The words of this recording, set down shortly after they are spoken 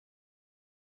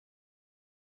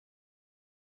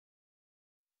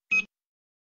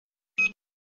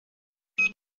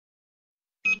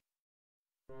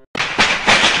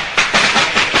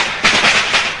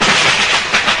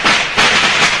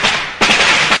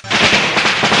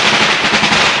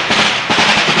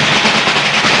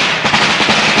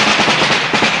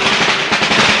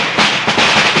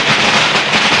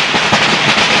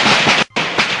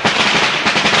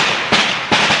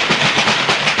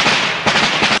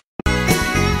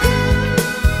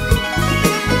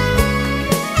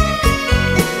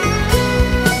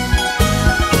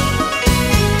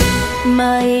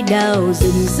mai đào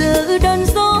rừng rỡ đón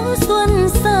gió xuân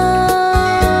sang,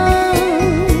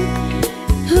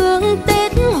 hương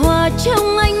Tết hòa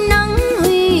trong ánh nắng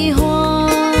huy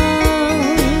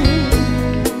hoàng.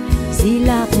 Di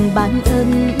Lạc ban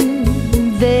ân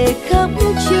về khắp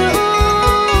chốn,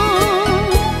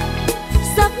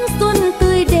 sắc xuân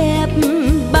tươi đẹp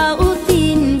bao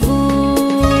tin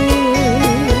vui.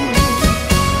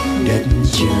 Đất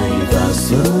trời vào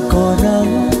xuân có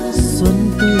nắng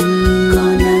xuân tươi,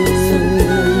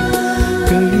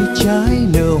 trái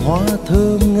nở hoa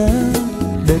thơm ngát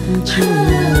đất trời.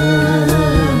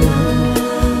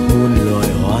 Muôn loài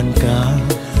hoan ca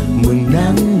mừng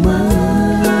nắng mới,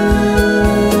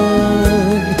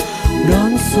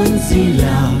 đón xuân Di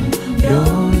Lạc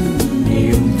đón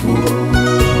niềm vui.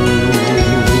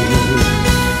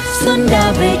 Xuân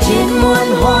đã về trên muôn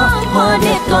hoa, hoa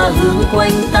đẹp tỏa hương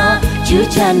quanh ta, chứa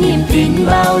chan niềm tin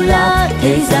bao la,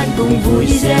 thế gian cùng vui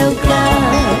reo ca.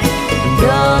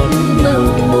 Đón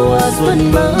mừng mùa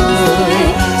xuân mới,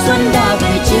 xuân đã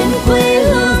về trên quê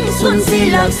hương, xuân Di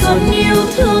Lạc xuân yêu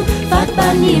thương, phát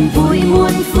ban niềm vui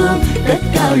muôn phương, cất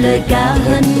cao lời ca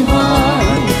hân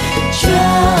hoan.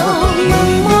 Chào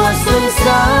mừng mùa xuân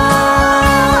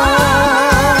sang,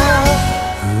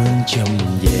 hương trầm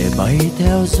về bay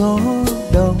theo gió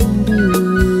đông đưa,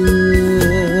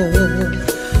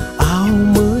 áo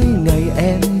mới ngày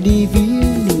em đi viếng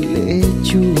lễ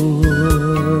chùa.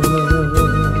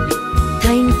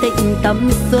 Tắm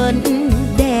xuân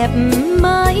đẹp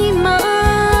mãi mãi,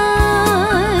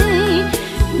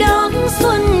 đón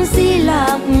xuân Di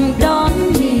Lạc đón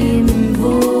niềm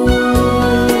vui.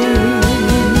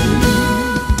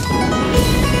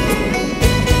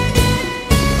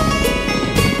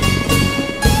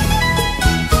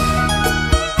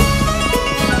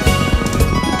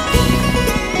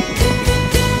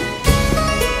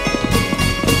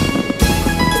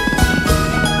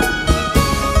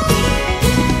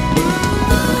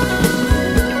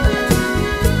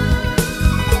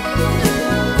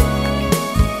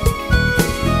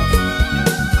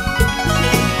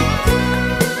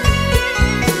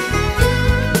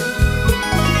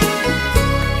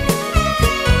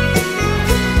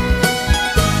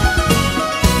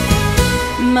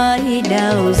 Mai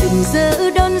đào rừng rỡ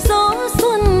đón gió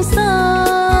xuân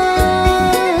sang,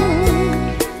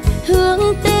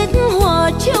 hương Tết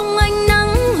hòa trong ánh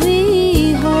nắng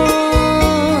huy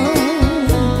hoàng.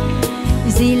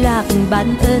 Di Lạc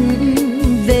ban ân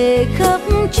về khắp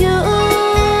chốn,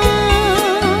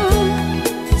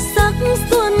 sắc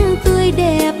xuân tươi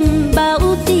đẹp bao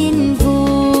tin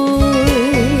vui.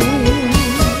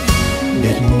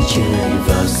 Đất trời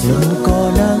vào xuân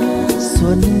có nắng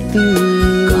xuân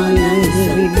tươi,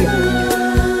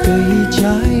 cây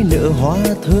trái nở hoa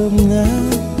thơm ngát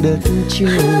đất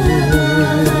trời.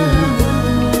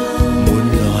 Muôn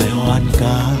loài hoan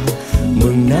ca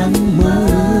mừng nắng mới,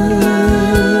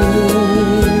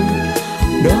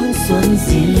 đón xuân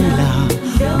Di Lạc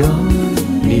đón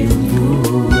niềm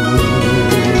vui.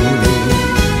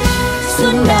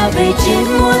 Xuân đã về trên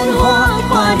muôn hoa,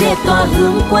 hoa đẹp tỏa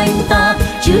hương quanh ta,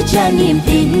 chứa chan niềm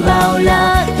tin bao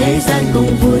la, thế gian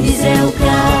cùng vui reo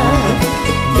ca.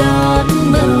 Đón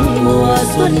mừng mùa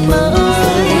xuân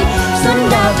mới, xuân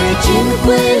đã về trên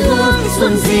quê hương,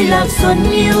 xuân Di Lạc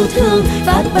xuân yêu thương,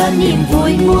 phát ban niềm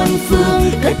vui muôn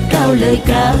phương, cất cao lời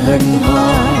ca hân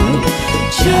hoan.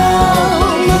 Chào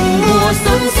mừng mùa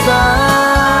xuân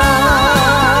sang,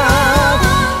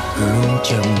 hương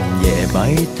trầm nhẹ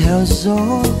bay theo gió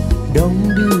đông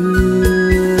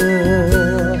đưa,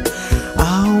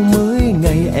 áo mới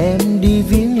ngày em đi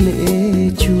viếng lễ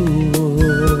chùa.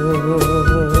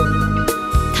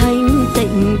 thanh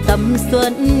tịnh tâm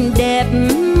xuân đẹp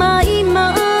mãi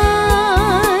mãi,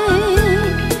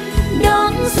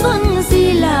 đón xuân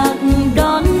Di Lạc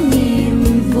đón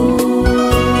niềm vui.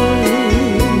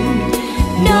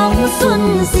 Đón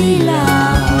xuân Di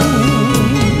Lạc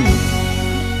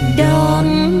đón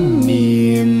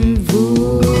niềm vui.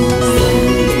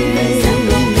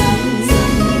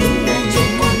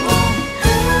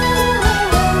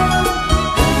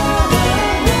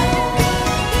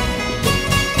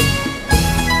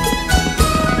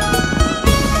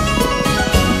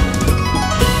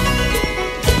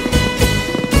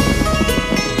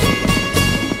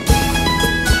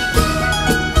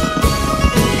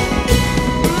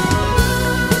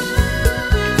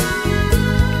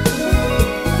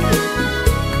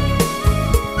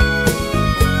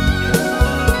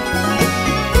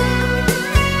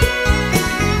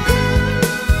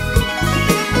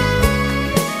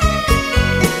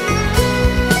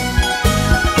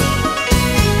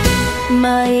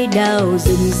 đào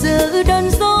rừng rỡ đón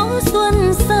gió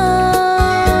xuân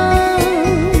sang,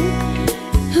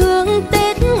 hương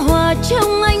Tết hòa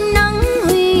trong ánh nắng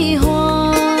huy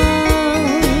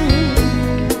hoàng.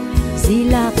 Di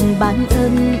Lạc ban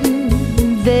ân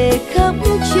về khắp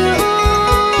chốn,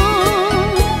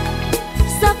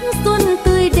 sắc xuân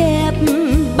tươi đẹp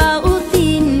bao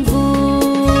tin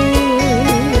vui.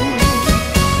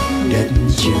 Đất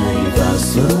trời vào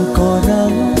xuân có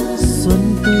nắng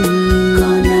xuân tươi,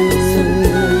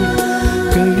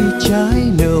 cây trái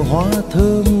nở hoa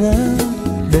thơm ngát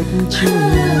đất trời.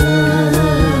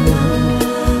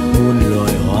 Muôn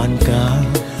loài hoan ca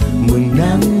mừng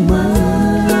nắng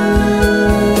mới,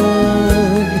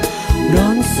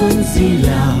 đón xuân Di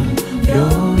Lạc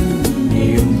đón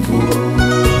niềm vui.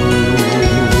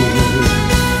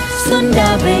 Xuân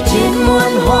đã về trên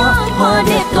muôn hoa, hoa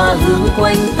đẹp tỏa hướng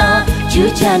quanh ta, chứa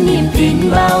chan niềm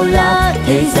tin bao la,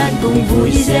 thế gian cùng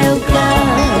vui reo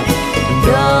ca.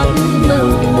 Đón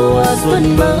mừng mùa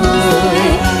xuân mới,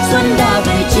 xuân đã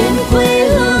về trên quê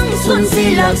hương, xuân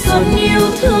Di Lạc xuân yêu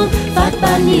thương, phát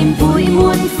ban niềm vui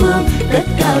muôn phương, cất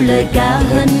cao lời ca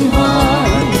hân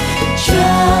hoan.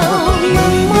 Chào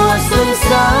mừng mùa xuân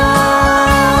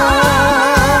sang,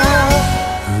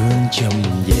 hương trầm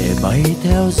về bay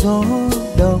theo gió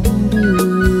đông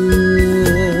đưa.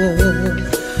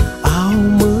 Áo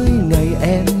mới ngày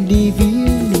em đi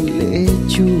viếng lễ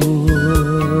chùa,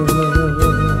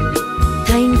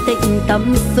 thanh tịnh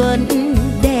tâm xuân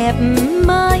đẹp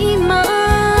mãi mãi,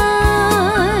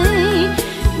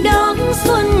 đón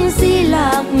xuân Di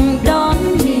Lạc đón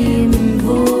niềm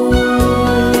vui.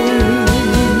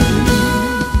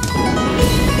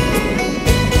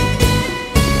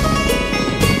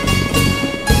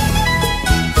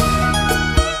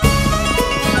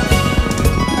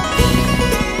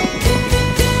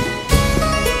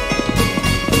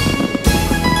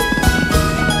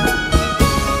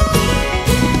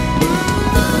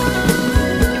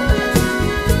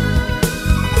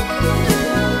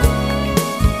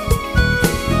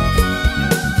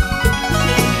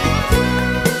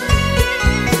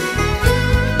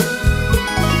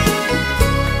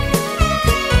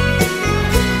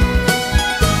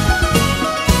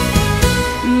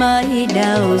 Mái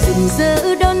đào rừng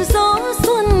rỡ đón gió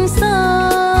xuân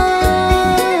sang,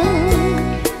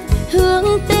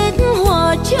 hương Tết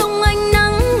hòa trong ánh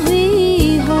nắng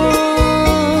huy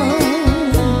hoàng.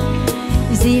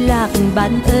 Di Lạc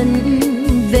ban ân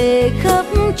về khắp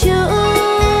chốn,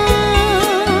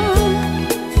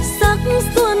 sắc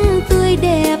xuân tươi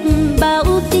đẹp bao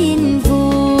tin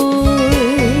vui.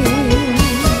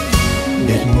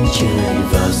 đất trời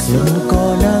vào xuân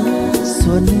có nắng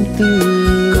xuân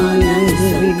tươi,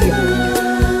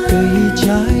 cây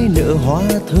trái nở hoa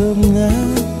thơm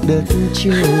ngát đất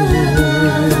trời.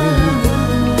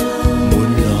 Muôn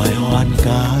loài hoan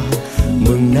ca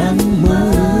mừng nắng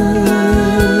mới,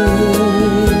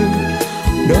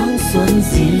 đón xuân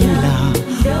Di Lạc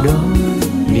đón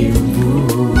niềm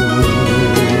vui.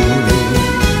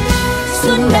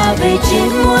 Xuân đã về trên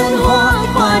muôn hoa,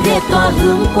 hoa đẹp tỏa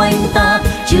hướng quanh ta,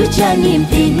 chứa chan niềm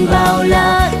tin bao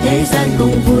la, thế gian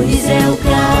cùng vui reo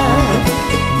ca.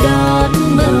 Đón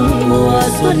mừng mùa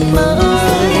xuân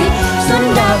mới,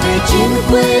 xuân đã về trên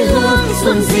quê hương,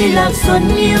 xuân Di Lạc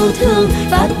xuân yêu thương,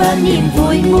 phát ban niềm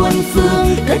vui muôn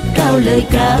phương, cất cao lời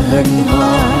ca hân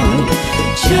hoan.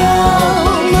 Chào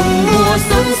mừng mùa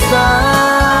xuân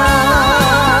sang,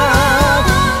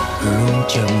 hương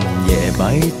trầm nhẹ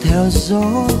bay theo gió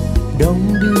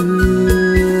đông đưa.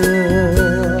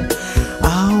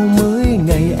 Áo mới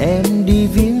ngày em đi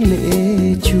viếng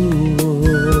lễ chùa,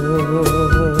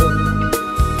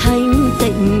 thanh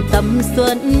tịnh tâm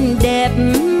xuân đẹp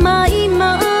mãi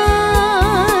mãi,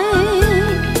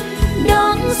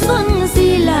 đón xuân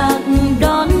Di Lạc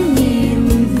đón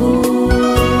niềm vui.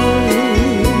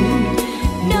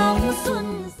 Đón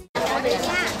xuân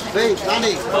Đi, ra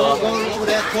đi, cô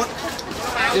đẹp phút.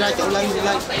 Đi ra chỗ lên, đi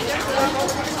lên.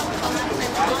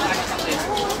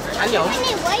 Anh Dũng.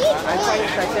 Anh quay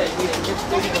cái gì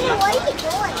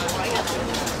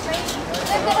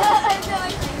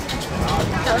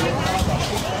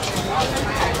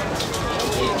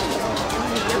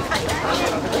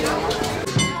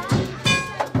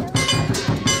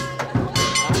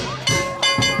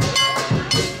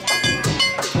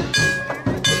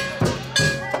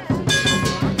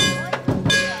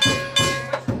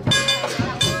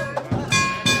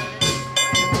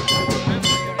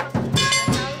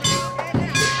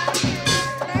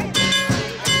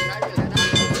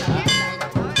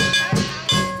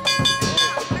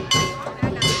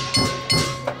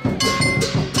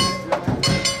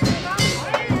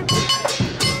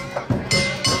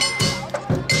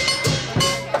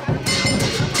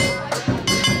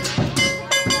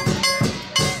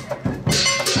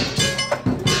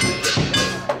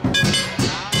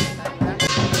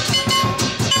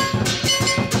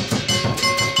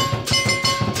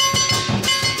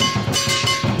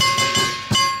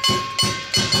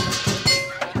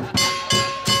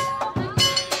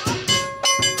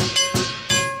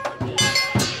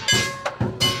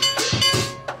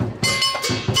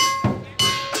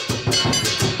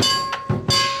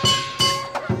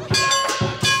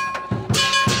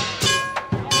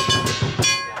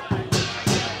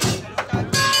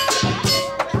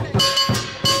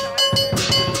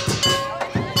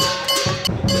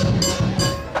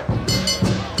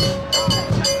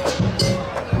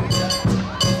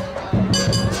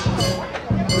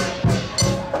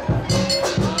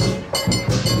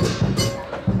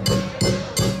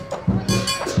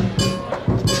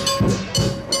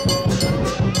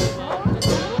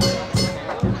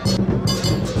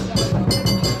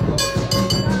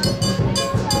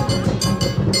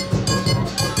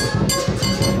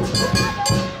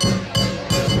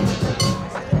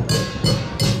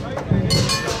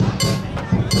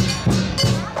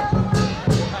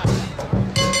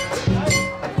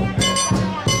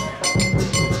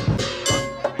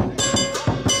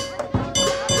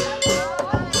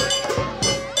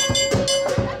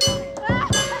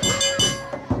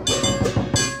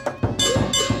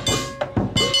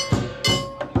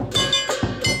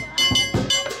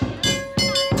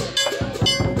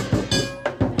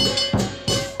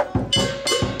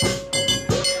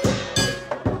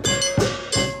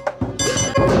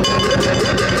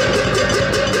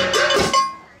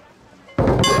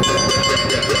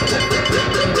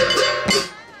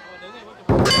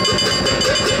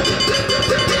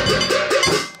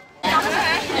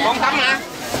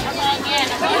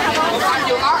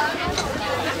chưa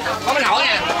có bánh hỏi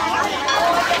nè.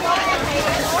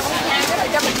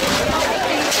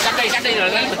 Cắt đi rồi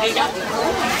lấy mình tiêu chứ.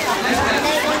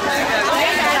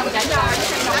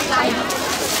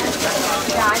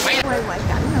 Quay ngoại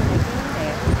cảnh rồi này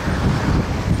đẹp.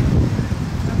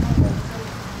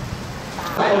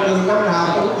 Con đường năm nào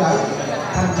cũng vậy.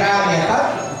 Thành ra ngày Tết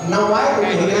năm ngoái cũng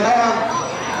vậy, nghe thấy không?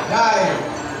 Rồi.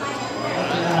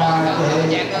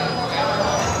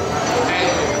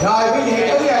 Rồi quý vị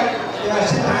cứ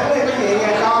xin hãy đi quý vị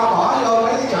cho bỏ vô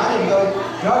mấy cái nhỏ giùm tôi.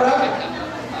 Rồi đó.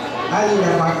 Hay gì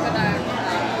vậy Phật?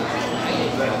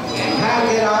 Hai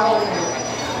kia đâu?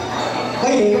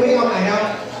 Cái gì có biết ông này không?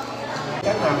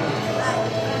 Cách nào?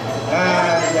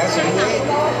 Giả sử đi.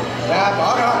 Ra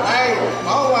bỏ ra đây,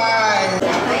 bỏ hoài.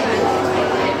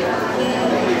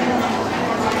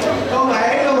 Cô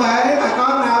Huệ, bà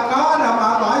con nào có nào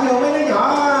bỏ vô mấy đứa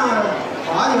nhỏ,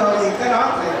 bỏ vô thì cái đó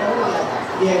thầy cũng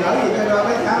về nở gì cho nó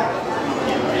mấy cháu.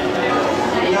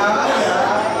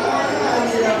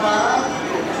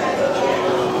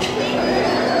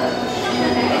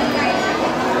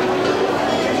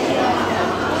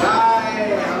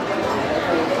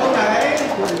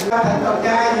 Thành con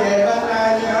trai về bên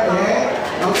để con trai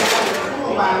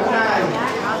của bà của này.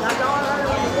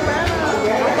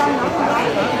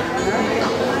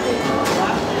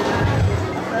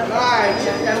 Rồi,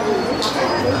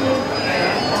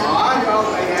 bỏ vô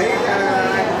mày nghĩ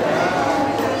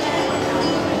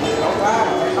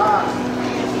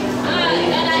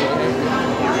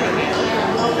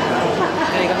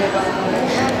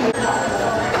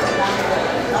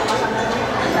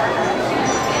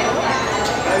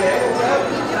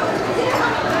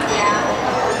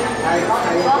thầy có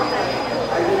thầy Huệ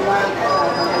Quang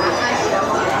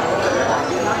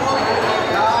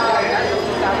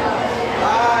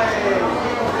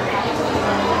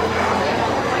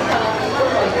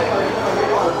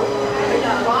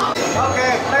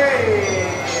okay, please.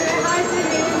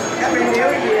 Happy New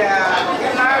Year.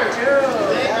 Get married too.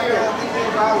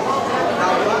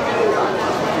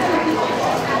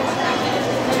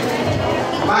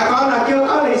 Bà con nào chưa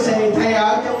có lì xì thầy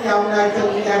ở trong vòng này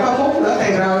chừng vài ba phút nữa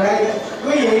thầy rời đây.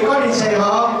 Quý vị có lì xì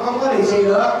không? Không có lì xì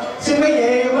nữa. Xin quý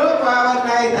vị bước qua bên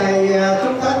đây thầy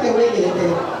chúc Tết cho quý vị thì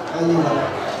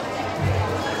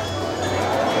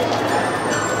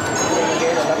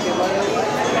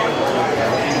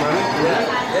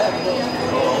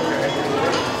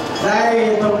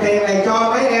đây thùng tiền này cho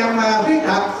mấy em khuyết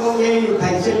tật. Cô Nhi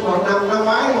thầy xin một năm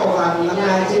ngoái một lần, năm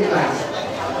nay xin lại.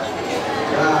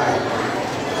 Rồi.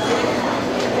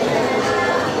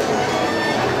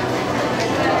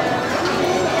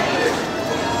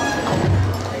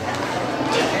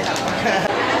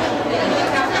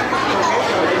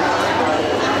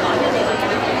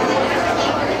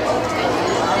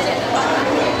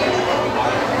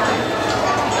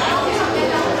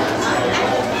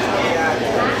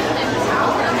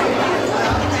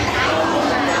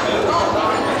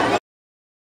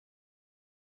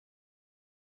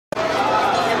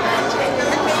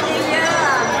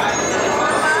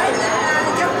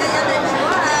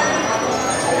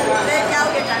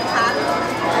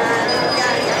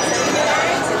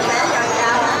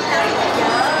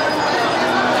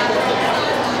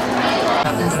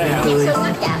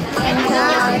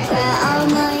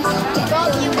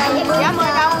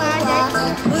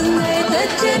 Mừng ngày Tết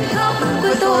trên khắp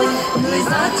quê tôi, người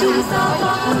xa chung xa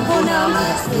vắng vô năm,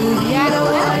 dù đi đâu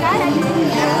anh cũng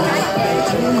nhớ về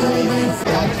chung người bên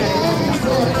xa.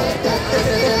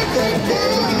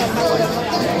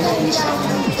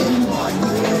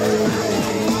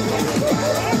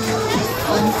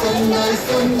 Xuân ơi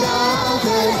xuân đã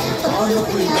về, có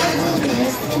lúc vui lòng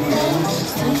nghe xuân đến,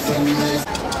 xuân ơi.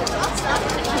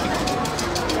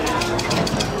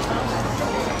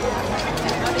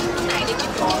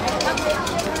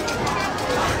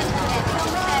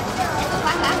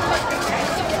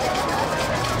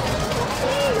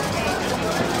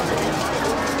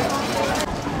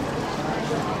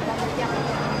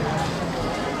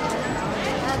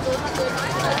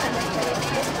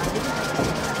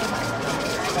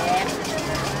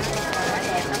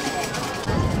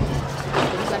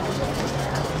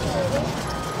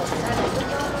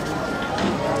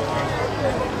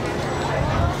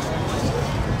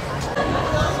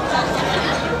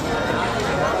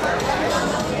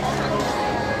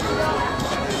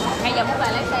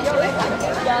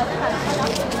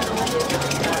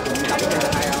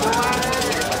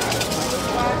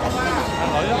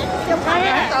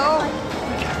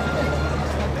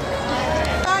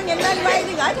 Con nhìn lên quay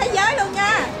đi gửi thế giới luôn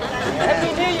nha. Happy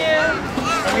New Year.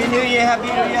 Happy New Year, Happy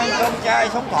New Year. Con trai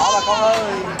sống thọ bà con ơi.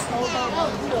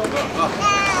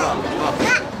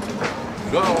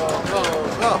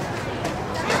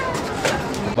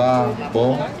 ba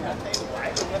bốn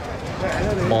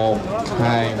 1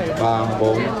 2 3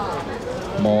 4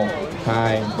 1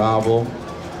 2 3 4.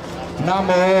 Nam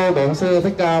mô Bổn Sư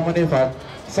Thích Ca Mâu Ni Phật.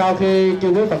 Sau khi chư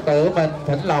quý Phật tử mình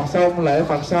thỉnh lọc xong, lễ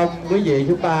Phật xong, quý vị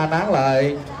chúng ta nán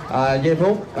lại giây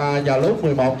phút. Vào lúc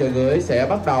 11 giờ rưỡi sẽ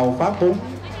bắt đầu phát cúng.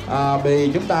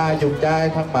 Vì chúng ta dùng chai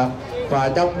thân mật và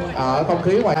ở không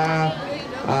khí ngoài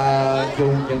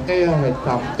dùng những cái thực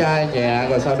phẩm chai nhẹ,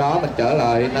 rồi sau đó mình trở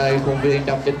lại nơi khuôn viên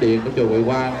trong chính điện của chùa Huệ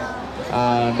Quang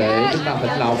để chúng ta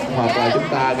thỉnh lộc, hoặc là chúng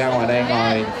ta ra ngoài đây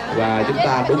ngồi và chúng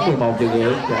ta đúng 11 giờ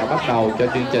rưỡi sẽ bắt đầu cho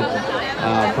chương trình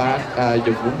phát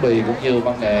dùng bún bì cũng như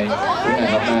văn nghệ của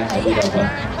ngày hôm nay. Hãy đi đầu Phật.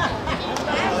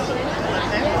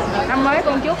 Năm mới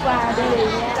con chúc và đi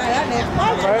đẹp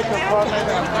quá.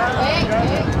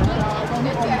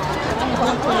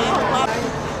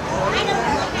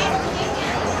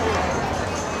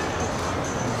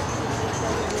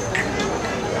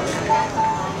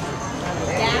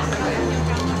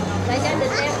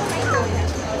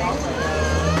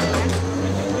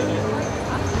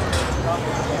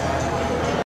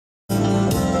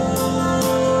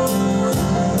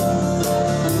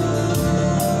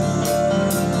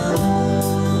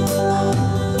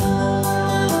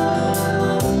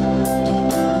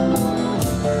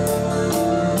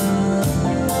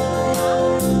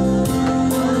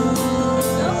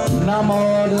 Nam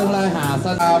mô Đương Lai Hà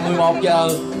Sanh. 11 giờ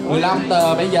 15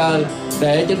 tờ bây giờ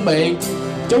để chuẩn bị.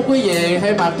 Chúc quý vị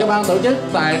thay mặt cho ban tổ chức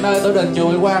tại nơi tổ đình chùa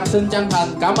Huệ Quang xin chân thành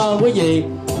cảm ơn quý vị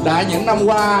đã những năm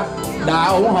qua đã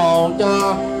ủng hộ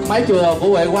cho mái chùa của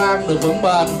Huệ Quang được vững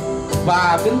bền,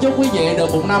 và kính chúc quý vị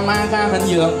được một năm an khang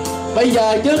thịnh vượng. Bây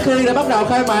giờ trước khi để bắt đầu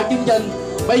khai mạc chương trình,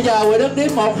 bây giờ Huệ Đức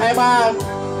đếm 1 2 3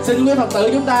 xin quý Phật tử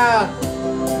chúng ta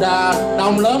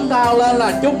đồng lớn tao lên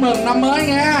là chúc mừng năm mới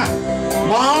nha.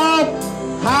 1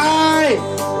 2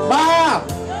 3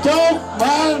 chúc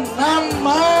mừng năm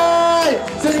mới.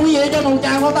 Xin quý vị cho một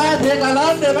tràng pháo tay thiệt là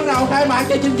lớn để bắt đầu khai mạc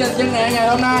cho chương trình văn nghệ ngày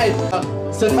hôm nay.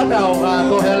 Xin bắt đầu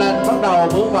cô Helen bắt đầu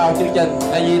bước vào chương trình.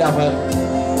 A Di Đà Phật.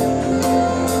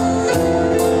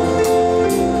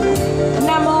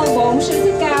 Nam mô Bổn Sư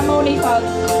Thích Ca Mâu Ni Phật.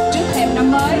 Trước thềm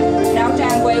năm mới, đạo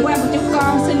tràng Huệ Quang của chúng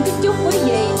con xin kính chúc quý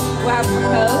vị và Phật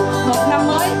tử một năm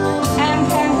mới an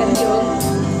khang thịnh vượng,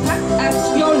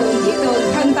 vô lượng chiết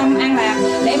tường, thân tâm an lạc.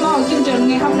 Để mong chương trình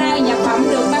ngày hôm nay nhạc phẩm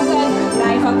được mang tên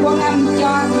Đại Phật Quan Âm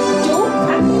cho chú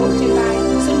Hát Bửu trình bày.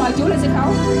 Xin mời chú lên sân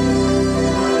khấu.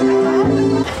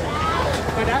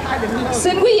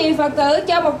 Xin quý vị Phật tử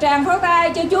cho một tràng pháo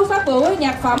tay cho chú Pháp Bửu,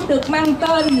 nhạc phẩm được mang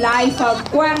tên Lại Phật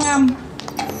Quan Âm.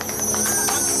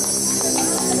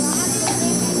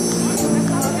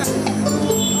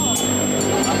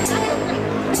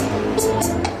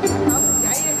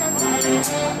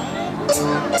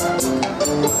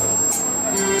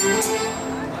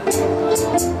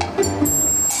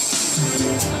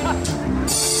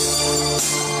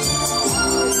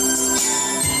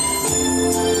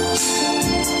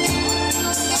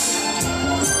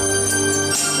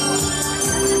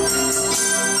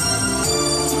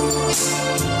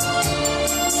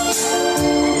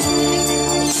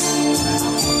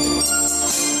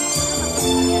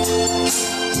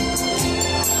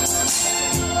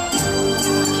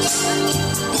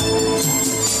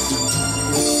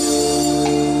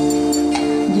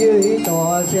 Dưới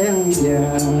tòa sen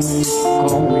vàng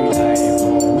con quỳ lạy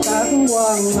Bồ Tát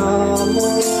Quan Âm,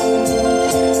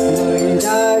 người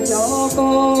ra cho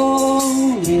con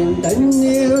niềm tình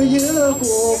yêu giữa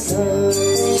cuộc đời.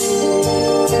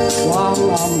 Quan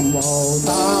Âm Bồ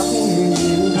Tát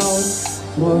hiền thâu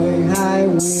 12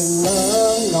 quyền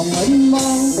lớn lòng mênh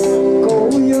mông,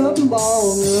 cứu giúp bao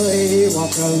người hoặc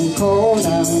rừng khổ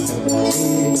nạn từ bi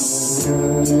đầu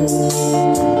đời.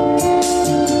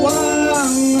 Quang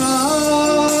Âm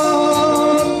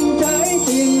trái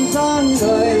tim sang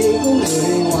người của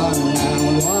người hoàn nạn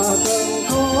qua cơn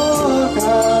khó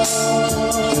khăn.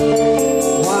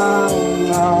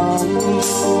 Quang Âm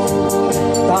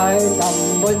tay cầm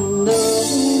bình nước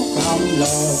cầm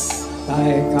lột,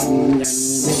 tay cầm nhận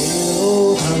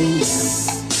diệu thân nhàn,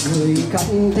 người khắp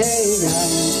thế gian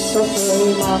tốt tươi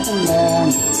mắt đèn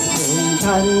thường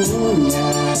thanh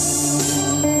nhàn.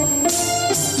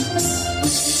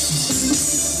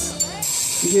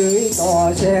 Dưới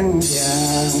tòa sen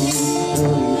vàng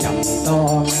thường trầm to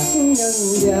ngắt nhân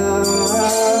gian,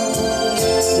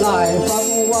 lại phân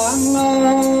Quán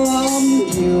Âm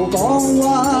chiều con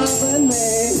qua bên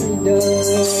bên đời,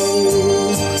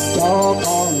 cho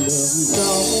con đường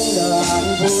sống đời an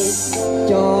vui,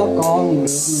 cho con đường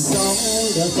sống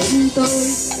đời tươi tươi.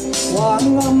 Quán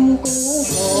Âm cứu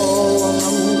khổ, Âm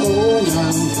cứu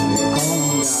nạn người con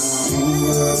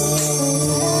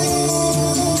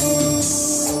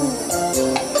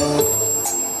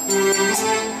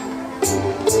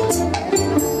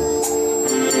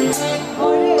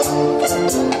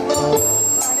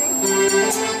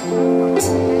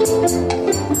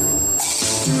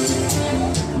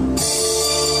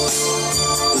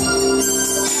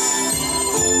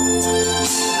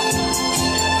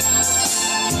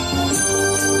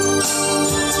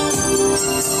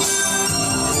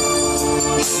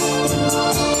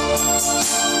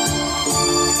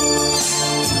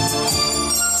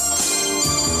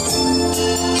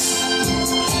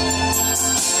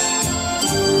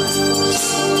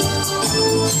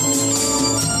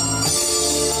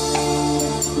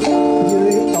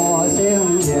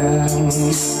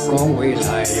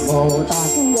Bồ Tát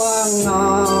Quang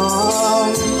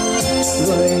Nam,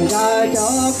 người ra cho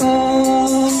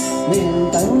con niềm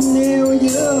tình yêu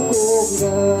giữa cuộc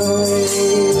đời.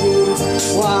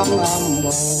 Quang âm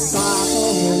Bồ Tát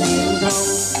huyền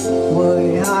thông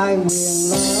 12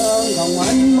 nguyện lớn đồng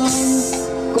ánh mong,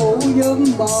 cứu giúp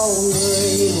bao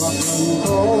người hoặc mình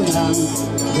khổ nạn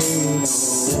vì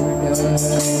đời.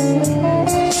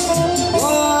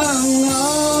 Quang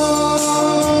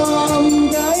âm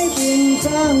trái tim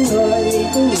sáng ngời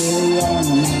cứu người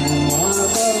hòa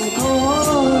cơn khó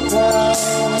khăn.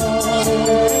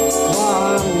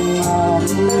 Quang âm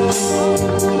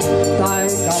tay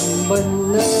cầm bình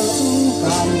nước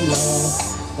cầm lò,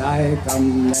 tay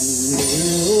cầm lệnh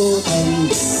liễu thân,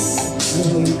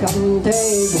 người cầm thế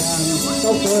gian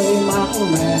có cười mát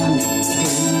mẻ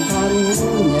tình thân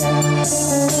nhà.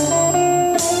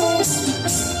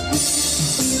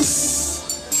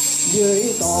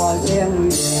 Dưới tòa sen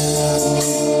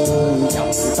vàng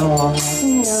chọc to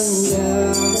nhân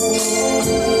gian,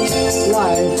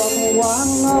 lại phân quán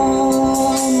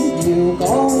non nhiều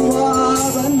con hoa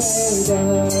vẫn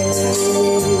đời,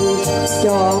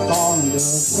 cho con được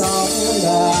sống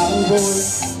đàn vui,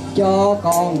 cho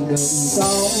con được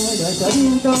sống để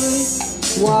sinh tươi.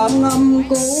 Quang âm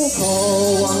cứu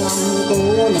khổ, quang âm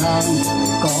cứu nạn,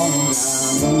 con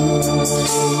là người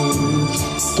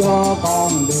cho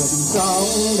con được sống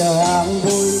để an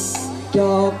vui,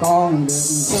 cho con được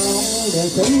sống để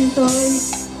sinh tươi.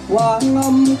 Quang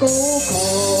âm cứu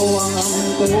khổ, quang âm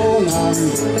cứu nạn,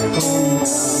 con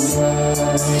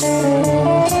là người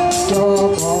cho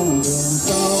con được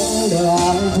sống để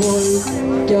an vui,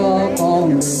 cho con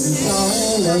được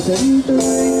sống để sinh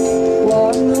tươi.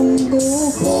 Quang âm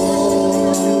cứu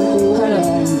khổ, cứu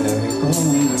nạn để con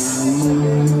là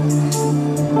người.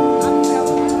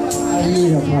 A Di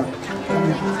Đà Phật.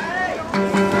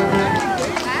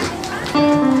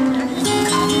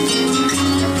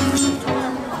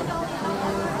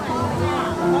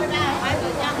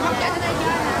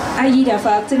 A Di Đà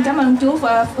Phật. Xin cảm ơn chú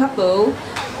Pháp Bửu.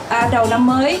 Đầu năm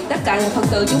mới, tất cả Phật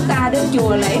tử chúng ta đến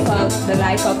chùa lễ Phật,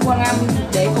 lại Phật Quan Âm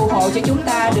để phù hộ cho chúng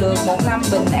ta được một năm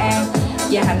bình an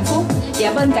và hạnh phúc.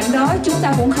 Và bên cạnh đó chúng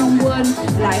ta cũng không quên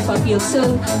lại Phật Dược Sư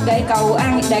để cầu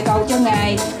cho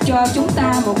Ngài cho chúng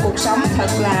ta một cuộc sống thật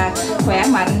là khỏe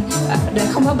mạnh,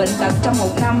 không có bệnh tật trong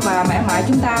một năm, và mãi mãi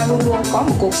chúng ta luôn luôn có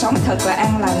một cuộc sống thật là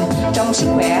an lành trong sức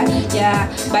khỏe. Và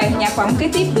bài nhạc phẩm kế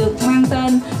tiếp được mang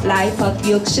tên Lại Phật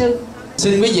Dược Sư.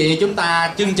 Xin quý vị, chúng ta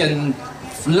chương trình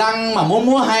lăng mà muốn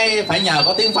múa hay phải nhờ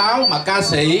có tiếng pháo, mà ca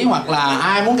sĩ hoặc là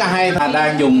ai muốn ca hay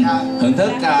đang dùng thưởng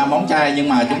thức món chay, nhưng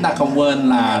mà chúng ta không quên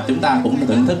là chúng ta cũng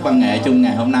thưởng thức văn nghệ chung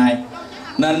ngày hôm nay.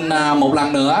 Nên một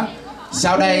lần nữa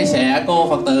sau đây cô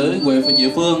Phật tử Huệ Diệu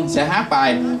Phương sẽ hát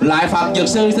bài Lại Phật Dược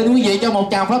Sư. Xin quý vị cho một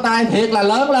tràng pháo tay thiệt là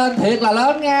lớn lên, thiệt là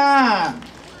lớn nha.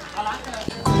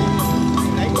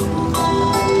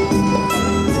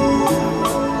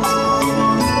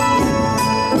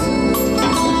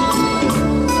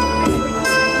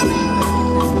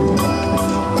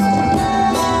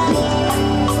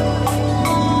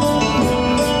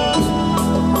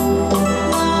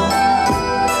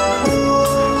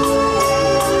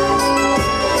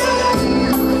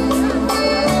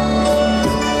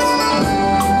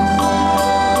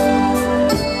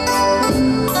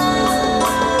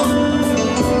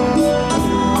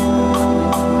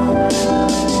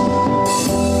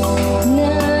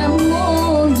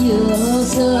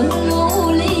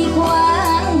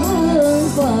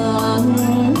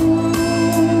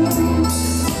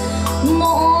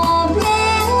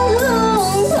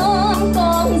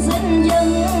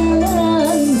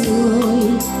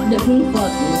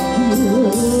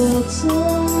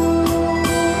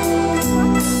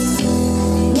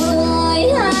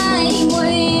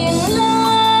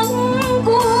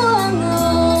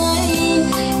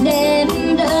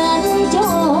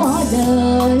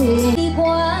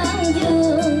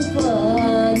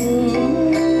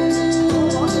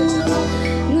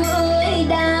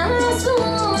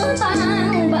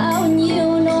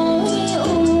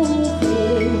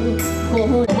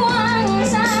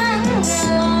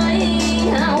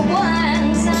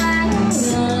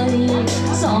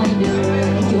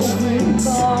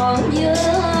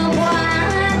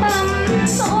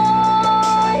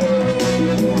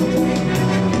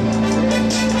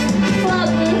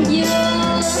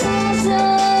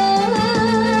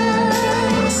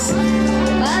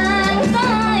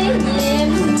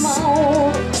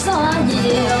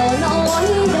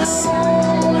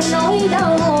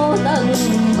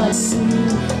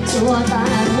 xua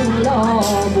tan lo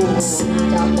buồn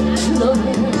trầm luân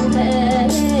thế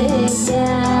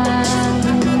gian.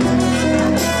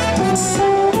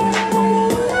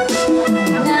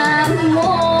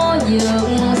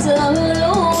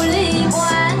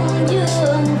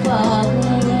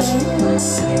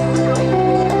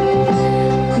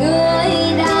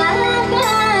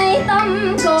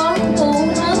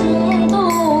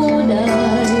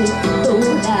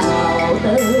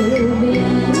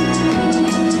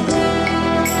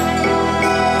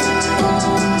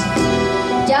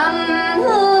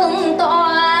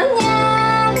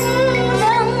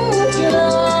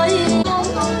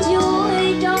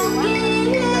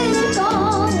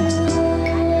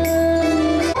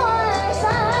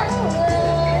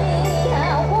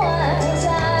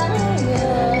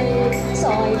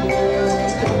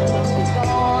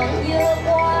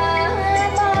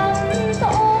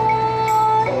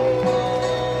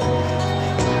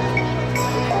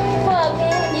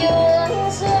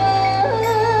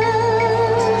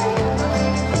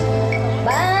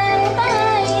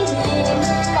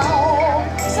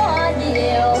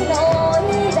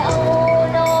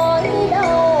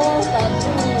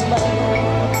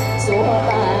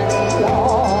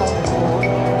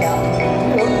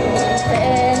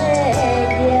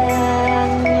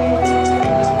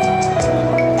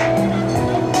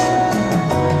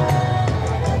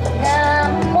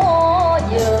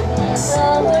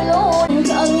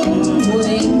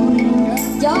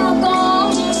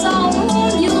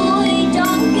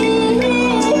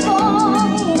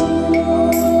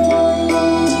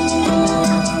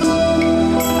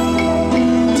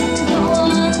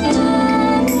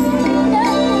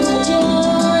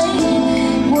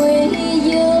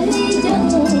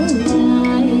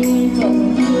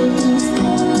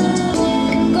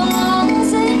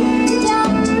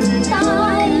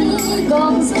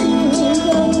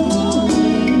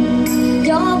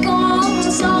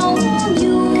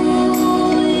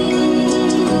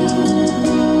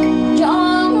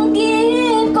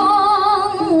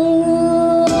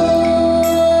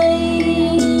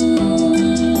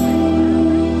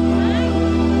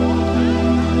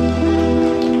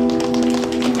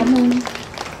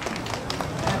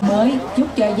 mới, chúc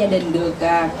cho gia đình được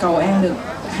cầu an, được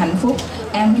hạnh phúc,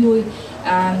 an vui.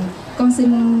 Con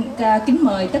xin kính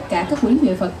mời tất cả các quý vị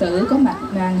Phật tử có mặt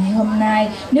ngày hôm nay.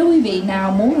 Nếu quý vị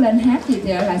nào muốn lên hát thì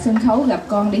trở lại sân khấu gặp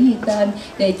con để ghi tên,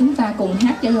 để chúng ta cùng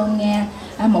hát cho nhau nghe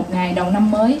một ngày đầu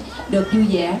năm mới được vui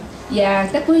vẻ. Và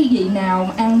các quý vị nào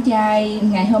ăn chay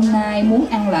ngày hôm nay muốn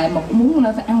ăn lại muốn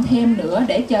ăn thêm nữa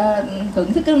để cho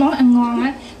thưởng thức cái món ăn ngon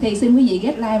á, thì xin quý vị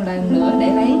get like một lần nữa để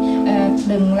lấy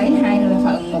đừng lấy hai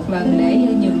phần, một lần để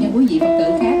nhường cho quý vị Phật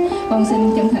tử khác. Con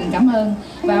xin chân thành cảm ơn.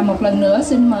 Và một lần nữa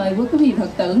xin mời quý vị Phật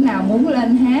tử nào muốn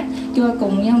lên hát cho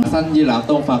cùng nhau. Sanh Di Lặc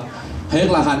Tôn Phật.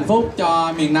 Thiệt là hạnh phúc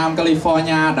cho miền Nam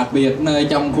California, đặc biệt nơi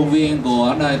trong khuôn viên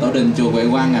của nơi tổ đình chùa Huệ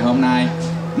Quang ngày hôm nay.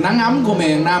 Nắng ấm của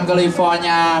miền Nam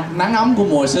California, nắng ấm của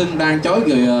mùa xuân đang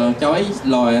chói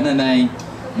lòi ở nơi đây,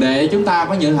 để chúng ta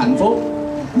có những hạnh phúc,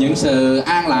 những sự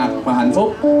an lạc và hạnh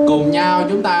phúc. Cùng nhau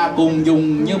chúng ta cùng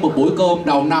dùng như một buổi cơm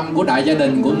đầu năm của đại gia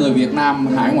đình của người Việt Nam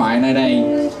hải ngoại nơi đây.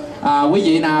 Quý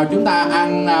vị nào chúng ta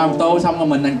ăn tô xong rồi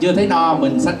mình chưa thấy no,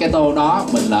 mình xách cái tô đó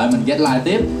mình lại mình get like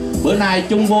tiếp. Bữa nay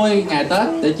chung vui ngày Tết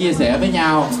để chia sẻ với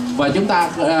nhau. Và chúng ta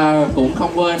cũng không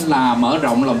quên là mở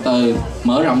rộng lòng từ,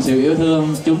 mở rộng sự yêu thương.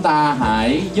 Chúng ta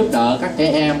hãy giúp đỡ các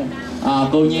trẻ em,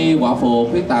 cô nhi, quả phụ,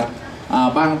 khuyết tật.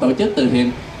 Ban tổ chức từ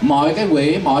thiện, mọi cái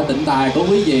quỹ, mọi tịnh tài của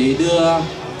quý vị đưa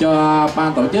cho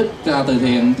ban tổ chức từ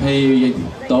thiện, thì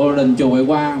tổ đình chùa Huệ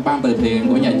Quang, ban từ thiện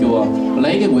của nhà chùa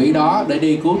lấy cái quỹ đó để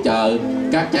đi cứu trợ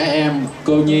các trẻ em,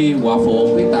 cô nhi, quả phụ,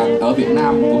 khuyết tật ở Việt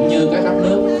Nam cũng như các đất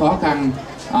nước khó khăn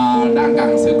đang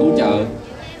cần sự cứu trợ.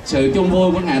 Sự chung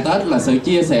vui của ngày Tết là sự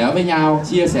chia sẻ với nhau,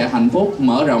 chia sẻ hạnh phúc,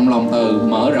 mở rộng lòng từ,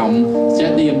 mở rộng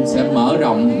trái tim, sẽ mở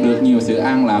rộng được nhiều sự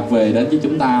an lạc về đến với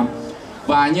chúng ta.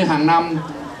 Và như hàng năm,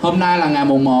 hôm nay là ngày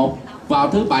mùng 1, vào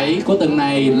thứ Bảy của tuần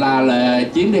này là lễ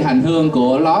chuyến đi hành hương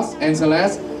của Los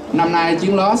Angeles. Năm nay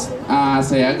chuyến Los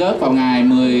sẽ góp vào ngày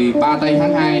 13 tây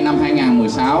tháng 2 năm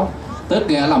 2016, tức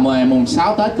nghĩa là mùng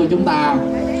 6 Tết của chúng ta.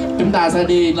 Chúng ta sẽ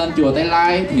đi lên chùa Tây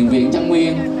Lai, Thiền viện Chân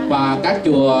Nguyên và các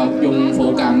chùa vùng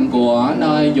phụ cận của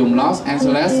nơi vùng Los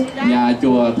Angeles và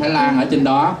chùa Thái Lan ở trên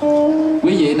đó.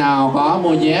 Quý vị nào có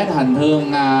mua vé hành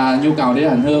hương, nhu cầu đi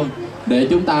hành hương để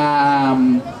chúng ta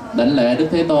đảnh lễ Đức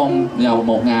Thế Tôn vào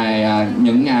một ngày,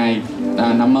 những ngày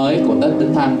năm mới của Tết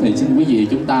Bính Thân, thì xin quý vị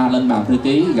chúng ta lên bàn thư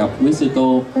ký gặp quý sư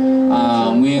cô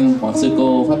Nguyên hoặc sư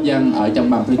cô Pháp Dân ở trong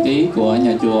bàn thư ký của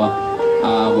nhà chùa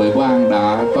Huệ Quang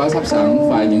đã có sắp sẵn,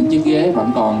 và những chiếc ghế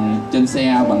vẫn còn trên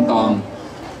xe vẫn còn.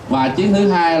 Và chuyến thứ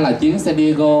hai là chuyến San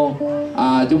Diego,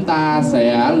 chúng ta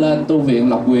sẽ lên tu viện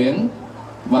Lộc Quyển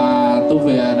và tu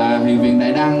viện Thiền viện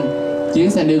Đại Đăng.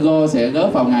 Chuyến San Diego sẽ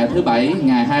góp vào ngày thứ Bảy,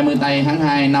 ngày 20 tây tháng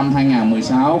 2 năm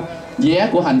 2016. Vé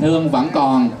của hành hương vẫn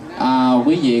còn,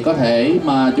 quý vị có thể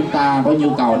mà chúng ta có nhu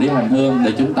cầu đi hành hương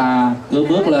để chúng ta cứ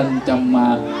bước lên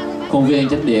trong khuôn viên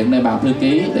chánh điện nơi bàn thư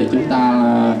ký để chúng ta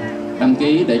đăng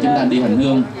ký để chúng ta đi hành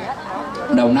hương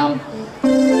đầu năm.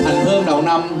 Hành hương đầu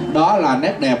năm đó là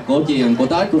nét đẹp cổ truyền của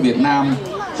Tết của Việt Nam.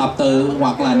 Thập tự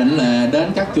hoặc là đảnh lễ đến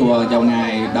các chùa vào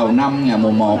ngày đầu năm, ngày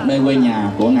mùng 1 nơi quê nhà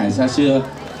của ngày xa xưa.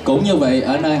 Cũng như vậy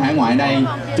ở nơi hải ngoại đây,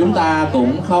 chúng ta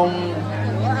cũng không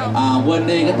quên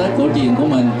đi cái Tết cổ truyền của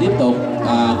mình, tiếp tục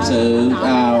sự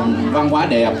văn hóa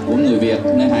đẹp của người Việt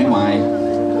nơi hải ngoại.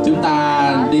 Chúng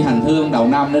ta đi hành hương đầu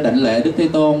năm để đảnh lễ Đức Thế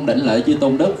Tôn, đảnh lễ chư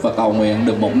Tôn Đức và cầu nguyện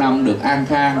được một năm được an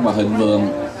khang và thịnh vượng.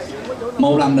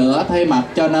 Một lần nữa thay mặt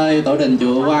cho nơi tổ đình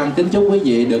chùa Quang kính chúc quý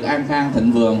vị được an khang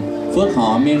thịnh vượng, phước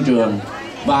họ miên trường.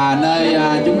 Và nơi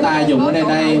chúng ta dùng ở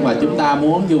đây và chúng ta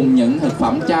muốn dùng những thực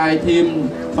phẩm chay thêm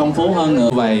phong phú hơn nữa.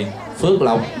 Vậy phước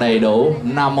lộc đầy đủ.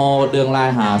 Nam mô Đương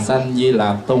Lai Hà Sanh Di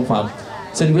Lặc Tôn Phật.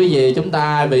 Xin quý vị chúng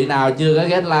ta, vị nào chưa có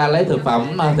get like lấy thực phẩm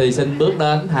thì xin bước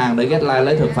đến hàng để get like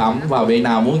lấy thực phẩm. Và vị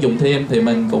nào muốn dùng thêm thì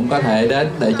mình cũng có thể đến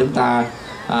để chúng ta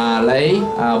lấy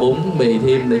bún mì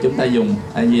thêm để chúng ta dùng.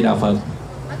 A Di Đà Phật.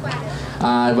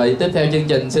 Vậy tiếp theo chương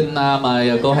trình xin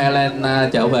mời cô Helen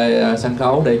trở về sân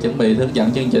khấu để chuẩn bị hướng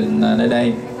dẫn chương trình nơi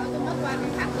đây.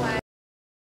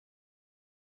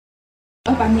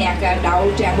 Ở ban nhạc đậu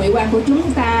tràng Huệ Quang của chúng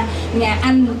ta, nhà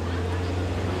anh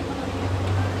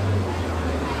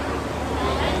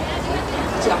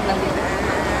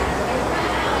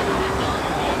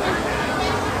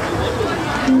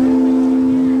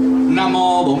Nam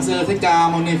mô Bổn Sư Thích Ca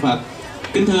Mâu Ni Phật.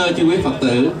 Kính thưa chư quý Phật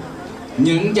tử,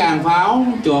 những tràng pháo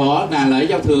chỗ đàn lễ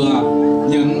giao thừa,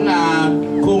 những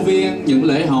khuôn viên, những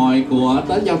lễ hội của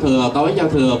Tết giao thừa, tối giao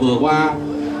thừa vừa qua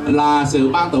là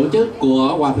sự ban tổ chức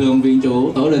của Hòa Thượng Viện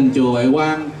Chủ Tổ đình chùa Huệ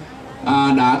Quang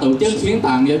đã tổ chức hiến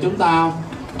tặng cho chúng ta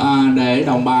để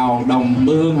đồng bào, đồng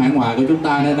hương hải ngoại của chúng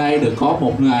ta nơi đây được có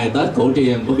một ngày Tết cổ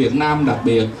truyền của Việt Nam, đặc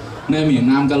biệt nơi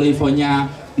miền Nam California.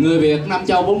 người Việt năm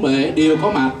châu bốn bể đều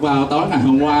có mặt vào tối ngày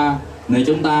hôm qua để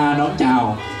chúng ta đón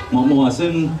chào một mùa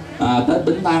xuân Tết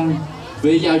Bính Thân.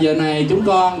 Vì vào giờ này chúng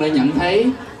con đã nhận thấy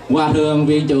Hòa thượng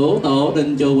viện chủ tổ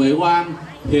đình chùa Huệ Quang,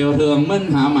 Hiệu thường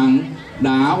Minh Hạ Mặn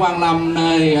đã quan lâm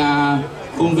nơi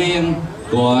khuôn viên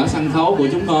của sân khấu của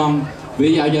chúng con.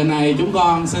 Vì vào giờ này chúng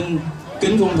con xin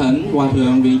kính cung thỉnh Hòa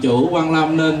thượng viện chủ quan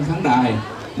lâm lên khán đài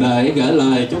để gửi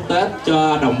lời chúc Tết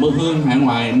cho đồng mưa hương hải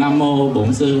ngoại. Nam mô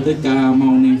Bổn Sư Thích Ca Mâu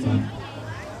Ni Phật.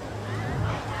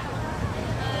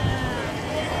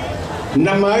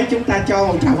 Năm mới chúng ta cho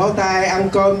một tràng pháo tay ăn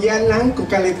cơm với ánh nắng của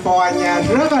California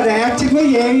rất là đẹp. Xin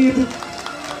quý vị,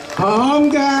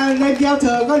 hôm đêm giao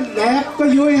thừa có đẹp, có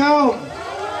vui không?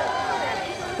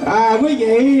 Quý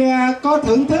vị có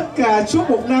thưởng thức suốt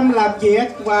một năm làm việc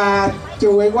và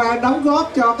chùa Huệ Quang đóng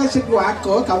góp cho cái sinh hoạt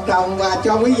của cộng đồng và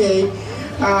cho quý vị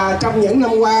trong những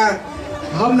năm qua.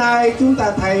 Hôm nay chúng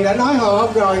ta thầy đã nói hồi hôm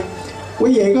rồi,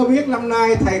 quý vị có biết năm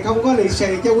nay thầy không có lì xì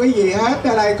cho quý vị hết.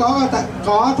 Ở đây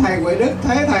có thầy Huệ Đức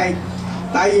thế thầy.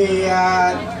 Tại vì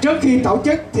trước khi tổ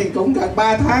chức thì cũng gần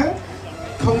 3 tháng,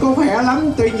 không có khỏe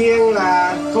lắm. Tuy nhiên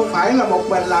là không phải là một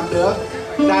mình làm được.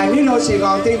 Đài Lý Đô Sài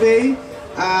Gòn TV,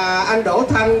 anh Đỗ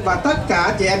Thanh và tất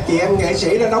cả chị em nghệ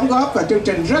sĩ đã đóng góp vào chương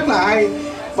trình rất là hay.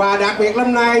 Và đặc biệt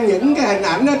năm nay những cái hình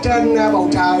ảnh ở trên bầu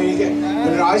trời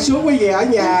rọi xuống quý vị ở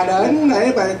nhà đến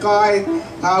để mà coi.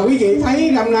 Quý vị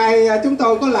thấy năm nay chúng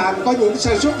tôi có những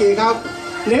sơ suất gì không?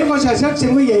 Nếu có sơ suất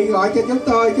xin quý vị gọi cho chúng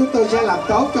tôi sẽ làm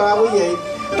tốt cho quý vị.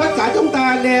 Tất cả chúng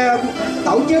ta đem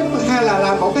tổ chức hay là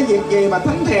làm một cái việc gì mà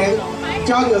thánh thiện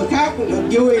cho người khác được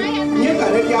vui, nhất là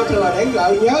đêm giao thừa để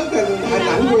gợi nhớ cái hình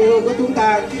ảnh quê hương của chúng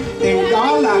ta, thì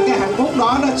đó là cái hạnh phúc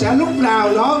đó nó sẽ lúc nào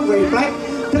nó reflect,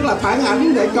 tức là phản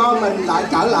ảnh để cho mình lại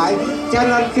trở lại. Cho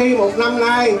nên khi một năm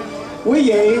nay quý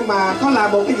vị mà có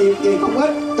làm một cái việc gì công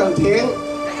ích từ thiện,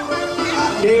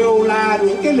 đều là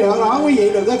những cái điều đó quý vị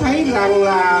đừng có thấy rằng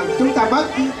là chúng ta mất,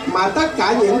 mà tất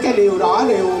cả những cái điều đó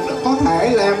đều có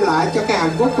thể đem lại cho cái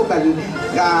hạnh phúc của mình.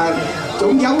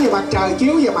 Cũng giống như mặt trời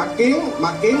chiếu vào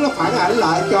mặt kiến nó phản ảnh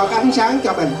lại cho cái ánh sáng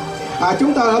cho mình.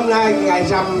 Chúng tôi hôm nay ngày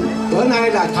rằm, bữa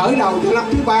nay là khởi đầu cho năm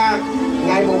thứ 3,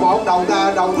 ngày Mùng Một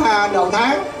đầu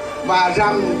tháng, và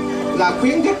rằm là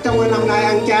khuyến khích trong cái năm nay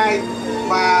ăn chay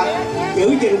và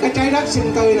giữ gìn cái trái đất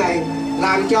xinh tươi này,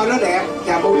 làm cho nó đẹp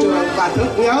và môi trường, và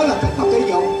nhớ là thực tập thể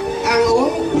dục, ăn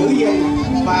uống giữ gìn,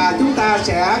 và chúng ta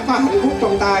sẽ có hạnh phúc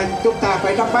trong tay. Chúng ta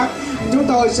phải nắm bắt. Chúng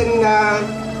tôi xin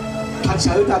thật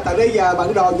sự là từ bây giờ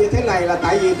bận đồ như thế này là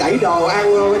tại vì đẩy đồ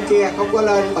ăn bên kia không có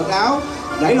lên bận áo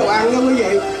đẩy đồ ăn đó quý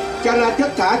vị. Cho nên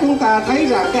tất cả chúng ta thấy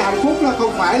rằng cái hạnh phúc nó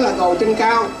không phải là ngồi trên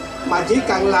cao, mà chỉ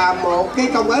cần làm một cái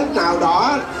công ích nào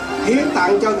đó hiến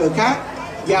tặng cho người khác,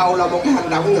 giàu là một cái hành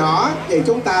động nhỏ thì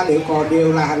chúng ta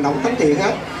đều là hành động thánh thiện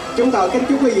hết. Chúng tôi kính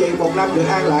chúc quý vị một năm được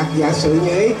an lạc và sự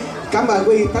như ý. Cảm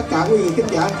ơn tất cả quý vị khán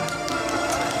giả.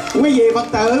 Quý vị Phật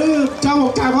tử cho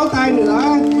một tràng pháo tay nữa.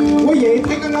 Quý vị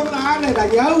thấy cái nón lá này là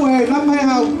nhớ quê lắm phải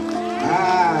không?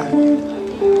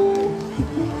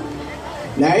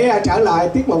 Để trở lại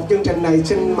tiết mục chương trình này,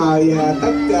 xin mời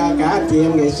tất cả anh chị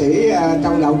em nghệ sĩ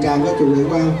trong đạo tràng của chùa Huệ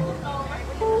Quang.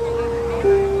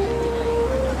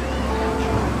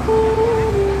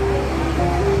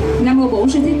 Nam mô Bổn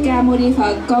Sư Thích Ca Mâu Ni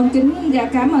Phật. Con kính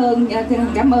cảm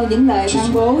ơn những lời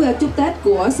ban bố chúc Tết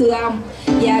của sư ông.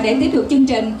 Và để tiếp tục chương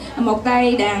trình, một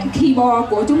tay đàn keyboard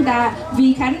của chúng ta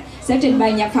Vi Khánh sẽ trình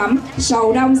bày nhạc phẩm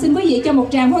Sầu Đông. Xin quý vị cho một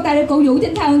tràng pháo tay để cổ vũ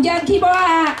tinh thần cho anh keyboard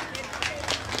ạ.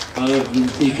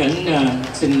 Vi Khánh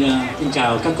xin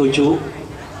chào các cô chú,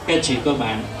 các chị, các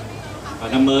bạn. Và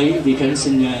năm mới Vi Khánh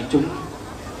xin chúc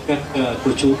các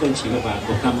cô chú, các anh chị, các bạn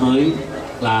một năm mới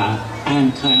là an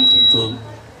khang thịnh vượng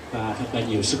và thật là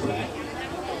nhiều sức khỏe.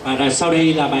 Và sau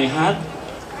đây là bài hát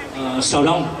Sầu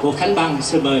Đông của Khánh Băng.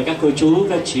 Xin mời các cô chú,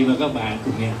 các chị và các bạn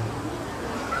cùng nghe.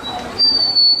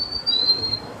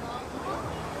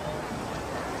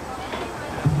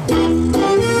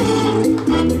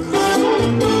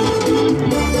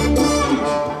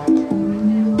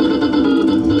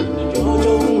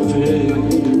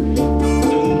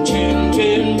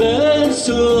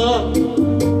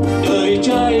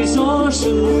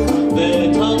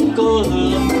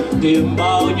 tìm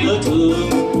bao nhớ thương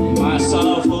mà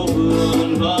sao phố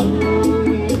vườn vắng,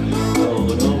 cầu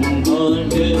đông con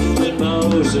đến bao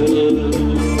giờ,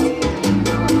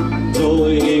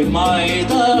 rồi mai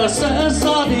ta sẽ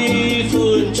ra đi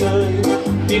phương trời,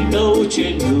 biết đâu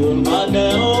trên đường mà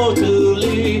neo từ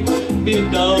ly, biết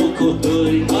đâu cuộc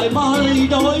đời mãi mãi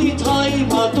đổi thay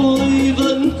mà tôi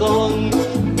vẫn còn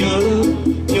nhớ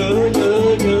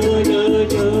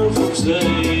phút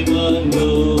giây ban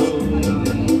đầu.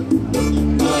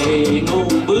 Ngày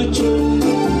Mùng bước chân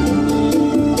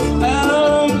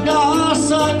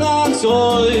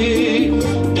rồi.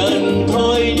 Đần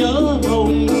thôi nhớ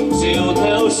mong diều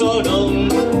theo gió đông,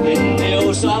 tình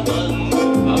yêu xa bần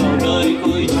vào nơi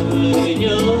cuối trời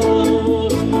nhớ.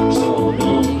 Sầu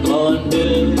đông còn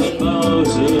đến bao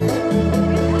giờ.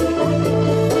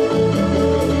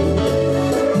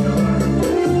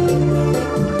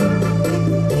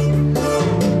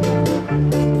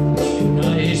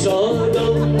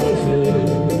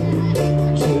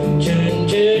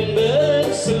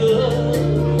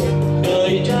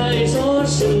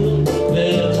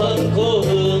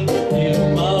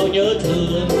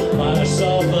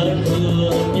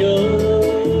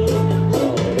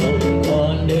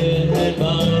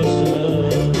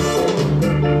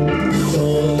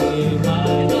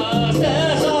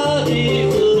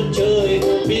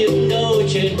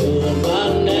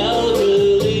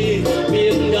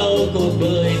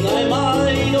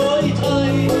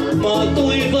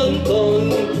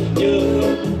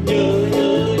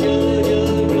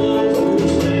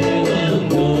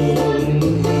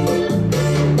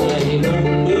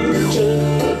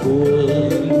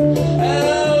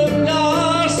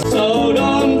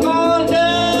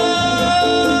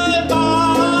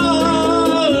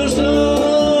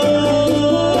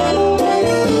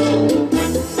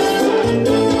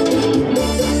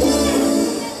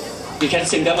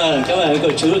 Xin cảm ơn cô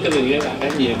chú, các vị các bạn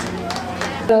rất nhiều.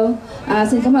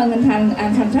 Xin cảm ơn anh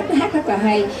Thành hát rất là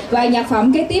hay. Và nhạc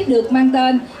phẩm kế tiếp được mang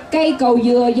tên Cây Cầu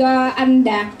Dừa do anh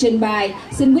Đạt trình bày.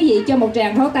 Xin quý vị cho một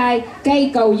tràng pháo tay.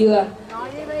 Cây Cầu Dừa.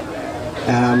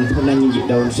 Hôm nay nhân dịp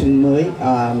đầu xuân mới,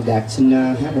 Đạt xin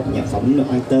hát một nhạc phẩm được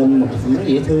mang tên, một nhạc phẩm rất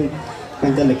dễ thương,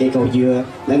 mang tên là Cây Cầu Dừa.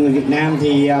 Là người Việt Nam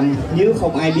thì nếu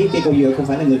không ai biết cây cầu dừa không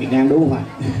phải là người Việt Nam, đúng không ạ?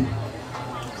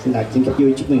 Xin Đạt xin chúc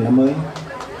vui, chúc mừng năm mới.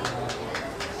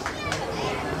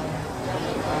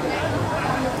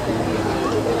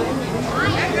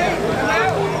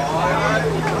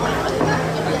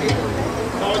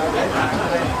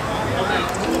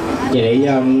 Vậy để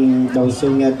đầu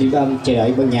xuân chờ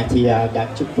đợi ban nhạc thì Đạt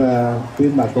chúc quý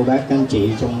bà cô bác các anh chị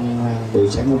trong buổi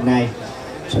sáng hôm nay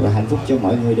thật là hạnh phúc cho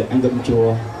mọi người được ăn cơm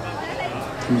chùa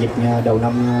dịp đầu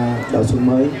năm đầu xuân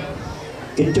mới.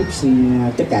 Kính chúc xin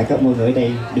tất cả các mọi người ở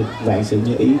đây được vạn sự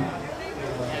như ý,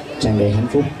 tràn đầy hạnh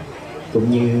phúc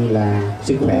cũng như là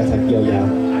sức khỏe thật dồi dào.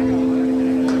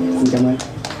 Xin cảm ơn.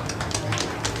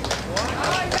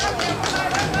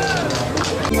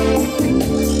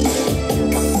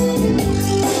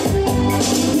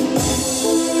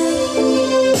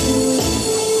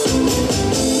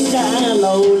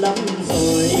 Lâu lắm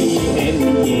rồi em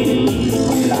về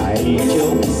lại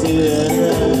chốn xưa,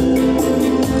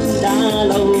 đã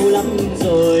lâu lắm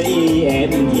rồi em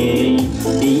về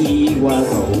đi qua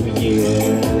cầu dừa.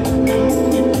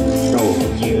 Cầu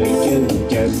dừa chân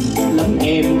trần lắm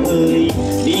em ơi,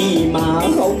 đi mà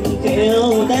không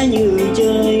khéo đá như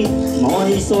chơi.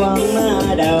 Môi xoan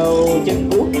má đầu chân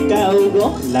buốt cao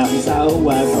gót làm sao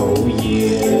qua cầu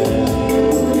dừa.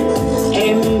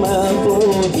 Em ở phố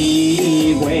thì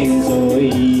quen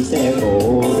rồi xe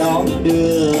cộ đón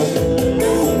đưa,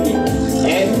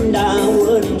 em đã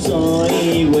quên rồi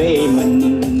quê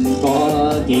mình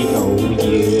có cây cầu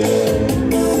dừa.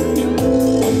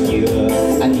 Cầu dừa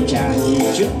anh trai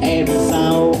trước em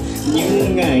sao,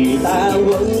 những ngày ta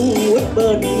vẫn quýt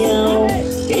bên nhau.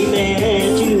 Cây me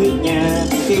trước nhà,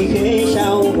 cây khế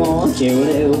sau ngõ trèo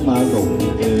leo mà cùng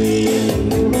cười.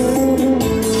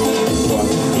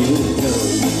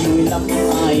 Vui lắm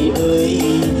ai ơi,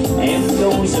 em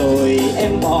đâu rồi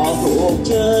em bỏ cuộc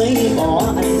chơi, bỏ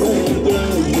anh với dơ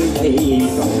như cây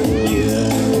cầu dừa.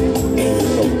 Cây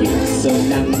cầu dừa sớm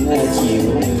nắng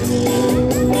chiều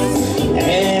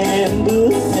em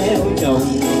bước theo chồng,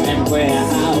 em khoe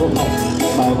áo hồng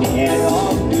bao mẹ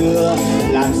đón đưa.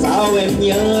 Làm sao em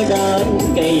nhớ đến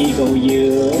cây cầu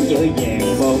dừa, nhớ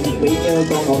vàng bông bí nhớ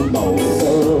con ông bầu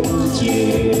sớm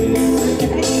chiều.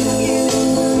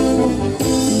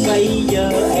 Bây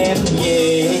giờ em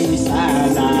về xa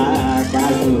là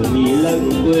cả người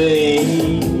lân quê,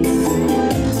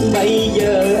 bây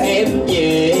giờ em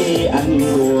về anh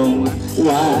buồn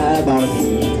qua bao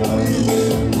nhiêu thời.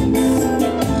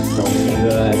 Còn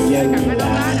vừa dân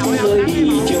là mới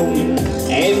đi chung,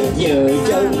 em giờ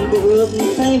chân bước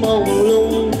thấy mông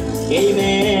lung. Cây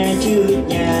me trước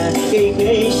nhà, cây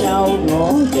khế sau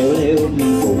ngõ trèo leo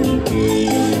cùng kỳ.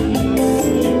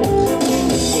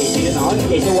 Nói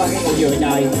gì sao qua cái cầu dừa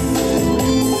trời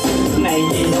này,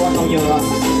 gì sao qua cầu dừa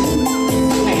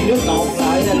này, nước ngọt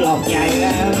lại nên lọt dài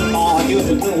ra bò chưa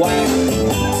được nước qua,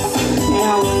 thấy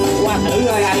không? Qua thử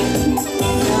coi anh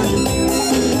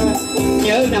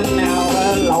nhớ năm nào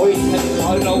lội thịt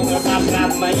lội rù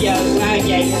rầm mà giờ ai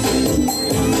vậy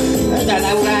trời,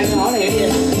 đâu ra cái hỏi này gì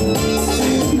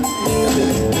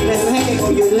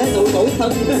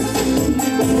thân.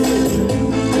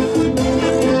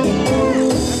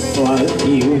 Quá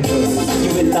yêu thương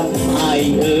vui lắm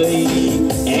ai ơi,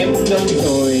 em đâu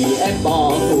rồi em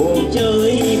bỏ cuộc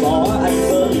chơi, bỏ anh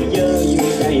bơ vơ như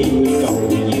cây cầu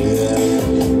dừa,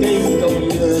 cây cầu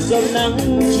dừa gió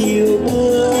nắng chiều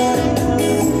mưa.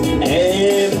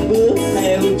 Em bước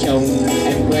theo chồng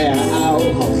em khoe áo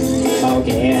hồng, bao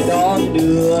kẻ đón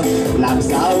đưa, làm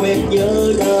sao em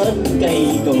nhớ đến cây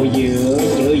cầu dừa,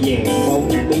 trở về không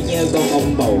bị nhớ con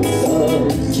ông bầu sớm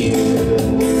chiều.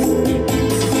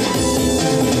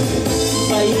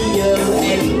 Bây giờ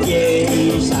em về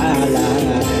xa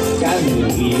lạ cả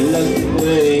người lân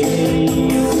quê,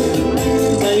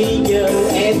 bây giờ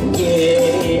em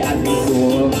về anh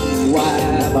buồn qua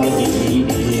bao kỷ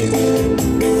niệm.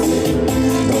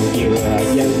 Cầu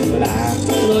dừa dân là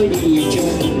lối đi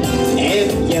chung, em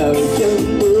giờ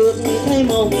chân bước thấy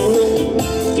mông lung,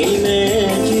 cây me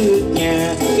trước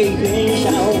nhà cây khế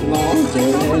sau ngõ chờ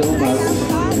leo mật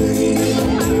người.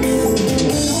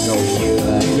 Cầu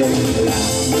dừa dân là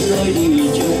lối đi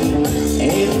chung,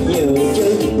 em giờ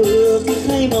chân bước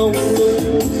thấy mông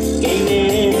lung, cây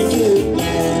me trước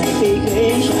nhà cây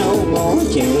khế sau ngõ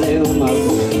chờ leo mật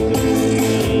người.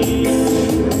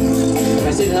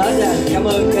 Và xin hết ra, cảm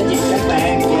ơn các chị các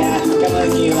bạn và cảm ơn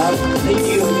nhiều lắm, thấy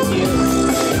nhiều.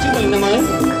 Chúc mừng năm mới.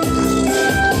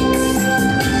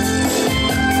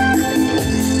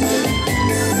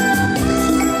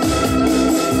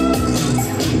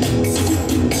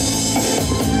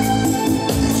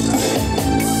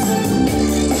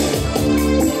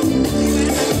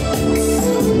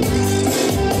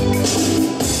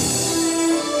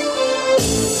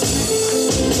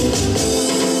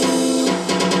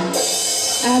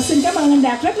 Xin cảm ơn anh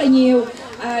Đạt rất là nhiều.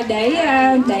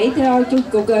 Để cho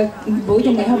cuộc buổi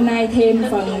trong ngày hôm nay thêm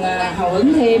phần hào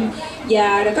hứng thêm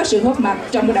và có sự góp mặt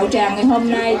trong cái đậu tràng ngày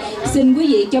hôm nay, xin quý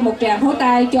vị cho một tràng pháo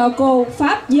tay cho cô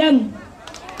Pháp Dân.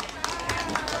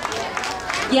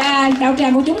 Và đạo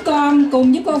tràng của chúng con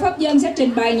cùng với cô Pháp Dân sẽ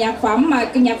trình bày nhạc phẩm, mà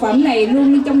cái nhạc phẩm này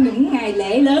luôn trong những ngày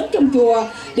lễ lớn trong chùa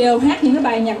đều hát những cái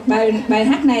bài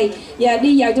hát này và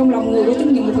đi vào trong lòng người của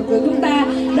những Phật tử chúng ta.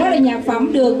 Đó là nhạc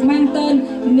phẩm được mang tên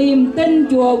Niềm Tin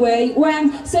Chùa Huệ Quang.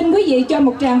 Xin quý vị cho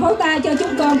một tràng pháo tay cho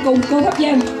chúng con cùng cô Pháp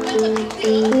Dân.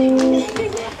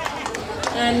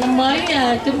 Năm mới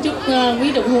chúc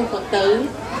quý đồng hương Phật tử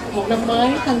một năm mới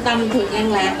thân tâm thường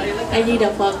an lạc. A Di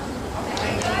Đà Phật.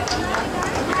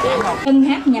 Tân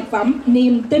hát nhạc phẩm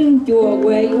Niềm Tin Chùa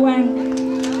Huệ Quang.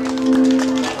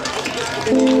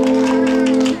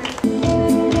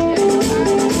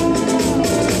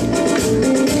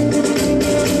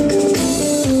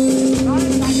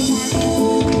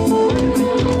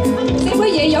 Xin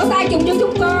quý vị vỗ tay cùng cho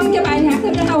chúng con cho bài nhạc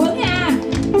thêm cho hào hứng nha.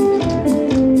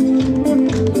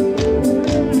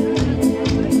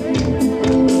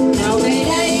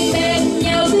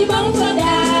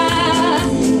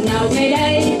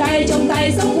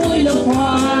 Sống vui lục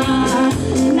hòa,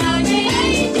 nào ngày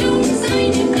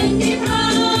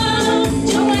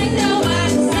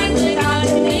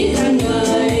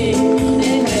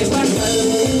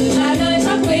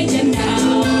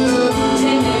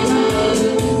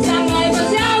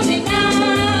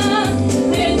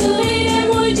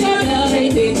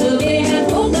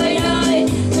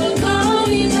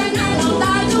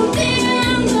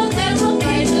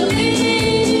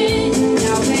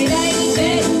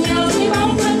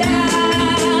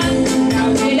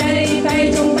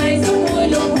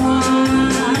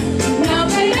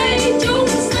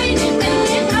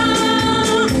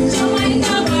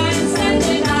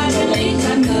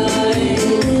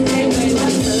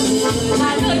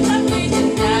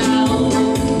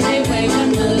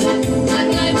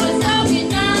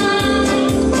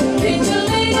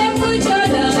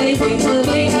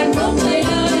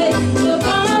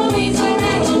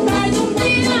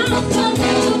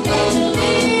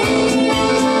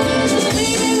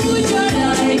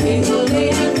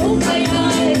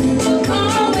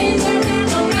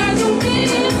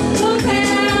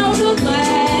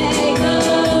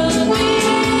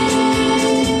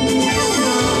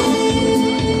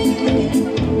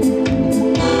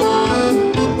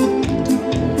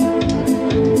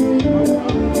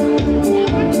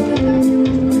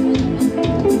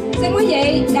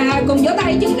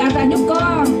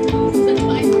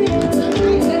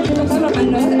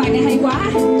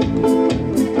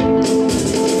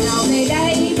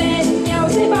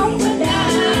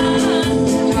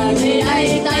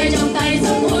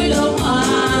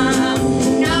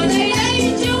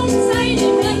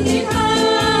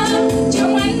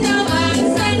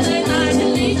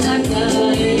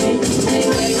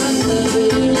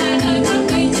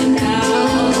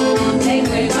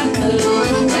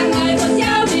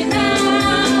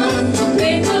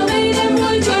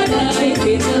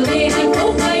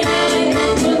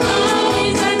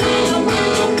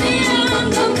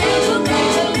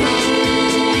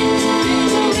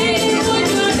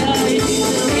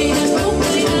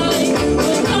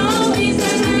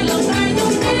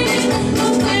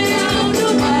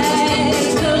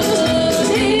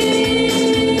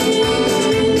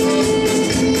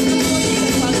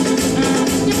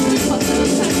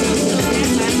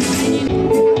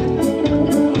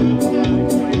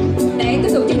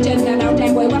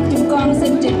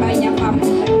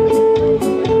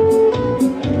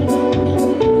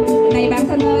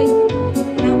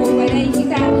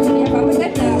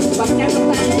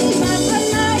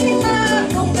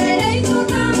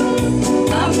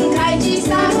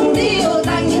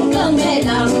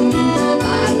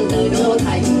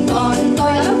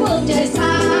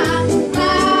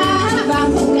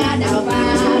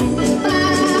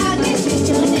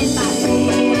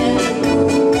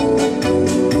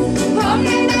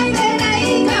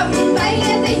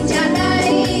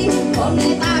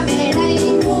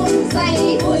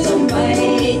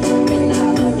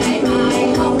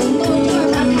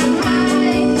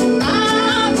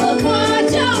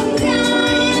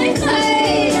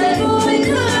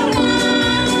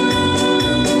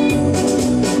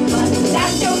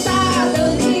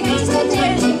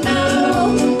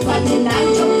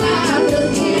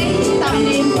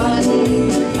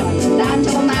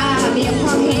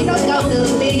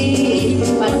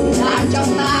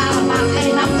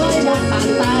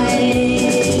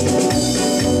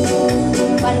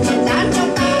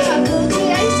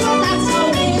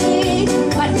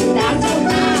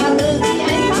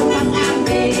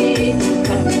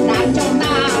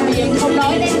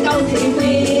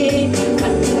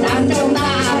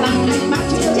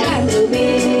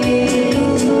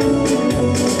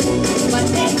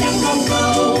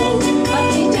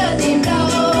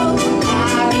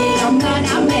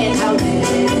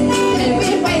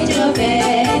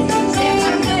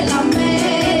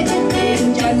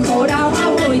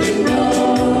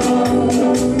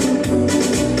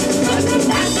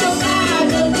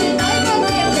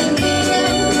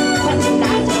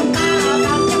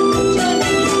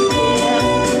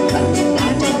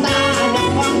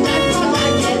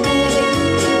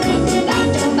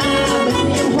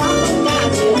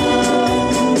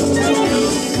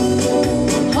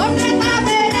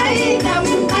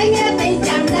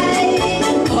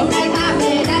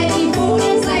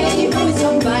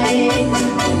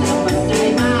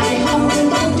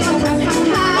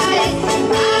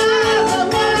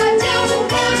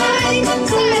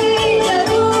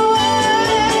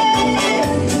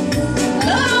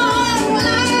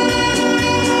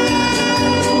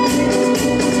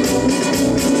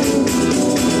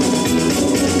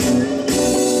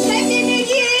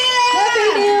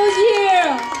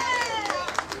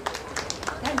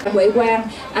Huệ Quang,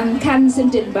 anh Khanh xin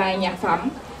trình bày nhạc phẩm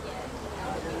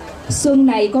Xuân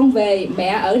này con về mẹ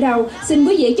ở đâu. Xin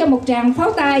quý vị cho một tràng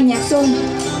pháo tay nhạc xuân.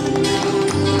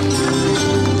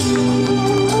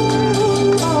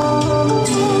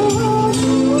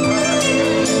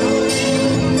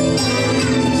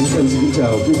 Xin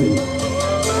chào quý vị.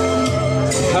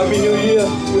 Happy New Year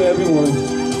to everyone.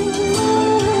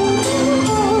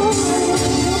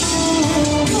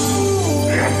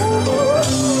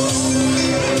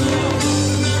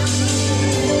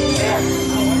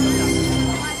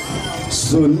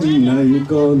 Xuân này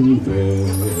con về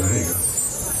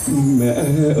mẹ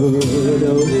ở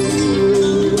đâu,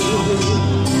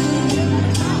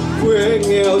 quê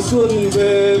nghèo xuân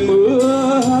về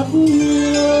mưa hát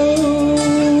hiu,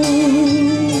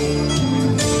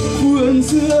 vườn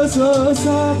xưa giờ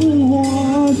sắc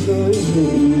hoa rơi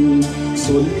rụng.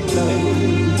 Xuân này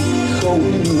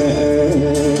không mẹ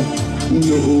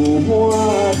nụ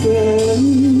hoa kém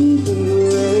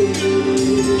tươi,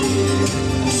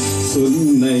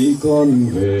 xuân này con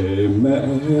về mẹ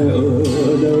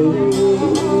ở đâu.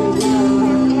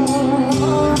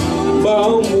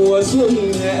 Bao mùa xuân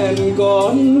hẹn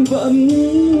con vẫn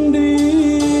đi,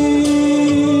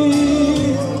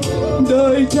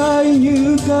 đời trai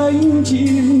như cánh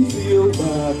chim phiêu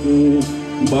bạt.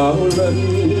 Bao lần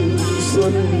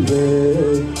xuân về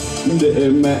để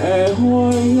mẹ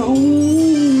hoài ngóng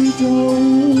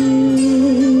trông.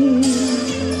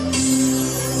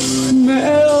 Mẹ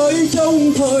ơi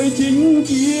trong thời chính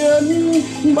kiến,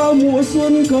 bao mùa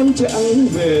xuân con chẳng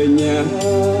về nhà.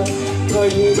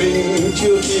 Thanh bình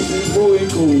chưa kịp vui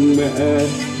cùng mẹ,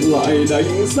 lại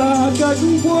đánh xa cách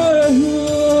quê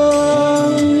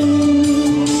hương.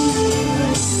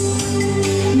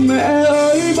 Mẹ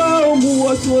ơi bao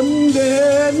mùa xuân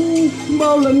đến,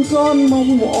 bao lần con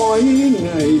mong mỏi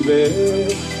ngày về.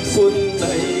 Xuân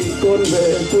này con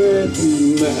về quê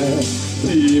tìm mẹ,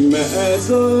 thì mẹ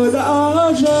giờ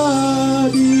đã ra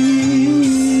đi.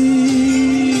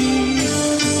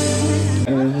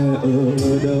 Mẹ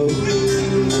ở đâu?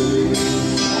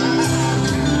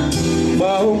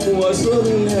 Bao mùa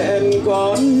xuân hẹn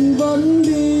con vẫn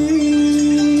đi,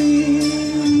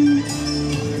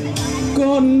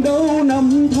 còn đâu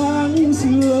năm tháng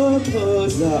xưa thơ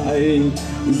dại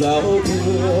giao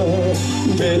thừa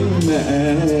bên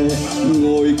mẹ,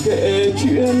 ngồi kể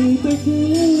chuyện tích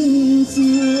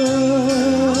xưa.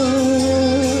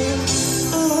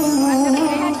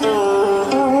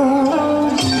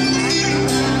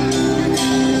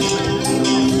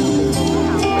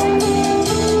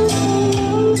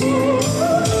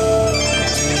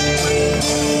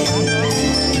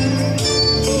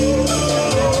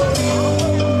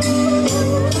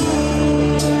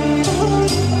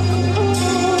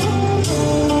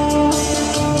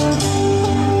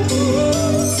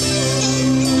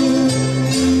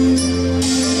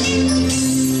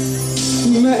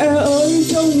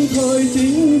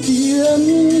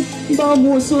 Bao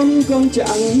mùa xuân con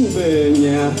chẳng về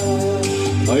nhà,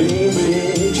 anh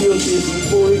mình chưa kịp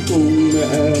vui cùng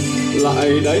mẹ,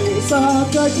 lại đánh xa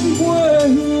cách quê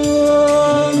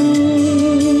hương.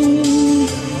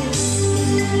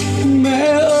 Mẹ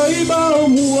ơi bao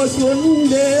mùa xuân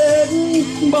đến,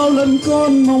 bao lần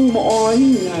con mong mỏi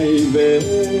ngày về.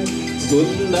 Xuân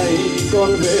này con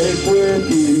về quê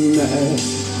tìm mẹ,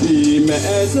 thì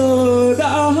mẹ giờ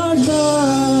đã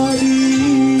ra đi.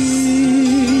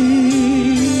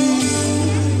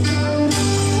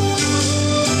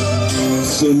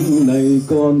 Xuân này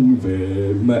con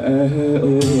về mẹ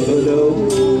ở đâu?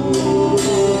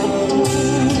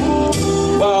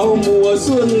 Bao mùa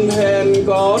xuân hẹn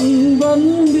con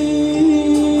vẫn đi,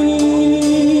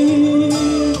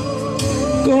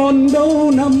 còn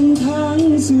đâu năm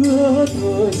tháng xưa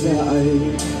thơ dại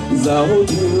giao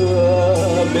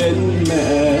thừa bên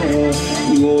mẹ,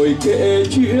 ngồi kể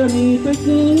chuyện tích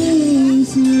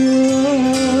xưa.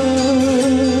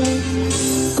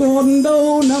 Còn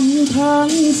đâu năm tháng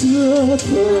xưa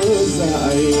thơ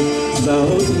dại giao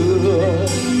thừa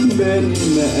bên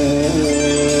mẹ,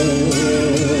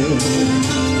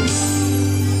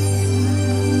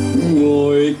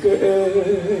 ngồi kể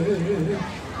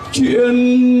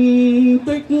chuyện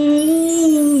tích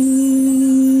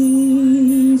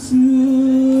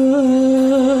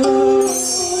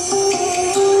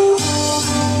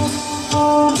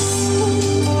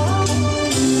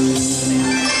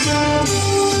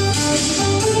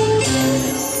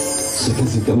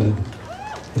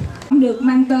được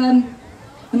mang tên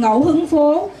Ngẫu Hứng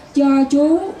Phố cho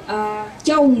chú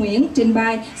Châu Nguyễn trình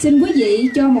bày. Xin quý vị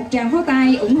cho một tràng pháo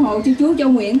tay ủng hộ cho chú Châu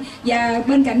Nguyễn. Và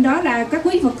bên cạnh đó là các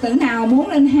quý Phật tử nào muốn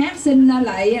lên hát xin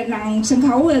lại rằng sân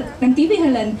khấu đăng ký với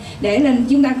Helen để lên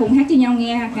chúng ta cùng hát cho nhau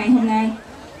nghe ngày hôm nay.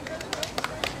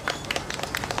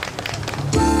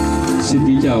 Xin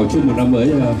kính chào, chúc một năm mới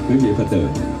quý vị Phật tử.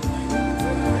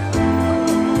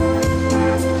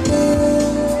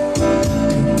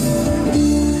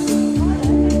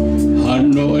 Hà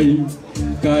Nội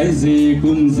cái gì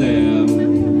cũng rẻ,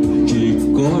 chỉ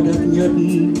có đắt nhất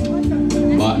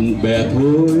bạn bè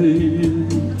thôi.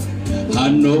 Hà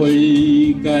Nội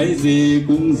cái gì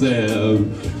cũng rẻ,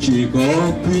 chỉ có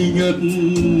quý nhất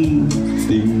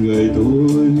tình người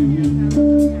thôi.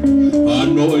 Hà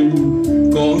Nội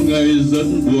có ngày rất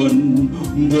buồn,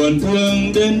 buồn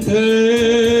thương đến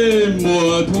thế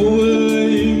mùa thu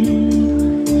ơi.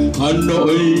 Hà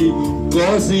Nội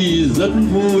có gì rất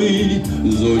vui,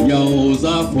 rồi nhau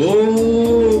ra phố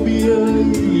bia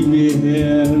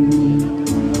hè.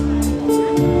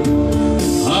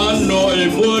 Hà Nội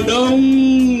mùa đông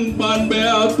bạn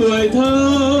bè tuổi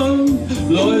thơ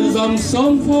lội dòng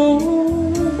sông phố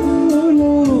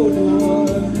lô đùa.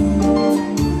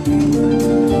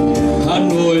 Hà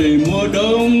Nội mùa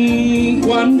đông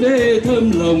quán đê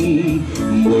thơm lồng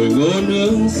mùi ngô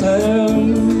nướng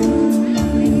xem.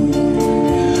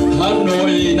 Hà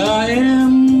Nội là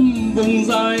em vùng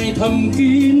dài thầm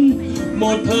kín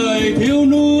một thời thiếu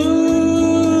núi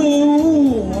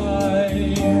hoài.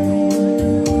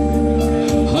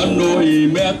 Hà Nội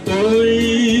mẹ tôi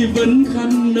vẫn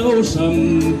khăn nâu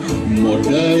sầm một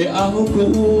đời áo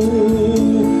cũ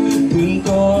thương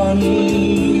con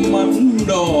mắt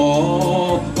đỏ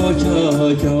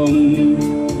chờ chồng.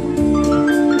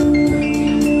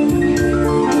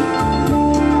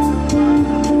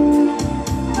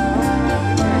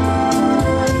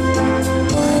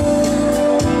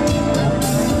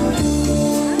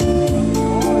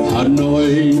 Hà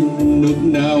Nội lúc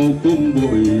nào cũng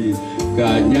bụi,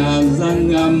 cả nhà ra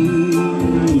ngắm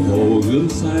hồ gươm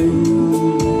xanh.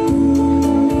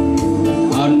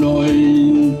 Hà Nội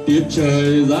tiết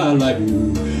trời giá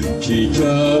lạnh, chỉ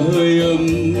chờ hơi ấm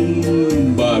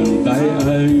bàn tay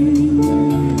anh.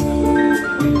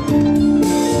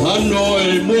 Hà Nội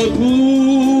mùa thu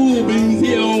bình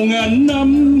diệu ngàn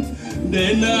năm,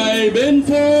 để lại bên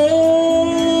phố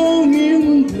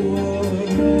nghiêng buồn.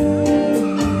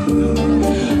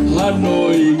 Hà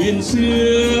Nội nghìn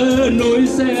xưa nối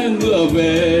xe ngựa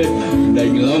về,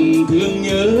 đành lòng thương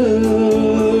nhớ.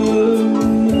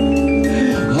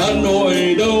 Hà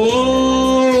Nội đâu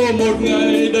một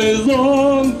ngày đầy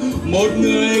gió, một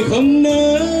người không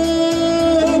nỡ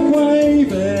quay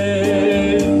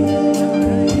về.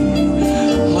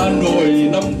 Hà Nội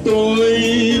năm tôi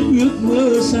ước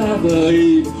mơ xa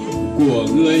vời của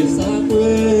người xa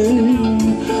quê.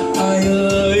 Ai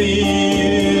ơi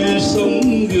sống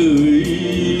gửi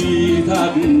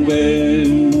thác về.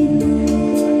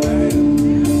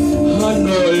 Hà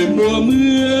Nội mùa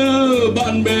mưa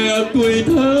bạn bè tuổi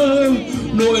thơ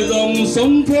nội dòng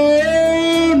sông phố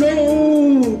nô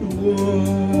đùa.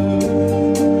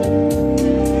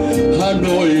 Hà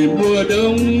Nội mùa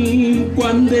đông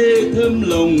quán đê thơm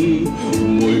lồng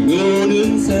mùi ngô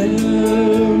nướng xem.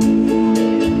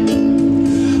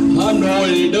 Hà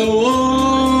Nội đâu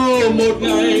một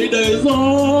ngày đầy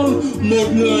gió, một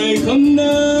người không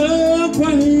nỡ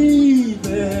quay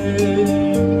về.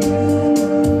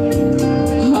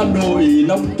 Hà Nội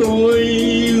năm tôi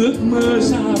ước mơ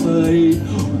xa vời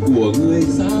của người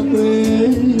xa quê.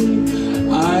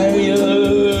 Ai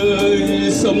ơi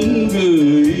sống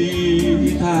gửi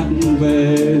thác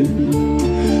về.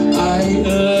 Ai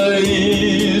ơi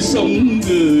sống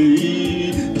gửi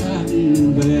thác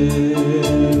về.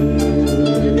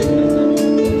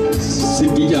 Xin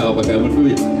kính chào và cảm ơn quý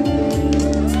vị.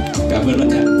 Cảm ơn rất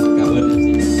nhiều. Cảm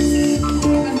ơn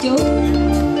chú.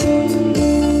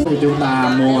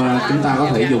 Chúng ta có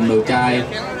thể dùng đồ chay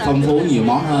phong phú nhiều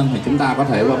món hơn thì chúng ta có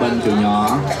thể qua bên chùa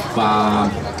nhỏ và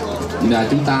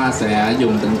chúng ta sẽ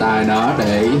dùng tình tài đó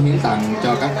để hiến tặng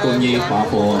cho các cô nhi khỏe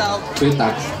phụ khuyết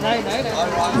tật.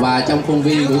 Và trong khuôn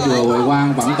viên của chùa Huệ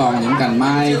Quang vẫn còn những cành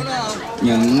mai,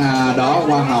 những đó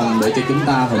hoa hồng để cho chúng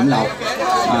ta hưởng lộc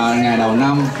ngày đầu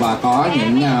năm, và có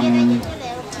những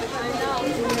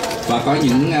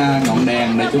ngọn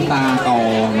đèn để chúng ta cầu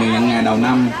nguyện ngày đầu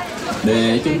năm,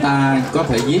 để chúng ta có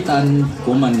thể viết tên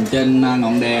của mình trên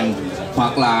ngọn đèn,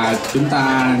 hoặc là chúng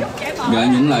ta gửi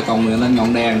những lời cầu nguyện lên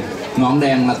ngọn đèn. Ngọn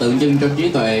đèn là tượng trưng cho trí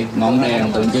tuệ, ngọn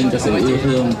đèn tượng trưng cho sự yêu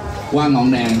thương. Qua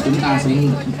ngọn đèn chúng ta sẽ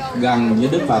gần với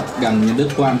Đức Phật, gần với Đức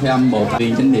Quan Thế Âm Bồ Tát.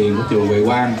 Viên chánh điện của chùa Huệ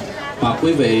Quang, hoặc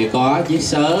quý vị có viết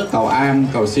sớ cầu an,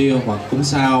 cầu siêu hoặc cúng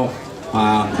sao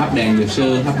thắp đèn dược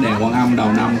sư, thắp đèn Quan Âm đầu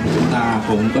năm thì chúng ta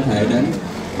cũng có thể đến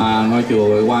ngôi chùa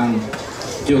Huệ Quang.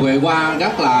 Chùa Huệ Quang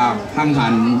rất là hân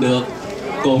hạnh được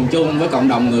cùng chung với cộng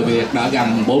đồng người Việt đã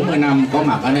gần 40 năm có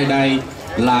mặt ở nơi đây,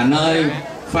 là nơi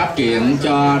phát triển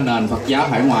cho nền Phật giáo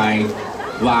hải ngoại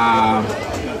và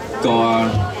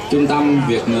trung tâm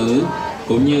Việt ngữ,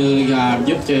 cũng như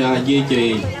giúp cho duy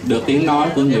trì được tiếng nói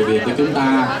của người Việt của chúng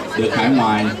ta được hải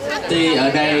ngoại. Tuy ở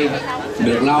đây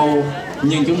được lâu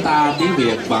nhưng chúng ta tiếng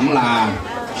Việt vẫn là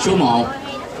số 1,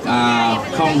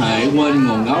 không hề quên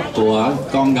nguồn gốc của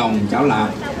con rồng cháu lạc.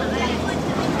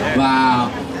 Và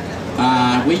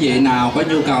quý vị nào có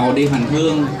nhu cầu đi hành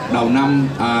hương đầu năm,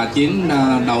 chuyến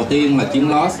đầu tiên là chuyến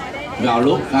Lost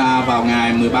vào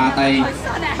ngày 13 tây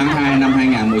tháng 2 năm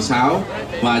 2016,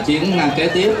 và chuyến kế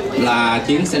tiếp là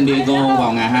chuyến San Diego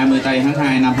vào ngày 20 tây tháng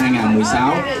 2 năm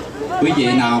 2016. Quý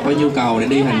vị nào có nhu cầu để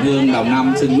đi hành hương đầu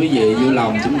năm, xin quý vị vui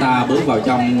lòng chúng ta bước vào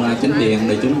trong chánh điện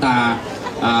để chúng ta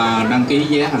đăng ký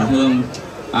vé hành hương.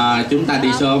 Chúng ta đi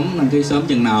sớm, đăng ký sớm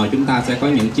chừng nào chúng ta sẽ có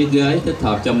những chiếc ghế thích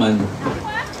hợp cho mình.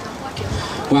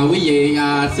 Và quý vị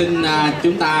xin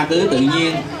chúng ta cứ tự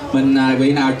nhiên mình,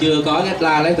 vị nào chưa có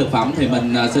guideline lấy thực phẩm thì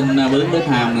mình xin bước đến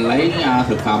hàng lấy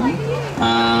thực phẩm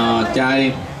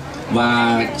chay,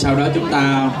 và sau đó chúng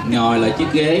ta ngồi lại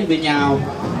chiếc ghế với nhau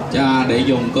để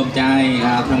dùng cơm chay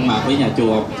thân mật với nhà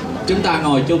chùa. Chúng ta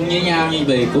ngồi chung với nhau như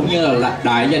vậy, cũng như là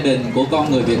đại gia đình của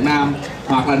con người Việt Nam,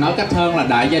 hoặc là nói cách hơn là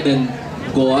đại gia đình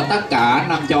của tất cả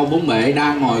năm châu bốn bể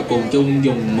đang ngồi cùng chung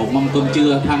dùng một mâm cơm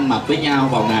trưa thân mật với nhau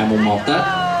vào ngày mùng 1 Tết.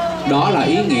 Đó là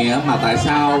ý nghĩa mà tại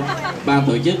sao ban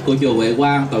tổ chức của chùa Huệ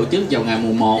Quang tổ chức vào ngày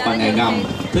mùng 1 và ngày rằm.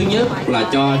 Thứ nhất là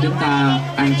cho chúng ta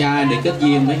ăn chay để kết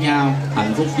duyên với nhau,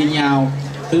 hạnh phúc với nhau.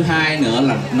 Thứ hai nữa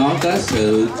là nói kết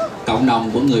sự cộng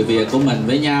đồng của người Việt của mình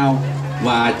với nhau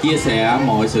và chia sẻ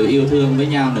mọi sự yêu thương với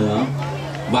nhau nữa,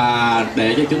 và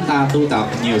để cho chúng ta tu tập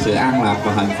nhiều sự an lạc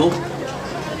và hạnh phúc.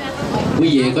 Quý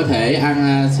vị có thể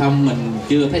ăn xong mình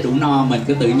chưa thấy đủ no, mình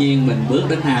cứ tự nhiên mình bước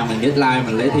đến hàng mình get like,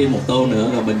 mình lấy thêm một tô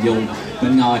nữa rồi mình dùng,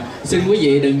 mình ngồi. Xin quý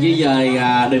vị đừng di dời,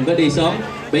 đừng có đi sớm.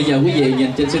 Bây giờ quý vị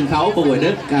nhìn trên sân khấu của Huệ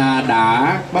Đức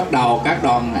đã bắt đầu các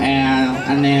đoàn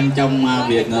anh em trong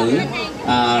Việt ngữ,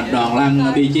 đoàn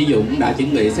lăng Bi Chi Dũng đã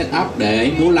chuẩn bị set up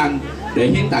để múa lăng để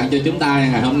hiến tặng cho chúng ta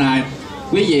ngày hôm nay.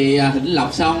 Quý vị thỉnh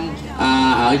lộc xong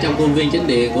ở trong khuôn viên chánh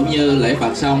điện cũng như lễ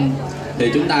Phật xong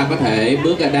thì chúng ta có thể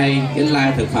bước ra đây cái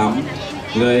like thực phẩm,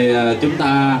 rồi chúng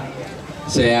ta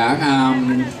sẽ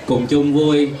cùng chung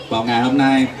vui vào ngày hôm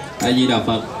nay. A Di Đà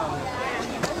Phật.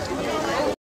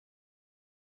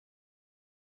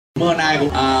 Bữa nay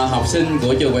học sinh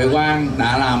của chùa Huệ Quang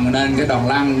đã làm nên cái đoàn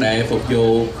lăng để phục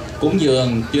vụ cúng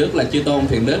dường, trước là chư tôn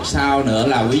thiện đức, sau nữa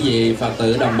là quý vị Phật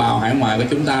tử đồng bào hải ngoại của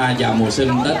chúng ta vào mùa xuân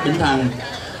Tết Bính Thân.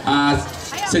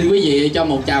 Xin quý vị cho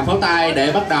một tràng pháo tay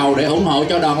để bắt đầu, để ủng hộ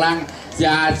cho đoàn lăng,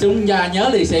 và chúng ta nhớ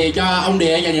lì xì cho ông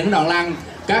Địa và những đoàn lăng.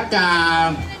 Các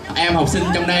em học sinh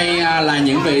trong đây là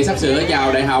những vị sắp sửa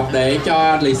vào đại học để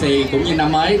cho lì xì cũng như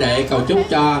năm mới để cầu chúc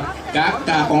cho các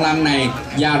con lăng này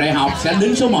vào đại học sẽ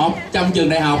đứng số 1 trong trường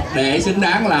đại học để xứng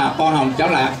đáng là con hồng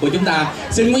cháu lạc của chúng ta.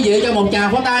 Xin quý vị cho một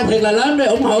tràng pháo tay thiệt là lớn để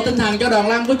ủng hộ tinh thần cho đoàn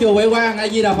lăng của chùa Huệ Quang. A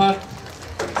Di Đà Phật.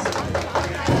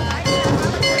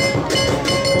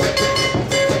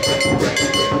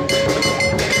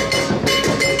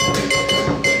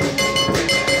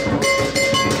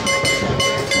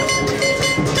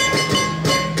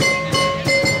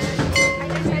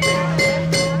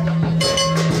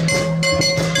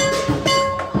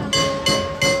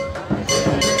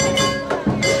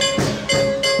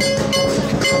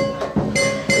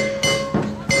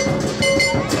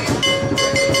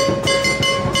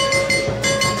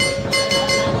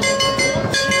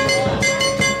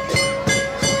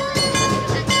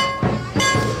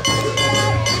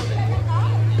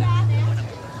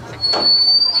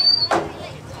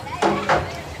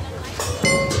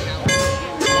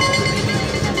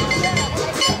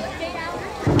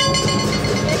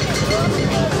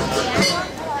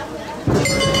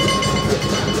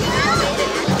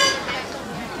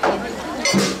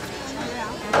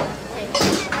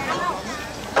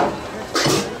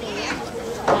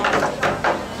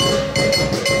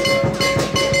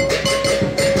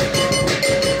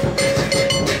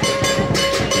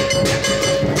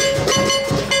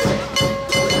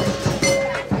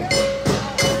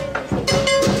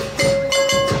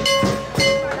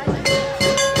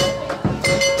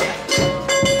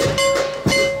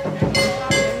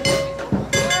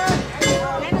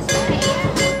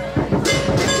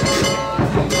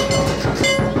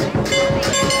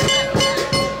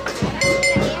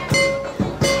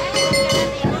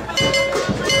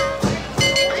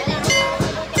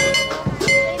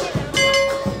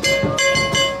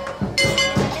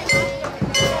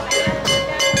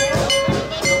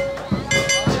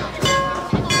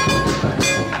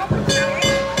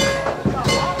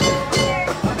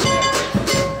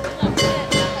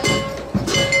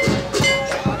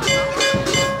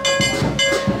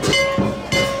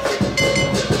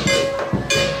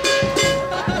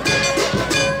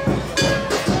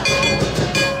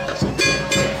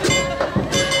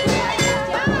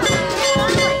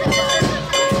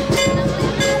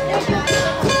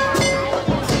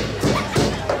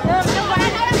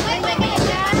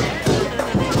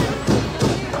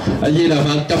 Di Đà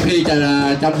Phật.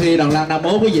 Trong khi đoàn Lăng Nam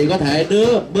Mốt, quý vị có thể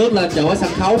bước lên chỗ sân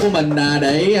khấu của mình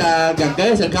để gần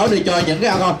kế sân khấu đi cho những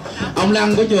cái ông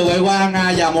Lăng của chùa Huệ Quang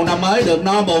vào một năm mới được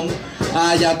no bụng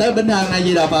vào Tết Bính Thân.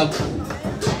 Di Đà Phật.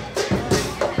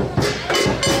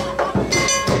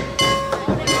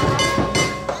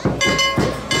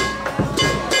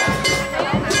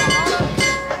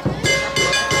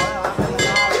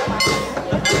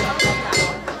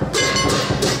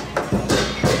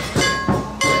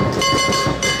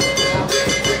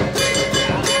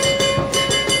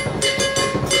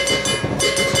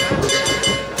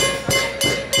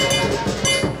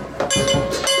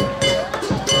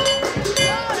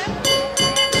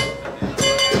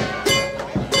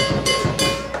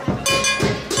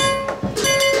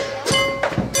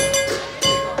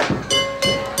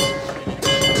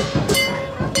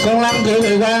 Con Lăng của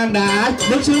Huệ Quang đã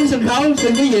bước xuống sân khấu.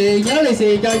 Xin quý vị nhớ lì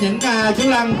xì cho những chú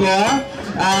Lăng của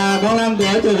con Lăng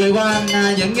của chùa Huệ Quang,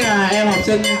 những em học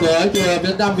sinh của chùa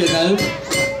Việt Nam Việt Nữ.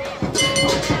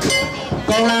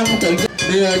 Con Lăng tự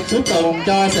đưa chúc tụng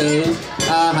cho sự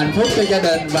hạnh phúc cho gia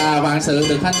đình và vạn sự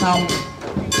được hanh thông.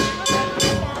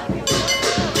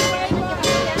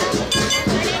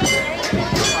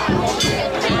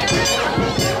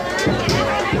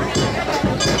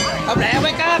 Không lẹ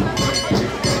với con.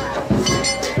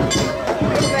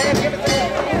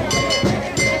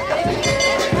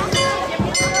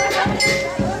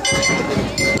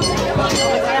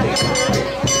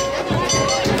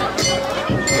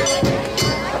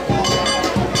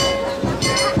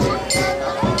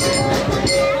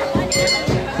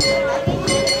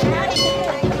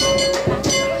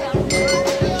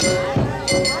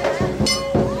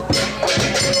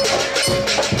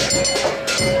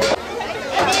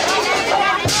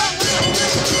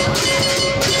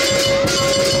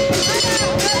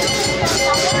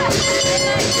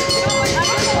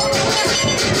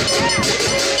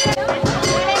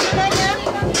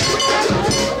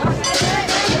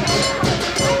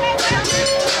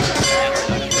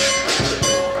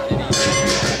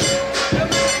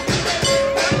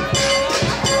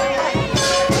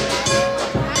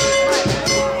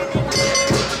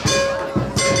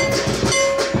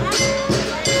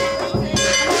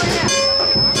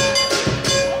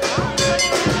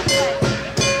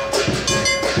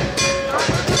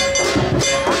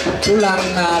 Chú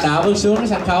Lăng đã bước xuống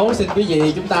sân khấu. Xin quý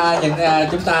vị chúng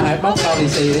ta hãy bóc lau lì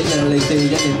xì để nhận lì xì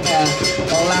cho những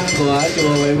con Lăng của chùa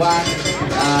Huệ Quang,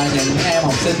 những em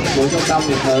học sinh của trung tâm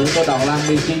Việt ngữ của đoàn Lăng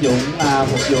đi sử dụng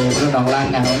phục vụ cho đoàn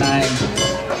Lăng ngày hôm nay.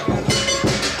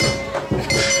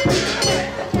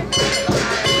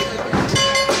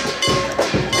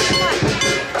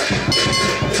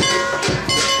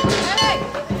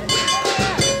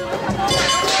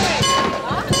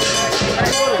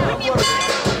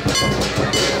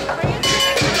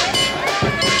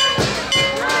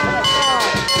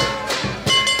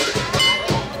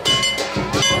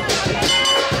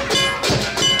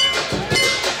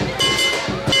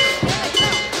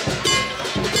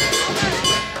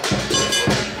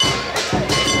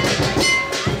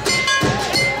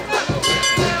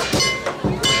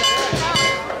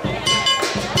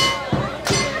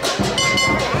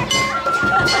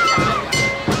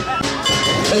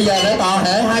 Bây giờ để toàn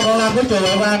thể hai con Lăng của chùa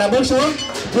Huệ Quang đã bước xuống,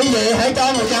 quý vị hãy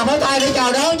cho một tràng pháo tay để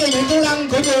chào đón cho những chú Lăng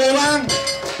của chùa Huệ Quang.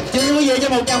 Xin quý vị cho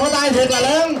một tràng pháo tay thiệt là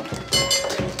lớn.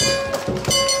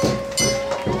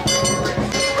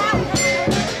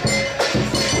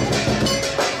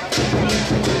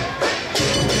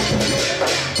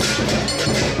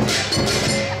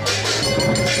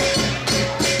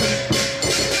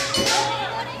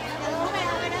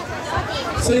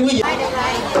 Xin quý vị.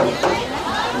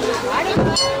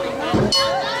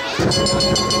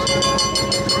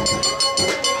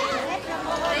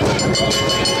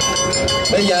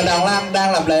 Bây giờ đoàn Lăng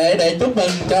đang làm lễ để chúc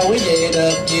mừng cho quý vị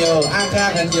được nhiều an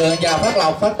khang thịnh vượng và phát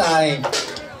lộc phát tài.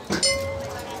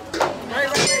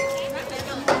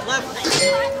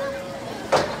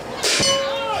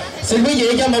 Xin quý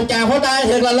vị cho một tràng pháo tay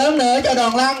thiệt là lớn nữa cho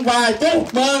đoàn Lăng và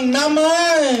chúc mừng năm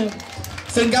mới.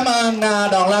 Xin cảm ơn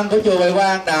đoàn Lăng của chùa Huệ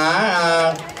Quang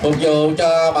đã phục vụ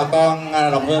cho bà con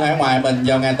đồng hương hải ngoại mình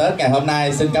vào ngày Tết ngày hôm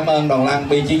nay. Xin cảm ơn đoàn Lăng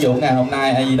bi chỉ dụ ngày hôm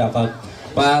nay. A Di Đà Phật.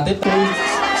 Và tiếp tục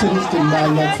xin trình bày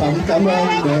nhạc phẩm cảm ơn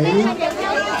để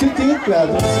trước tiên là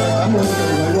cảm ơn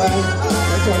chùa Huệ Quang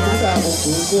đã cho chúng ta một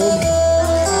bữa cơm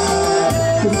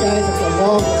cơm chay thật là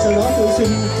ngon. Sau đó tôi xin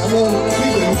cảm ơn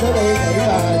quý vị tới đây để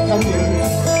tham dự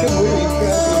cái buổi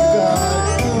tiệc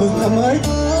mừng năm mới.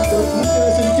 Tôi cũng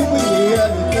xin chúc quý vị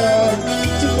được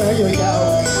sức khỏe dồi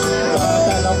dào và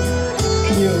tài lộc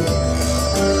nhiều.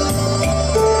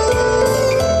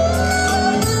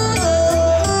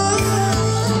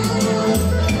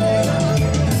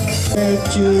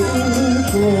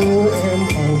 cô em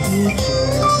hồng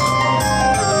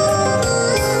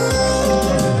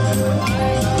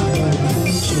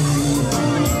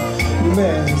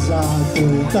mẹ già từ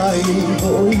tay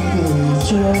vội gửi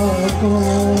cho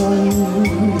con.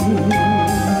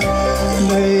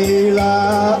 Này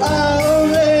là áo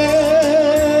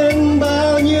len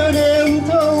bao nhiêu đêm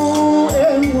thâu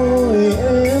em ngồi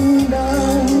em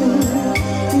đan,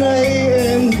 nay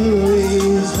em gửi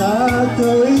ra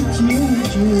tới chiến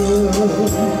trường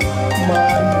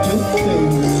màn trúc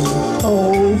tình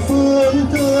hậu phương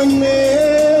thương mến.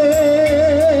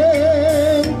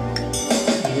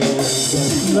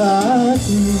 Lá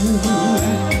thư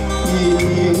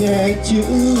nhìn nghe chữ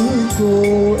cô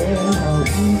em học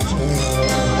trò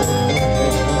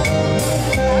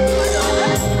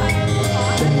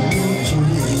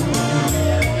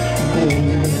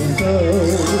tình thơ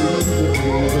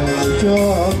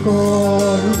cho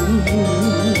con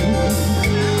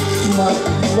mặc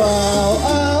vào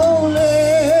áo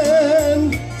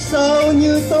lên sao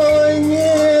như tôi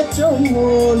nghe trong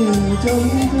hồn trong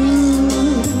thư.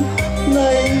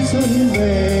 Nay xuân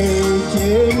về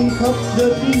trên khắp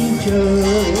đất trời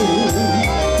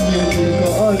nhưng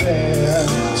có lẽ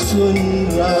xuân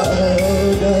là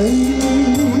ở đây.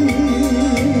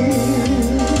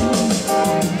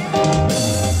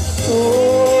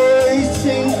 Tôi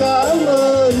xin cảm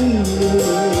ơn người,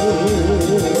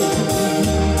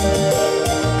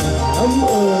 cảm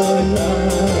ơn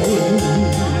ai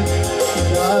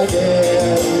đã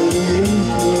đem những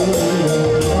cơn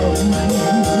ấm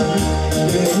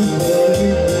đến với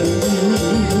mình.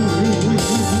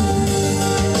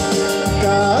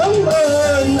 Cảm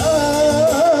ơn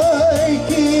ai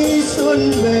khi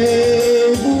xuân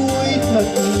về vui thật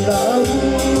đã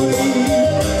vui,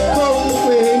 không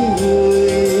quên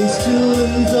người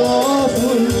sương gió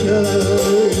phương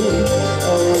trời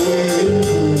âu yếm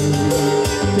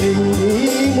tình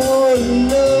ý muôn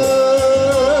nơi.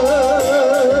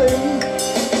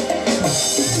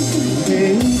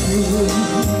 Đến thương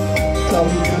tâm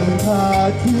tư tha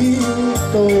thiết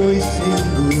tôi xin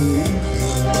gửi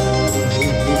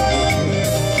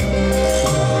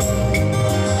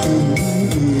tình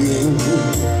yêu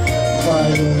và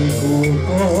lời của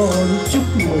con chúc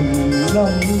mừng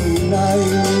năm nay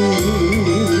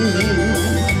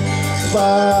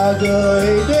và gửi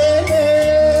đến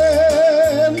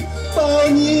em bao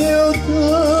nhiêu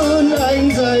thương anh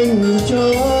dành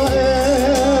cho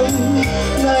em.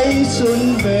 Nay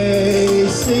xuân về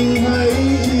xin hãy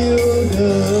yêu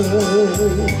đời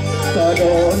ta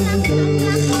đón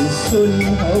đời xuân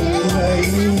hồng ngày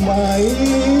mai.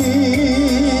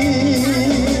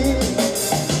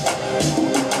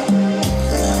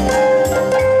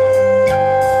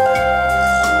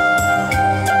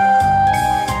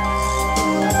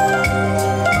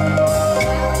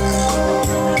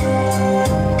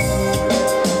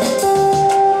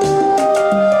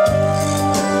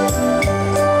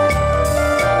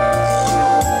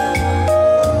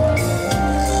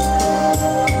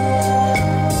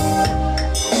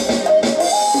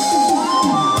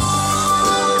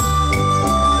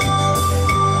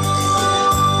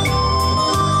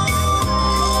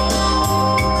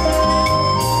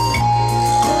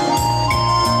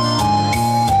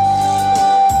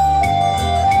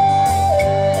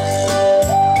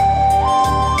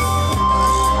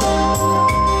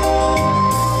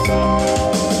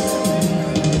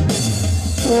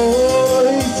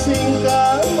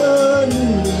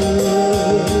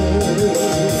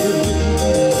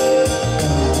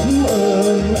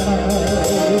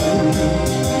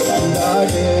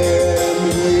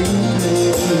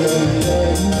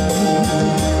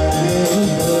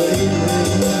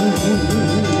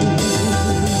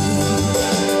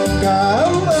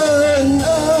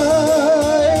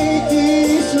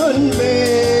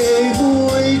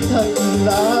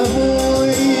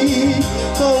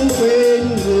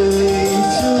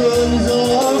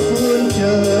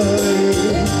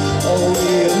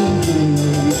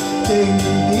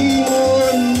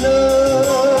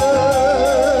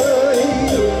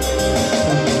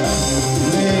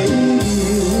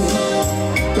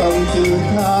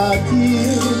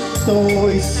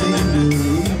 Tôi xin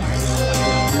gửi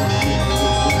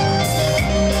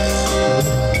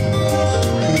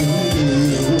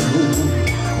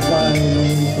vài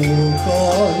lời của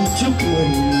con chúc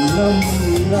mừng năm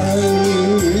nay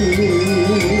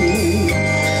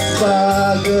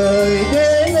và gửi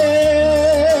đến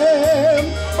em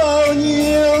bao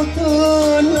nhiêu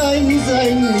thương anh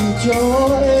dành cho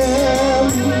em.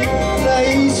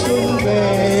 Nay xuân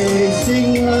về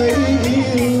xin hãy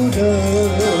yêu đời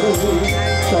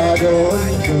ta đón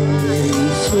đời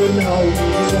xuân hồng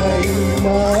ngày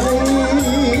mai.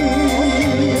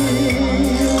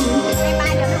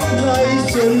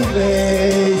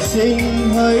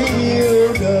 sinh hãy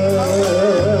yêu đời,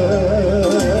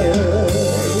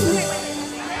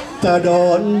 ta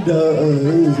đón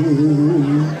đợi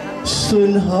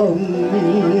xuân hồng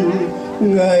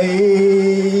ngày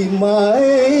mai.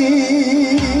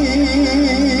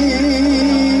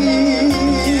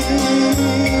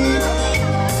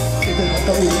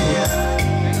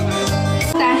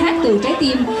 Ta hát từ trái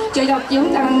tim cho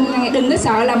chúng ta, đừng có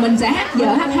sợ là mình sẽ hát dở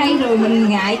hát hay rồi mình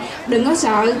ngại, đừng có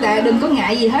sợ, đừng có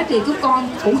ngại gì hết, thì các con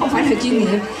cũng không phải là chuyên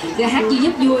nghiệp, thì hát chỉ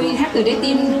giúp vui, hát từ trái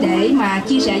tim để mà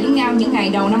chia sẻ với nhau những ngày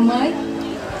đầu năm mới.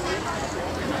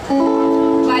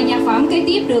 Và nhạc phẩm kế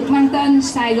tiếp được mang tên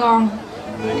Sài Gòn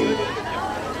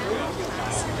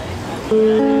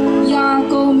do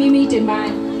cô Mimi trình bày.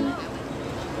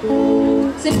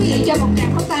 Xin quý vị cho một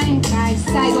tràng pháo tay bài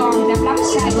Sài Gòn đẹp lắm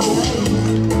Sài Gòn ơi.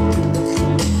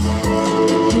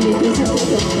 Quý sư phụ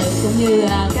cũng như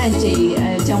các anh chị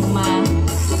trong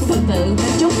Phật tử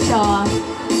chúc cho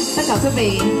tất cả quý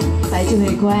vị tại chùa Huệ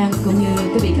Quang cũng như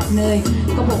quý vị khắp nơi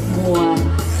có một mùa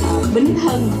bính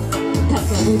thân thật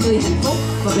là vui tươi, hạnh phúc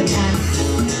và bình an.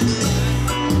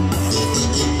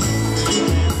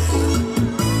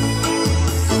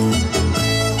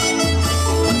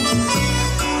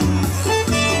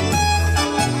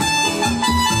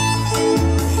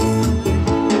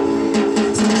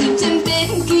 Trên đến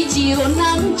khi chiều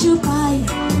nắng chưa phai,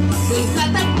 đường xa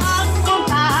tắt áo con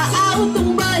tà áo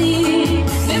tung bay,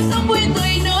 đêm sóng vui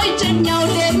tươi nối chân nhau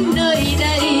đến nơi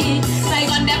đây. Sài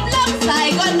Gòn đẹp lắm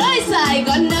Sài Gòn ơi, Sài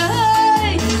Gòn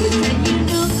ơi, đường dài như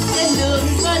nước trên đường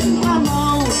vẫn hoa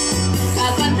màu,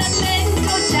 cả con thân lên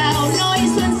câu chào nói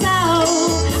xuân sao,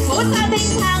 phố xa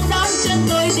thanh thang đón chân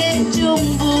tôi đến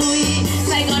chung vui.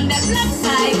 Sài Gòn đẹp lắm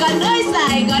Sài Gòn ơi,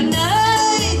 Sài Gòn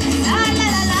ơi, la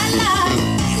la la la la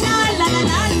la la la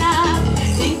la la,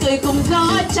 tiếng cười cùng gió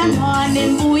chan hòa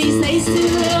nên vui say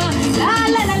sưa. La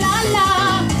la la la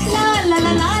la la la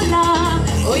la la la,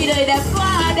 ôi đời đẹp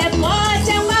quá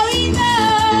chẳng bao ý thơ,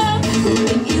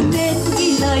 tình yêu nên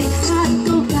ghi lời hát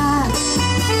câu ca,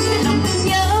 lòng thương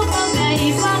nhớ bao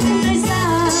ngày vắng nơi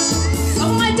xa,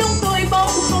 không ai trong tôi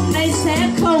bỗng hôm nay sẽ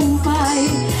không phải.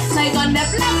 Sài Gòn đẹp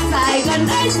lắm Sài Gòn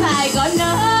ơi, Sài Gòn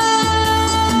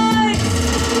ơi.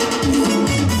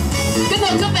 Kính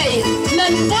thưa quý vị,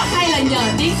 lên có hay là nhờ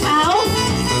tiếng pháo,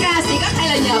 ca sĩ có hay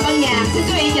là nhờ ban nhạc. Xin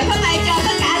quý vị dành pháo tay cho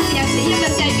tất cả anh nhạc sĩ và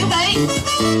anh chị quý vị.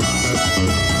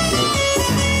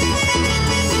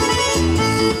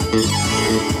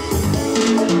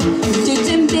 Chiều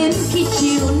trên đến khi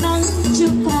chiều nắng chưa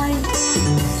phai,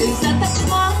 đường xa tắt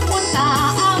thoáng muôn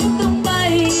tà áo tung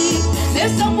bay, nếu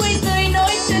sóng vui tươi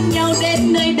nối chân nhau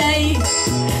đến nơi đây.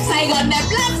 Sài Gòn đẹp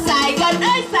lắm Sài Gòn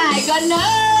ơi, Sài Gòn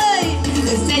ơi,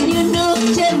 đường xe như nước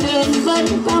trên đường vẫn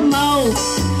có màu,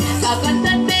 bà con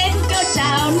thân đến câu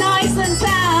chào nói xuân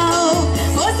sao,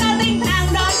 phố xa tinh thang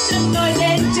đón chân tôi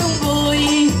đến chung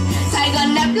vui. Sài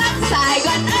Gòn đẹp lắm Sài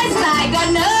Gòn ơi, Sài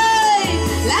Gòn ơi,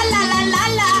 la la la la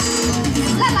la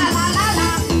la la la la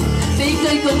la, tiếng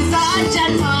cười cùng gió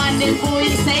chan hòa nên vui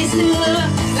say sưa.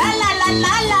 La la la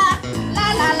la la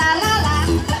la la la la la,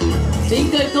 tiếng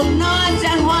cười cùng nó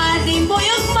chan hòa niềm vui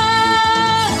ước mơ.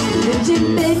 Đường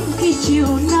trên bến khi chiều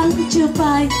nắng chưa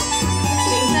phai,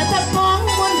 đường ra thấp thoáng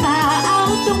muôn tà áo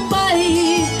tung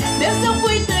bay, bếp sóng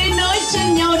vui tươi nối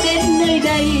chân nhau đến nơi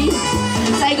đây.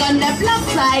 Sài Gòn đẹp lắm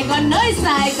Sài Gòn ơi,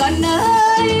 Sài Gòn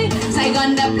ơi, Sài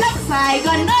Gòn đẹp lắm Sài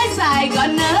Gòn ơi, Sài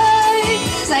Gòn ơi,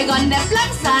 Sài Gòn đẹp lắm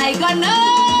Sài Gòn ơi,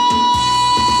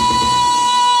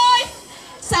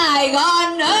 Sài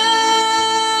Gòn ơi.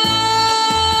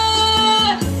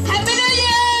 Happy New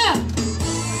Year.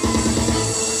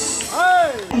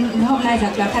 Hôm nay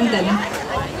thật là thanh tịnh.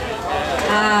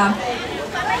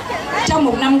 Trong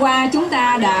một năm qua chúng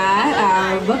ta đã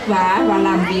vất vả và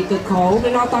làm việc cực khổ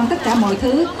để lo toan tất cả mọi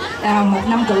thứ. Một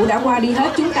năm cũ đã qua đi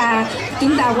hết,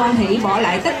 chúng ta hoan hỷ bỏ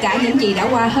lại tất cả những gì đã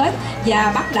qua hết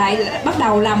và bắt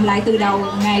đầu làm lại từ đầu.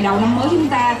 Ngày đầu năm mới chúng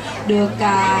ta được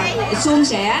suôn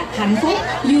sẻ, hạnh phúc,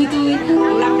 vui tươi,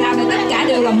 làm lại tất cả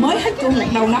đều là mới hết của một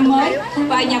đầu năm mới.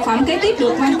 Và nhạc phẩm kế tiếp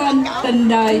được mang tên Tình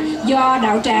Đời do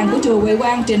đạo tràng của chùa Huệ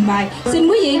Quang trình bày. Xin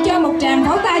quý vị cho một tràng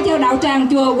pháo tay cho đạo tràng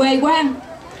chùa Huệ Quang.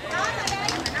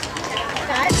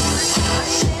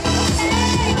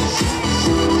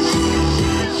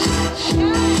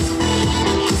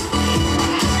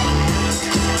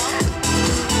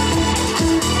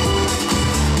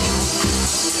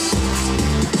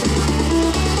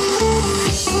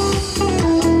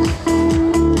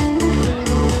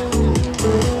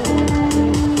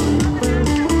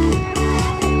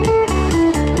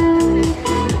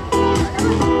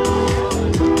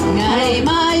 Ngày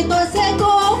mai tôi sẽ cố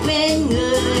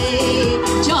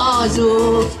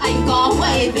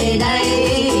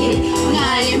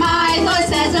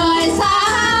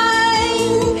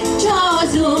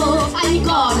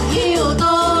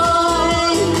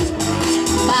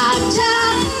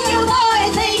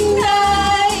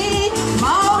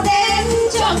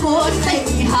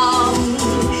tình hồng,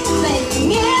 tình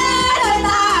nghĩa đôi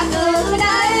ta từ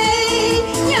đây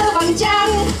như bằng trăng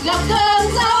gặp cơn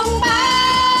giông bão.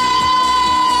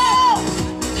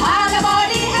 Thà là bỏ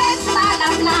đi hết ta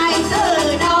làm lại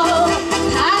từ đầu,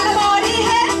 thà là bỏ đi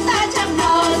hết ta chẳng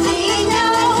nợ gì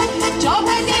nhau, cho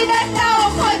phải đi đến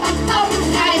đâu khỏi bằng tâm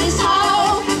ngày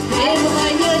sau. Vì một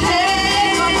người như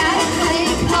thế có đáng hay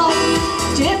không?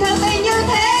 Chuyện thương tình như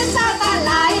thế sao ta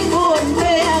lại buồn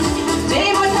phiền?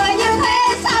 Vì một người như thế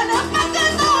sao nước mắt cứ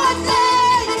tuôn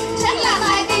rơi? Chắc là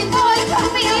tại vì tôi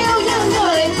không yêu như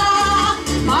người ta,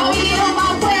 mau yêu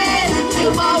mau quên như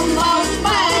bông bông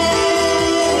bay.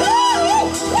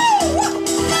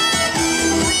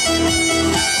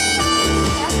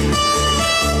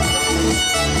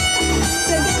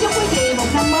 Xin kính chúc quý vị một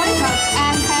năm mới thật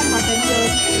an khang và thịnh vượng,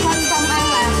 thân tâm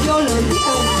an lạc, vô lượng trí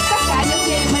tường. Tất cả những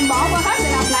gì mình bỏ qua hết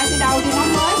để làm lại từ đầu thì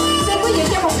năm mới. Xin quý vị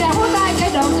cho một tràng pháo tay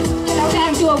cho đạo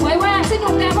tràng chùa Huệ Quang. Xin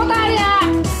một tràng pháo tay đi ạ.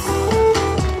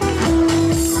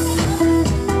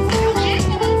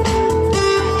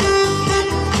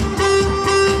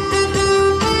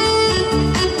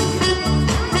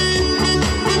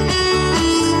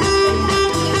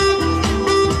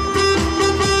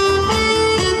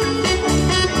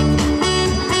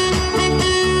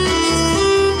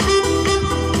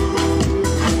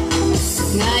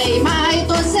 Ngày mai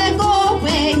tôi sẽ cố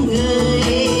quên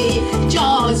người,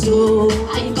 cho dù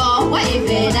anh có quay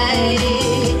về đây.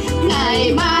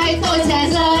 Ngày mai tôi sẽ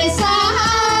rời xa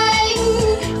anh,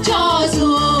 cho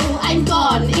dù anh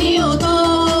còn yêu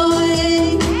tôi.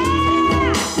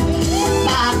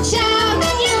 Bạc trắng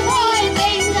như mối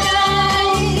tình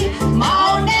này,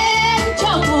 màu đen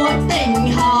cho cuộc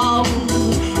tình hồng,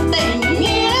 tình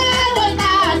nghĩa đôi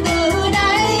ta từ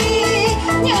đây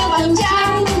như bằng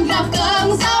trăng gặp cơn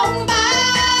giông bão.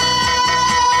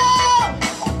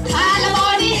 Thà là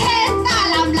bỏ đi hết ta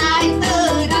làm lại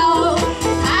từ đầu,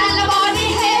 thà là bỏ đi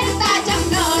hết ta chẳng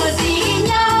nợ gì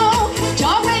nhau,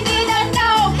 cho phải đi đến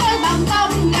đâu thôi bằng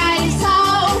tâm ngày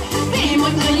sau. Vì một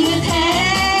người như thế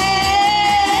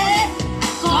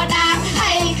có đáng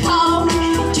hay không?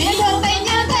 Chuyện thương tình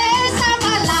như thế sao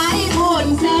ta lại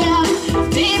buồn phiền?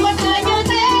 Vì một người như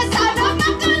thế sao nước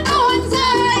mắt cứ tuôn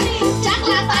rơi? Chắc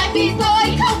là tại vì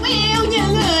tôi không yêu như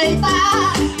người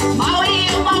ta, mau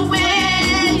yêu mau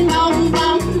quên bông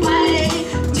bông bay.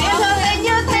 Chuyện thương tình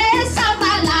như thế sao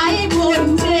ta lại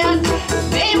buồn phiền?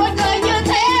 Vì một người như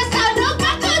thế sao nước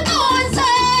mắt cứ tuôn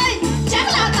rơi? Chắc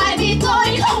là tại vì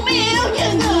tôi không yêu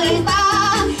như người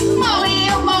ta, mau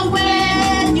yêu mau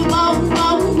quên như bông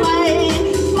bông bay.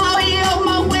 Mau yêu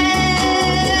mau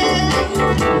quên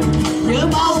như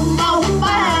bông bông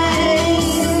bay.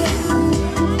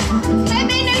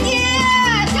 Baby New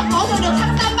Year, chúc mỗi người được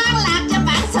thăng tâm an lạc cho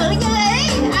bản sự như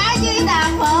ý. A Di Đà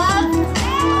Phật.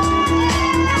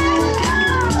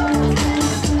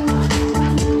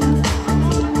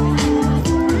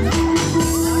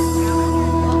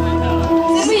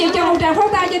 Xin quý vị cho một tràng pháo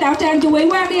tay cho đạo tràng chùa Huệ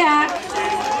Quang đi ạ.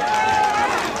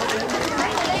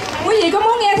 Quý vị có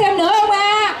muốn nghe thêm nữa không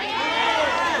ạ?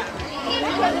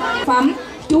 Phẩm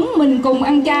chúng mình cùng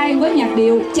ăn chay với nhạc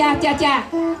điệu cha cha cha.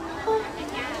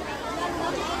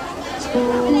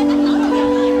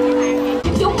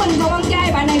 Chúng mình cùng ăn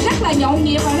chay, bài này rất là nhộn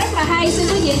nhịp và rất là hay. Xin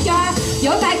quý vị cho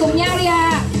vỗ tay cùng nhau đi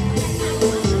ạ.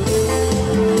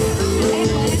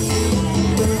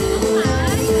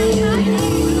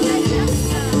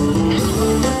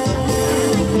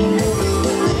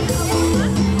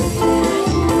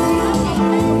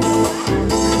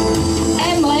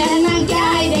 Em mời anh ăn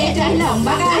chay để trải lòng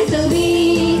bác ái từ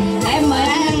bi. Em mời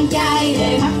anh ăn chay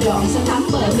để mắt tròn sâu thắm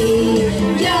bờ bì.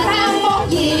 Giờ ăn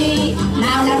món gì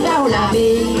nào làm đâu là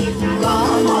bì, có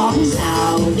món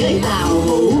xào với tàu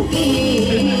hủ kỳ.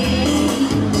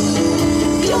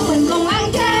 Chúng mình cùng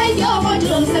ăn chay vô môi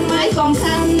trường xanh mãi còn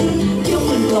xanh. Chúng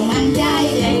mình cùng ăn chay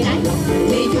để trải lòng từ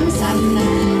bi chúng sanh.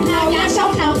 Nào nhá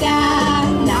sống nào ca,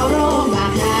 nào rô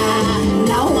bạc hà,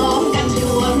 nấu món canh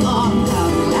chua ngon thật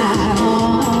là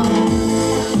ngon.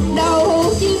 Đậu hũ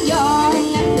chiên giòn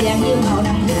Ngắt vàng như màu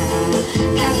đằng hà,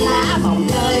 canh lá mỏng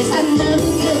tơi xanh mướt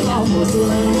như con mùa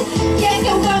xuân. Chén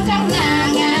trong cơm trắng ngà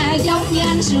ngà giống như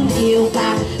ánh sương chiều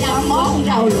tà, trong món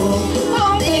rau luộc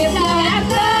ngon tìm đời anh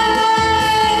ơi.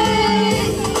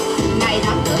 Ngày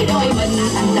đám cưới đôi mình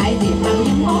thành đại tiệc bằng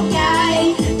những món chay.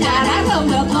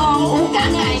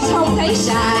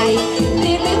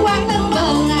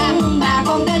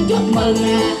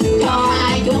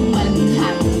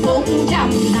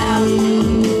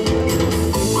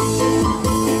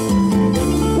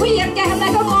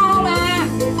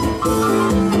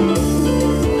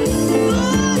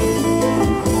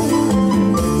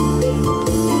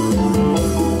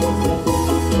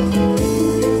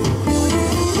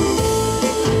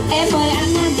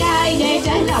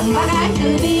 bác gái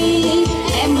từ bi,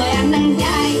 em mời anh ăn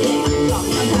chay còn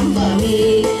con thăm bờ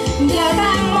mi. Giờ ta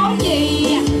ăn món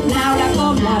gì? Nào là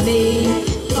cơm là bì,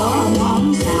 có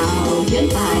món xào với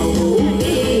tàu hủ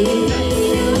đi.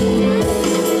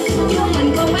 Chúng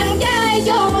mình cùng ăn chay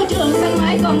cho môi trường xanh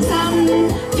mãi còn xanh.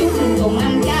 Chúng mình cùng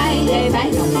ăn chay để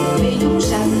bãi đồng vì chúng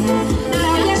sanh.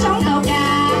 Nào giá sống tàu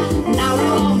cá, nào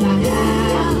tôm bạc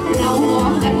hà, nào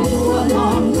món canh chua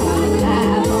ngon thật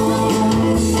là ngon.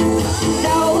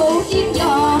 Đậu hũ chiên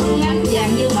giò ngắn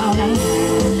vàng như màu nắng hà,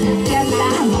 canh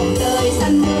lá mồng tơi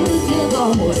xanh mướt như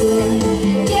con mùa xuân.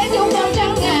 Chế chung con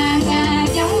trắng ngà ngà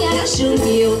giống như đất sương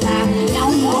chiều tà,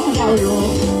 nấu món rau luộc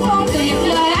ngon tuyệt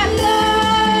vời anh ơi.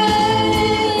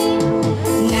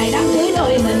 Ngày đám cưới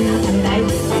đôi mình thành đại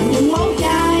tiệc bằng những món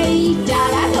chay, trà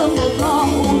đá thơm thật ngon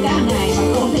uống cả ngày mà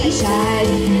không thấy sai.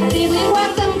 Tiệc liên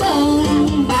quan tưng bừng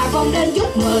bà con đến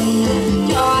chúc mừng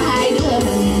cho hai đứa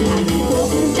mình hạnh phúc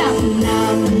trăm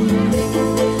năm.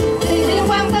 Tiệc liên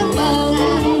quan tưng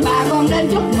bừng bà con đến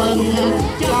chúc mừng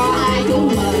cho hai chúng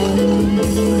mình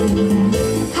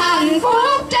hạnh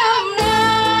phúc trăm năm.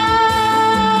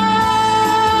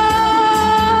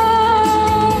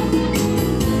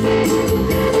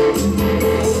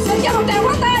 Xin cho một tràng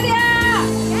pháo tay đi à.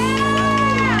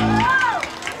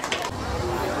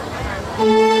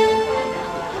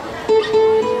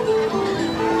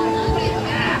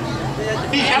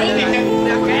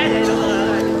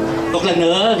 Một lần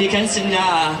nữa Vi Khánh xin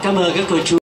cảm ơn các cô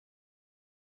chú.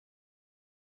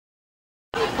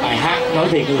 Bài hát nói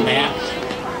về người mẹ.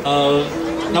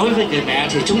 Nói về người mẹ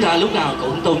thì chúng ta lúc nào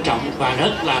cũng tôn trọng và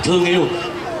rất là thương yêu,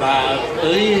 và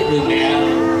với người mẹ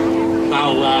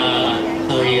vào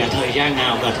thời gian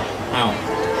nào và nào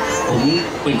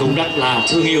mình cũng rất là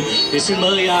thương yêu. Thì xin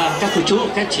mời các cô chú,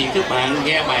 các chị, các bạn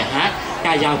nghe bài hát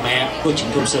ca dao mẹ của Trịnh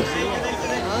Công Sơn.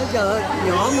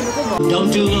 Đông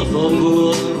trưa vòng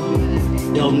buồn,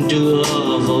 đông trưa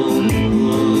vòng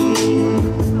buồn,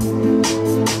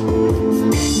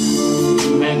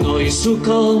 mẹ ngồi xuống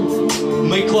câu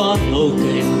mây qua lầu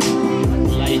kề,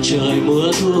 lại trời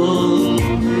mưa tuôn,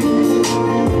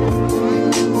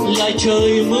 lại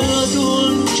trời mưa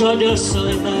tuôn cho đỡ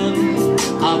sợi nắng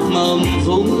áp mầm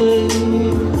vung lên.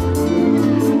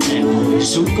 Mẹ ngồi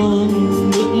xuống con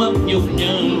nước mắt nhục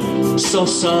nhằn xót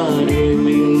xa đời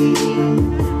mình.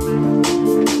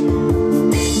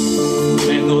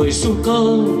 Mẹ ngồi xuống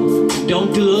con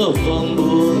đong đưa vòng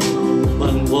buồn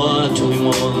băng qua tuổi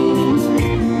mòn.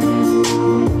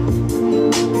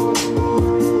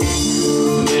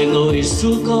 Mẹ ngồi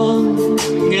xuống con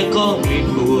nghe con mình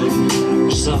buồn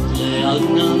giọt lệ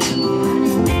ân nắng,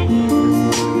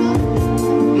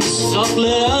 giọt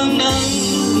lệ ân nắng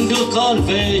đưa con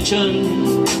về chân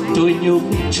tôi nhục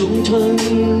chúng thân.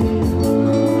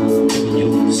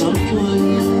 Nhục gió thôi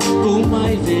cũng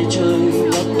mãi về trời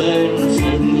lấp bên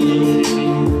phần người.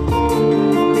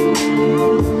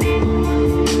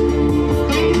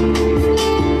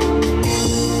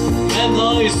 Mẹ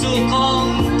ngồi xuống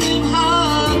con tim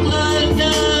hát lên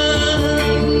đêm.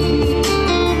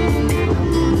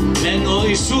 Mẹ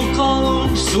ngồi xuống con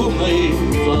xuống mây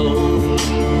vào.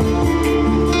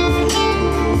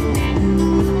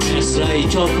 Mẹ dạy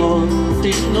cho con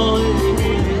tiếng nói.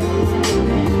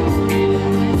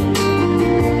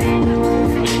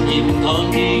 Mẹ nhìn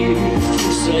con đi phút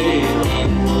giây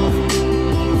bàng hoàng.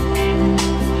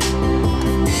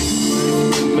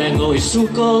 Mẹ ngồi xuống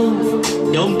con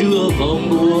đong đưa vòng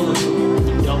buồn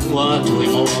đong qua tuổi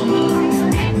mòn.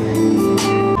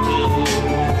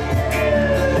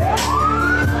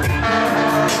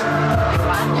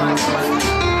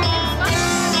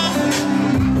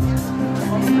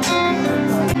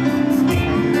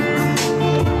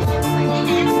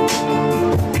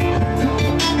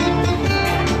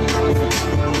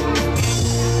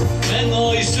 Mẹ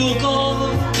ngồi xuống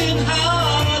con tiếng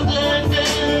hát lên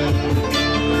đêm.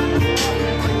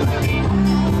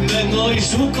 Mẹ ngồi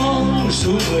xuống con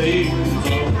xuống mây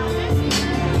vào.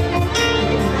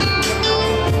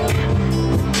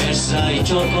 Mẹ dạy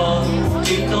cho con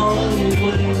tiếng nói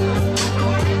quên.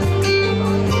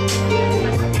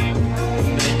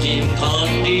 Mẹ nhìn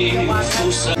con đi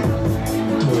phút giây.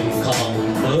 Tuổi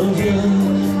còn bơ vơ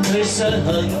thấy sẽ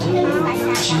hận thù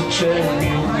chỉ trên.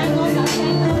 Tuổi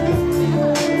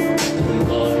còn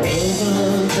bơ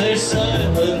vơ thấy sẽ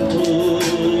hận thù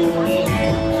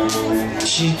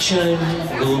chỉ trên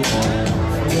gương mặt.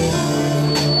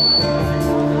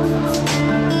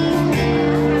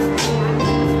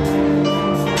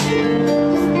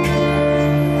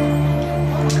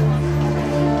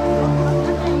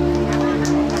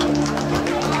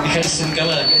 Xin cảm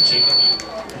ơn các chị.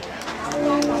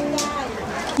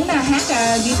 Chúng ta hát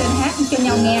ghi tên Hát Cho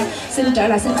Nhau Nghe. Xin trở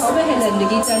lại sân khấu với Helen để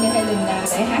ghi tên cho Helen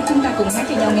để hát, chúng ta cùng hát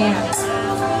cho nhau nghe.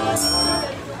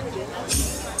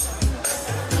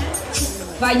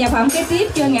 Và nhạc phẩm kế tiếp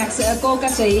cho cô ca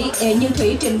sĩ Như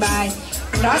Thủy trình bày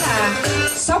đó là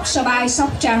Sóc Sa Bai Sóc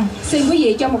Trăng. Xin quý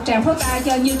vị cho một tràng pháo tay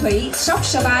cho Như Thủy Sóc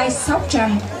Sa Bai Sóc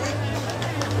Trăng.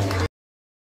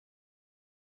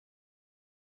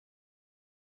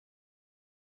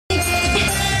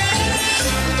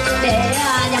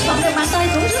 Nhạc phẩm được mang tên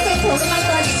cũng rất quen thuộc, mang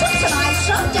tên Sóc Sa Bai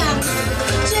Sóc Trăng.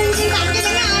 Xin ghi tặng cho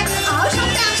những ai ở Sóc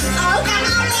Trăng, ở Cà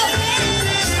Mau luôn.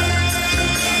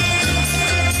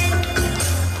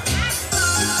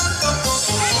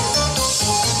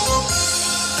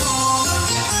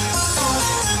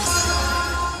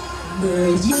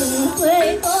 Người dân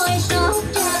quê tôi Sóc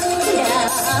Trăng đã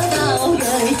bao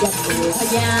đời dòng mùa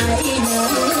dài nở,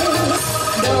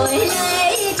 đổi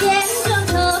lấy chén cơm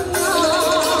thơm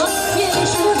ngon như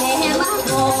sữa mẹ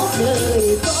bác một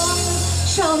đời con.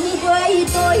 Sông quê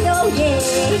tôi đâu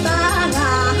về ba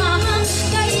ngàn,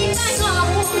 cây trái ngọt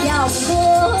dòng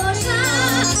mùa xa,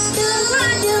 đường hoa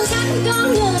đường cánh có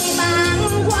người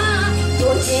bạn qua,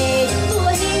 tuổi trẻ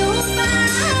tuổi yêu ba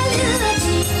lứa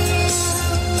chiều.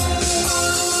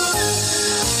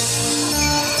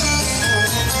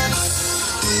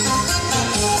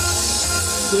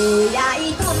 Về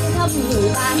đây thăm thăm người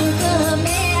bạn cơ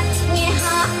me, nghe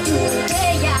hát cười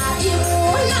quê già yêu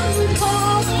múa lắm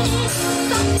thôn.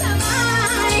 Sóc Sa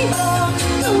Bai bồ,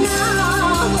 tu na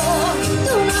bồ,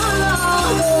 tu na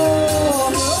bồ.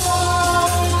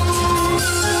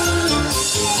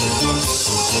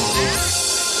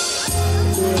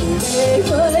 Về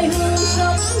quê hương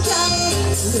Sóc Trăng,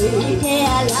 người nghe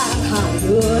làng hàng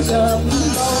đưa rơm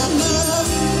bông.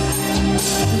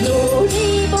 Dù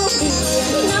đi bốn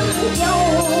biển năm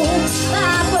châu,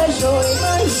 ta quên rồi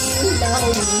mới hiểu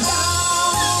đầu đau.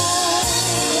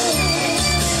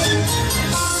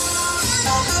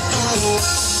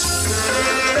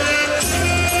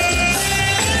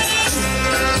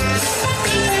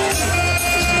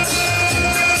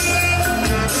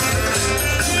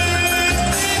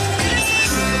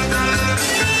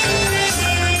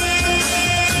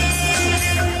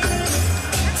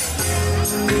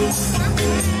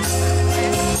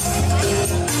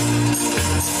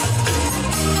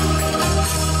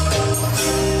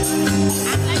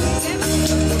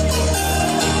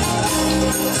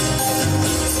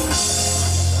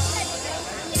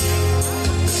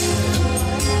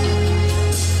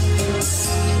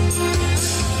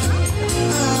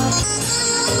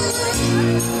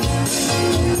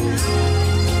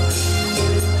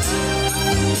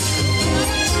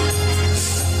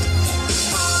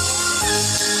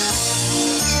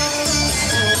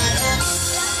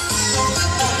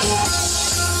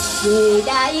 Về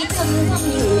đây thăm thăm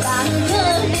nhiều bạn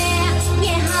thơ nghe,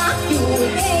 nghe hát vui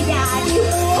quê già yêu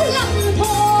múa lắm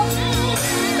thôn.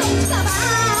 Sóc Sa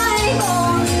Bai bồ,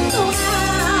 tu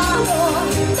na bồ,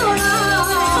 tu na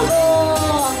bồ.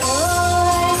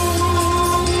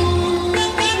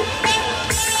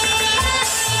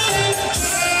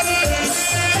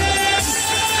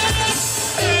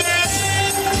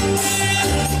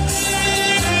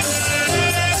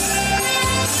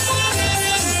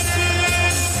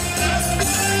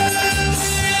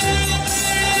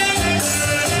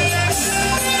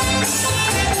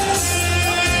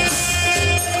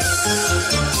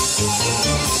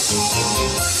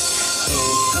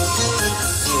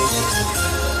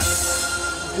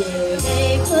 Về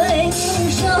đây quê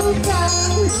hương Sóc Trăng,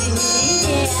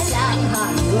 nghe làng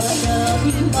hàng mưa nở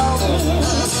như bông.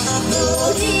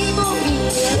 Dù đi bốn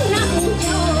biển năm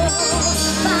châu,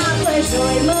 ta quê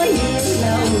rồi mới hiểu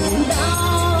lòng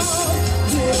đau.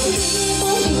 Dù đi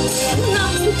bốn biển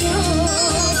năm châu,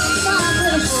 ta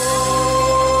quê rồi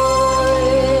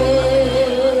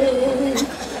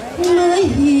mới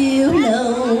hiểu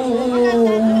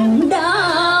lòng đau.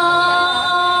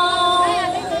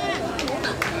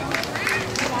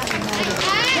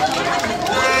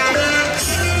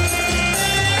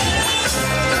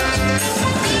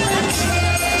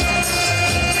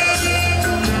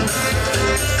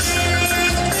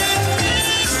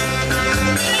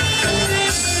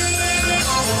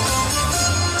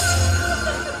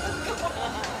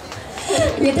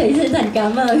 Như Thủy xin thành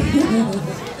cảm ơn.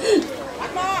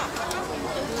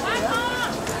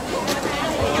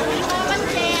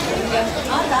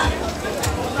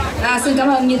 Xin cảm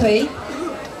ơn Như Thủy.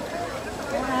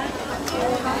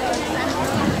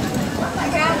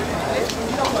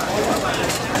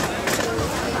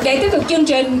 Để tiếp tục chương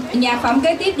trình, nhạc phẩm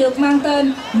kế tiếp được mang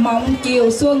tên Mộng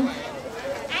Chiều Xuân.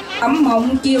 Ấm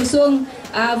Mộng Chiều Xuân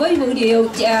với vũ điệu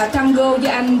tango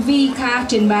do anh Vika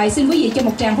trình bày. Xin quý vị cho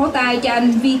một tràng pháo tay cho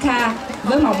anh Vika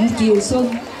với Mộng Chiều Xuân.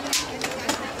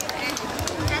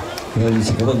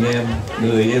 Xin cảm ơn em,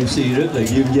 người MC rất là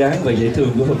duyên dáng và dễ thương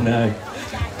của hôm nay.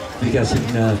 Vika xin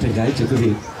thân ái chào quý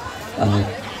vị.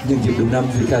 Nhân dịp đầu năm,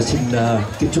 Vika xin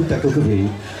kính chúc tất cả quý vị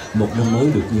một năm mới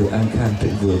được nhiều an khang,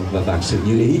 thịnh vượng và vạn sự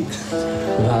như ý.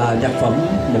 Và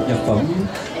một nhạc phẩm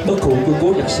bất hủ của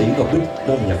cố nhạc sĩ Ngọc Bích,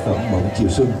 đó là nhạc phẩm Mộng Chiều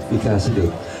Xuân. Vika sẽ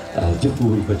được chúc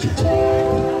vui và chương trình.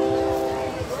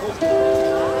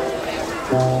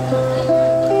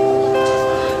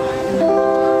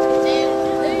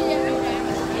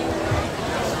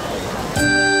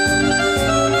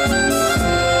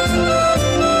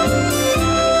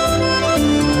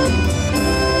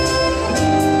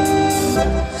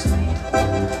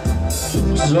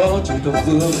 Gió trời đồng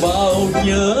vừa bao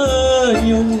nhớ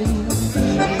nhung,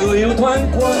 người yêu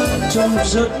thoáng qua trong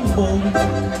giấc mộng,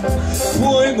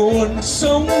 vui nguồn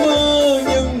sống mơ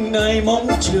nhưng ngày mong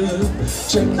chờ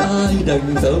chẳng ai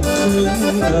đành tâm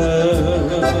hứng ngờ.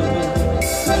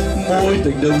 Mối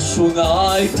tình đầu xuông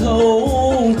ai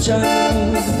thấu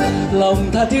chẳng,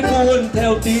 lòng tha thiết buồn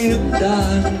theo tiếng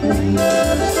đàn.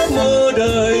 Mơ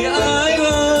đời ai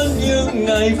hơn nhưng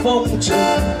ngày phong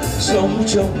trần, sống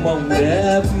trong mộng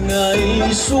đẹp ngày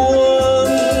xuân.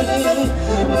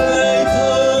 Ngày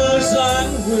thơ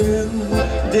dáng huyền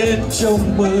đến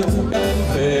trong mơ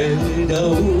về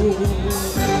đâu,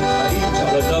 hãy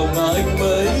chào lần đầu anh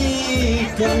mấy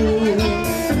câu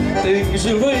tình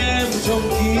duyên với em trong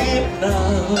kiếp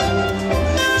nào.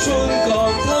 Xuân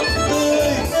còn thắm tươi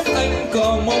anh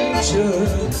còn mong chờ,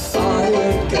 ai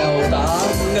ơi kèo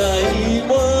tàn ngày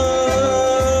mơ.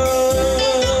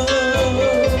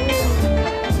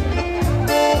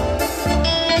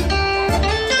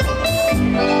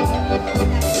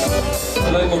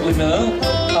 Lời một lần nữa,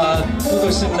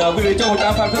 tôi xin quý vị cho một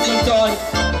tràng pháo tay cho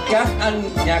các anh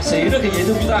nhạc sĩ rất là dễ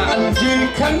thương chúng ta, anh Duy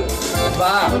Khánh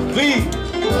và Vi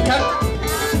Khánh.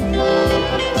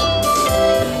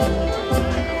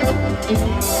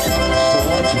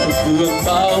 Gió chiều phương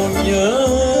bao nhớ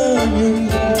nhung,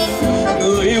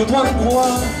 người yêu thoáng qua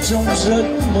trong giấc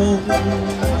mộng,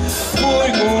 vui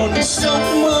nguồn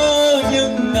sống mơ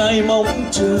nhưng ngày mong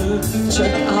chờ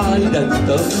chẳng ai đành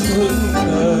tâm hứng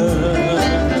ngờ.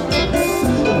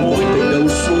 Mối tình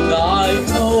đầu xuông ai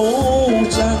thấu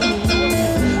chẳng,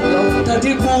 lòng tha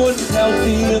thiết buồn theo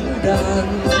tiếng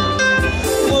đàn.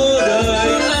 Mơ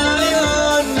đời ai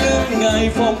hơn nhưng ngày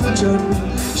phong trần,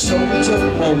 sống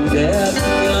trong mộng đẹp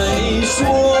ngày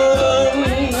xuân.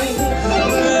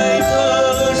 Ngày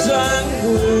thơ dáng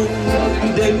hương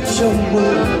đến trong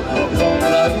mơ vòng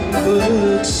lặng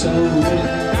bước sâu.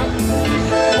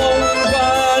 Mong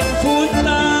vàn phút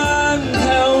tan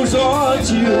theo gió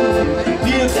chiều,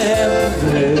 biết em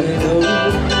về đâu.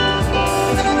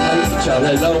 Hãy trả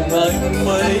lời lòng anh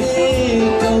mấy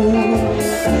câu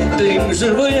tình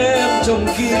duyên với em trong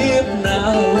kiếp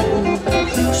nào.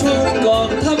 Xuân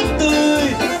còn thắm tươi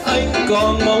anh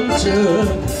còn mong chờ,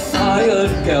 ai ơn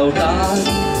kèo tan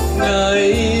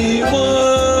ngày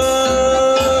mơ.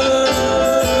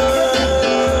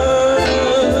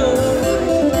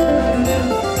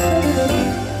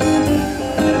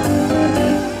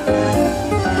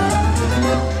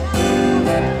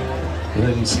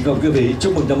 Xin cảm ơn quý vị,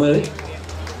 chúc mừng năm mới.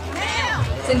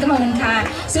 Xin cảm ơn anh Kha.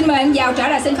 Xin mời anh Giàu trở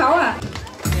lại sân khấu ạ.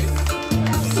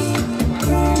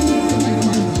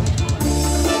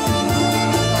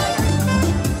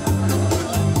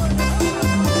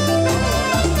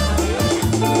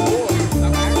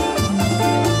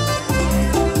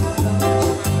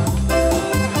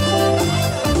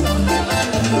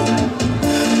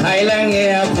 Hãy lắng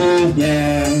nghe vui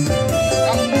nhạc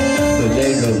từ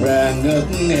đây rộn ràng ngất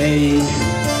ngây,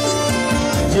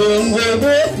 phương vui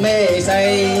bước mê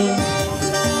say,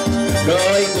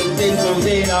 đôi cùng tim phù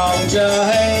di nồng chờ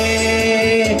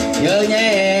hay. Nhớ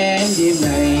nhé em đêm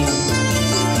này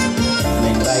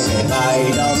mình tay kề vai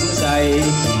đắm say,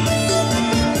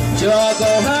 cho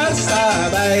câu hát xa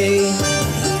bay,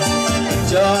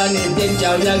 cho niềm tin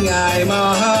chào nhân ngày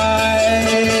mai.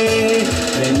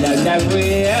 Đền đàn đang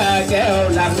khuya kéo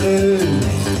lạc lư,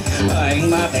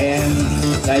 ánh mắt em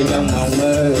đây trong mộng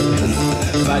mơ,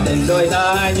 và tình đôi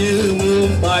ta như muôn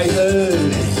bài thơ,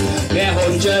 nghe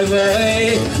hồn chơi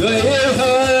với người yêu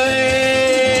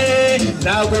ơi.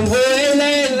 Nào cùng vui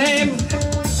lên em,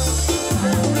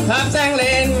 thắp sáng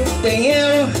lên tình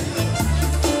yêu,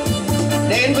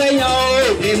 đến với nhau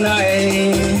đêm này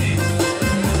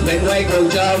mình quay cuộc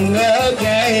trong ngỡ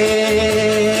ngây.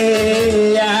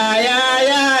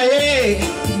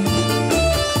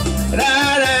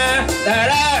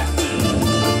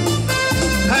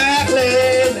 Hát lên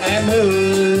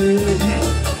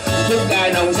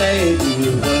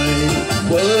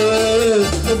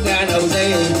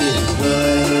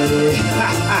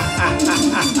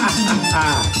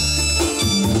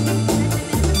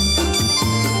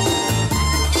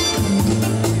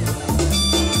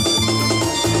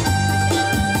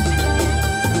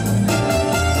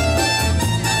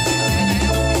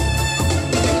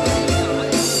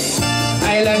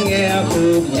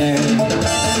nhịp nhàng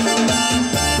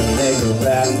từ đây đường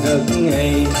làng ngất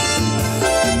ngây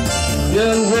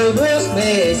dương vui bước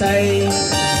mê say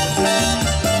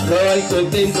rồi cuộc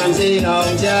tim cùng xin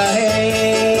hồng cháy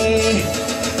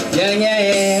nhớ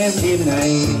nhé em đêm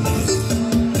này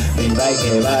mình bay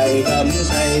kề bay đắm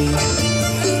say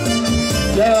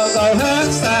cho câu hát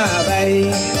xa bay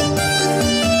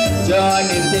cho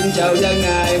niềm tin chào dân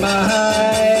ngày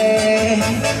mai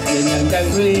nhìn nhận trăng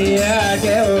khuya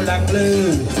kéo lắc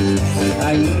lư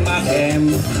ánh mắt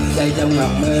em say trong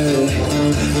mộng mơ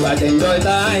và tình đôi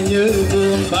ta như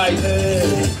buông bài thơ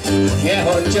nghe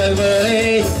hồn chơi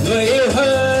với người yêu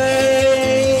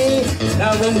hơi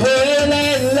nào cùng với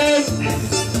lên lên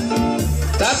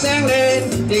thắp sáng lên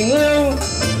tình yêu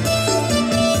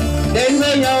đến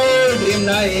với nhau đêm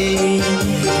nay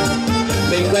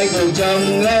mình quay cùng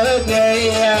trong ngỡ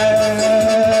ngây hát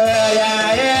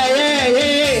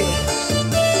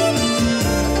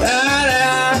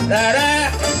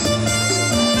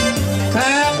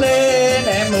lên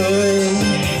em ơi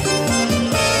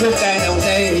khúc ca nồng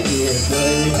say tuyệt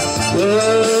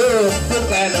vời khúc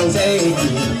ca nồng say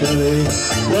tuyệt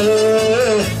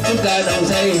vời khúc ca nồng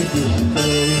say tuyệt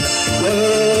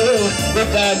vời khúc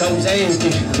ca nồng say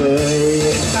tuyệt vời.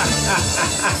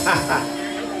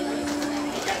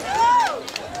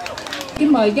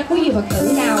 Kính mời các quý vị Phật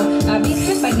tử nào biết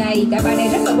hát bài này, tại bài này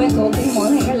rất là quen thuộc khi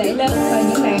mỗi ngày cái lễ lớn và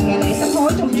những ngày lễ sám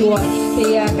hối trong chùa thì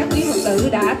các quý Phật tử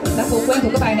đã thuộc quen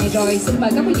thuộc cái bài này rồi. Xin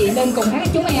mời các quý vị lên cùng hát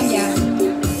chúng em và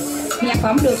nhạc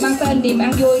phẩm được mang tên Niềm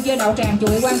An Vui do đạo tràng Chùa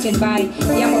Huệ Quang trình bày.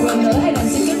 Và một lần nữa hay là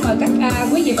xin kính mời các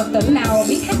quý vị Phật tử nào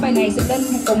biết hát bài này xin lên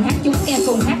cùng hát chúng em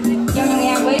cùng hát cho nhau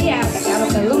nghe với tất cả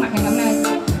Phật tử có mặt ngày hôm nay.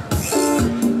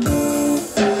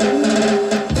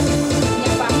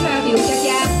 Nhạc phẩm điều cha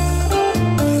cha.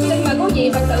 Xin mời quý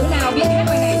vị Phật tử nào biết hát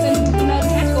bài này xin lên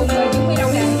hát cùng chúng đi đâu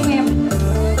tràng chúng em.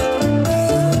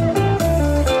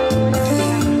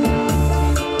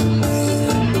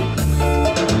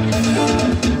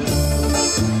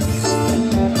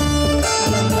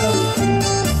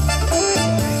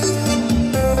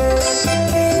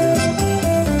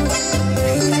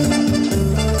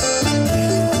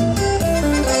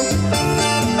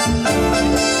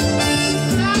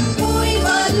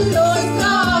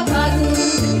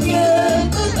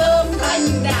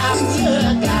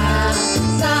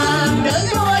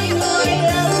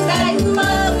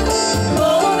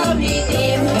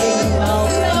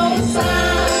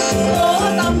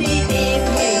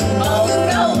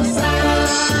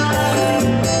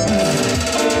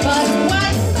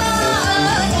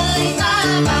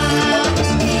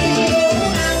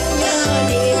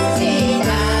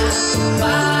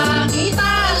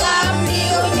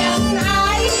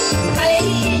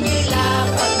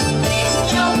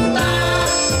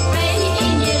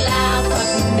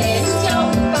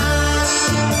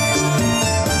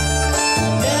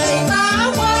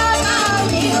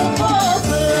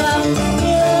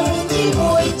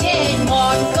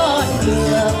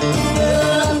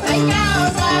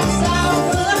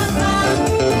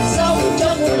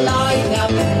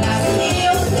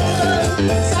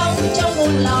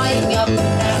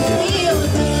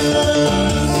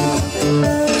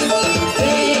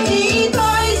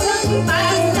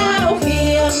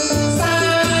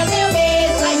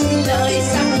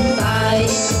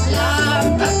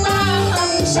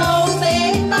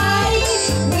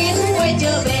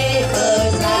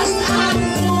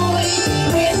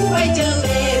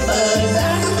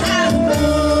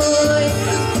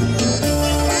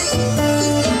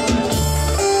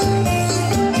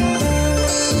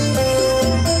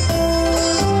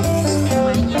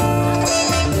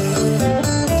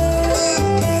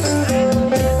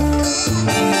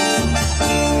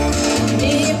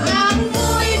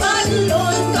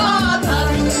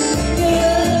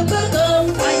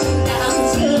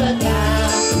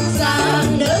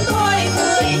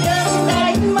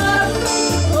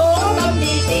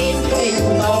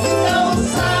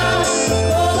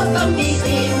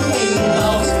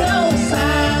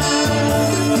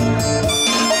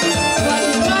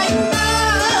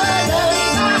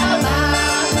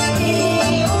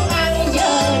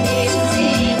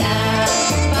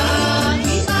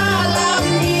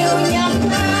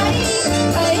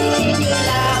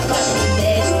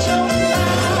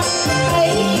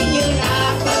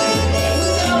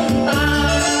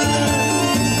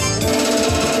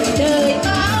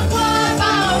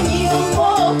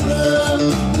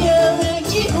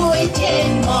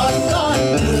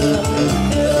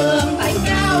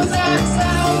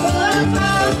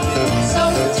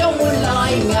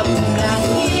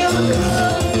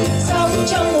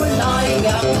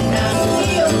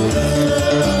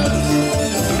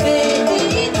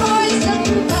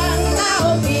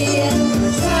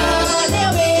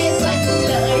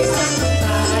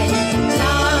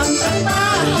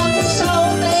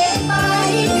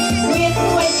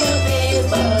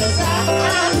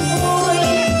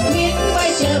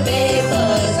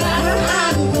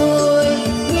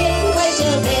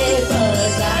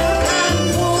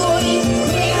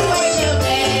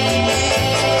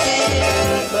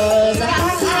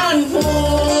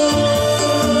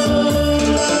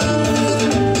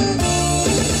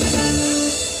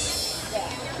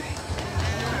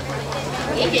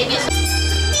 chị đi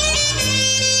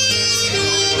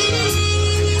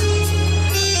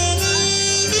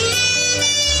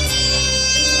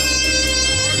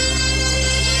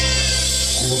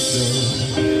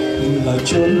là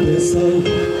chốn bể sâu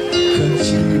khắc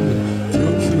chi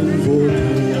thước phim vô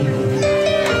thường,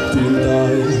 tiền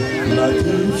tài là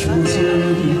thứ chung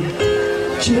dung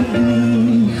chết đi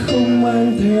không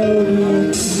mang theo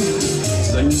được,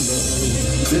 danh lợi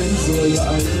đến rồi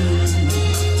lại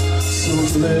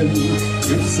sụp lên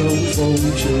kiếp sống phong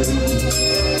trần,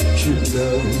 chuyện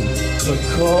đời thật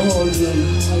khó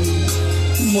lường hay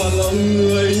mà lòng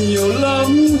người nhiều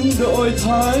lắm đổi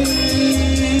thay.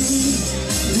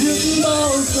 Biết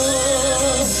bao giờ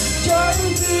trái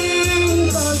tim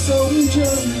ta sống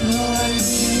chân thành,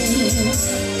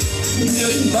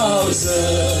 biết bao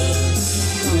giờ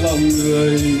lòng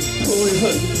người thôi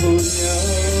hận thù nhau,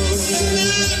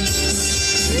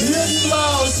 biết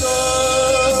bao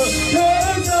giờ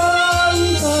thế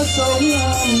gian ta sống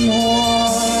an hòa,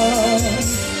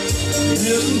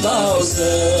 biết bao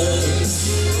giờ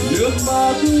nước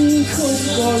mắt không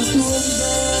còn tuôn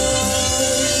rơi.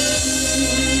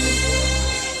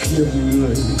 Kiếp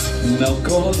người nào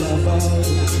có là bao,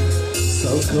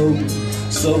 sao không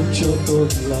sống cho tốt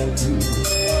lành,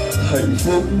 hạnh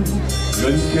phúc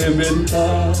gần kề bên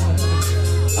ta.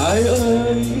 Ai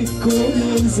ơi cố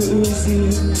nên giữ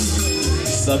gìn,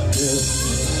 sắc đẹp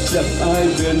chẳng ai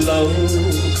bền lâu,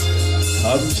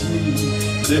 tham chi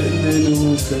để nên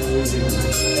u dày,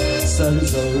 sang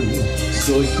giàu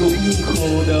rồi cũng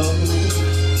khổ đau.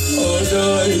 Ở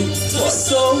đời họ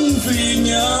sống vì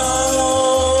nhau,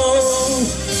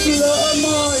 lỡ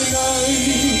mọi ngày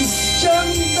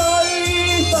chân tay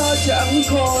ta chẳng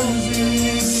còn gì,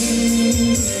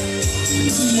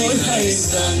 mới hay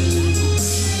rằng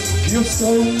kiếp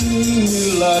sống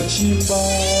như là chim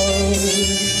bao.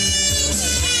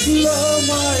 Lỡ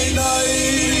mai này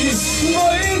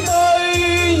với tay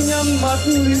nhắm mắt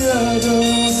lìa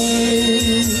đời,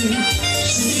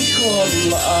 chỉ còn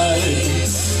lại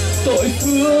tội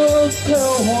phước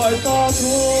theo hỏi ta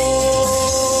thôi.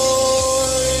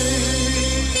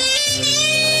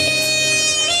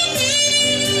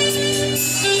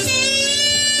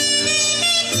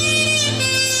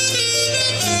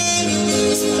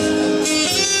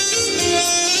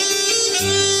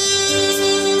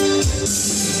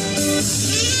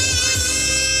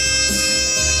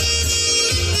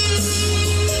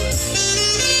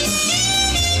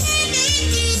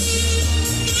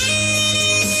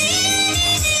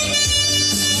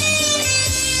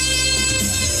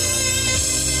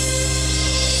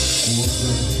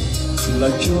 Là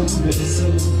chốn bể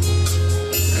sâu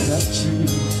khác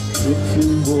chi thước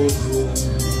phim vô thường,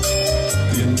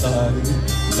 tiền tài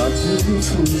là thứ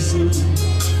phù du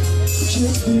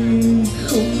chết đi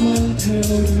không mang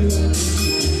theo được,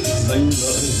 danh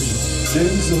lợi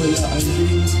đến rồi lại đi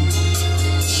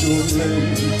trôi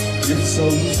lên kiếp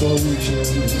sống phong trần.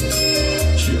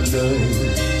 Chuyện đời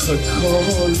thật khó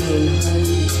lường hay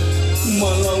mà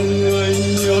lòng người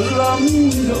nhiều lắm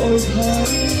đổi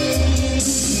thay.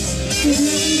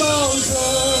 Biết bao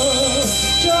giờ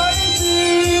trái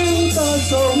tim ta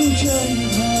sống chân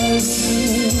thành,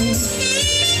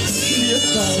 biết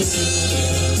bao giờ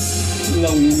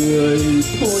lòng người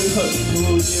thôi hận thù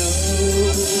nhau,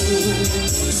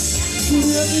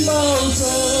 biết bao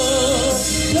giờ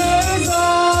thế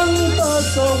gian ta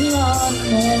sống an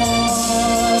hòa,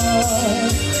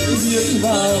 biết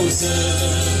bao giờ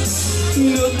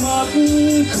nước mắt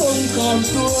không còn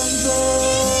tuôn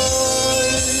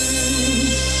rơi,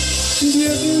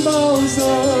 biết bao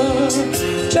giờ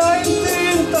trái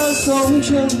tim ta sống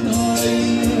chân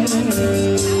thành,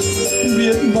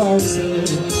 biết bao giờ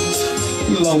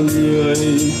lòng người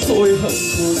thôi hận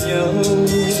thù nhau,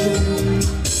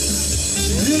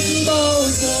 biết bao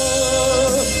giờ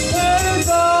thế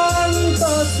gian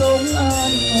ta sống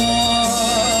an hòa,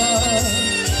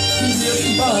 biết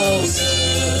bao giờ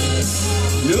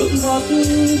nước mắt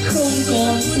không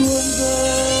còn tuôn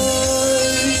rơi,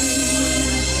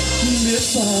 biết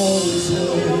bao giờ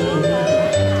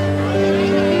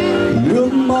nước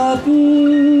mắt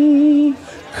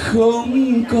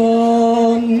không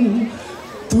còn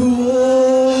tuôn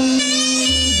rơi.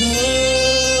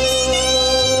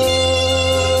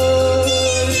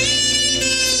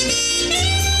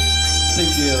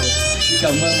 Thank you. Xin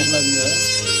cảm ơn một lần nữa.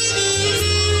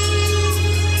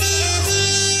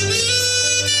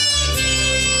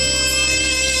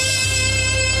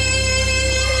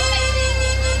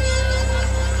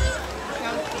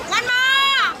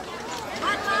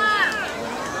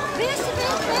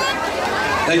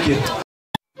 Thank you.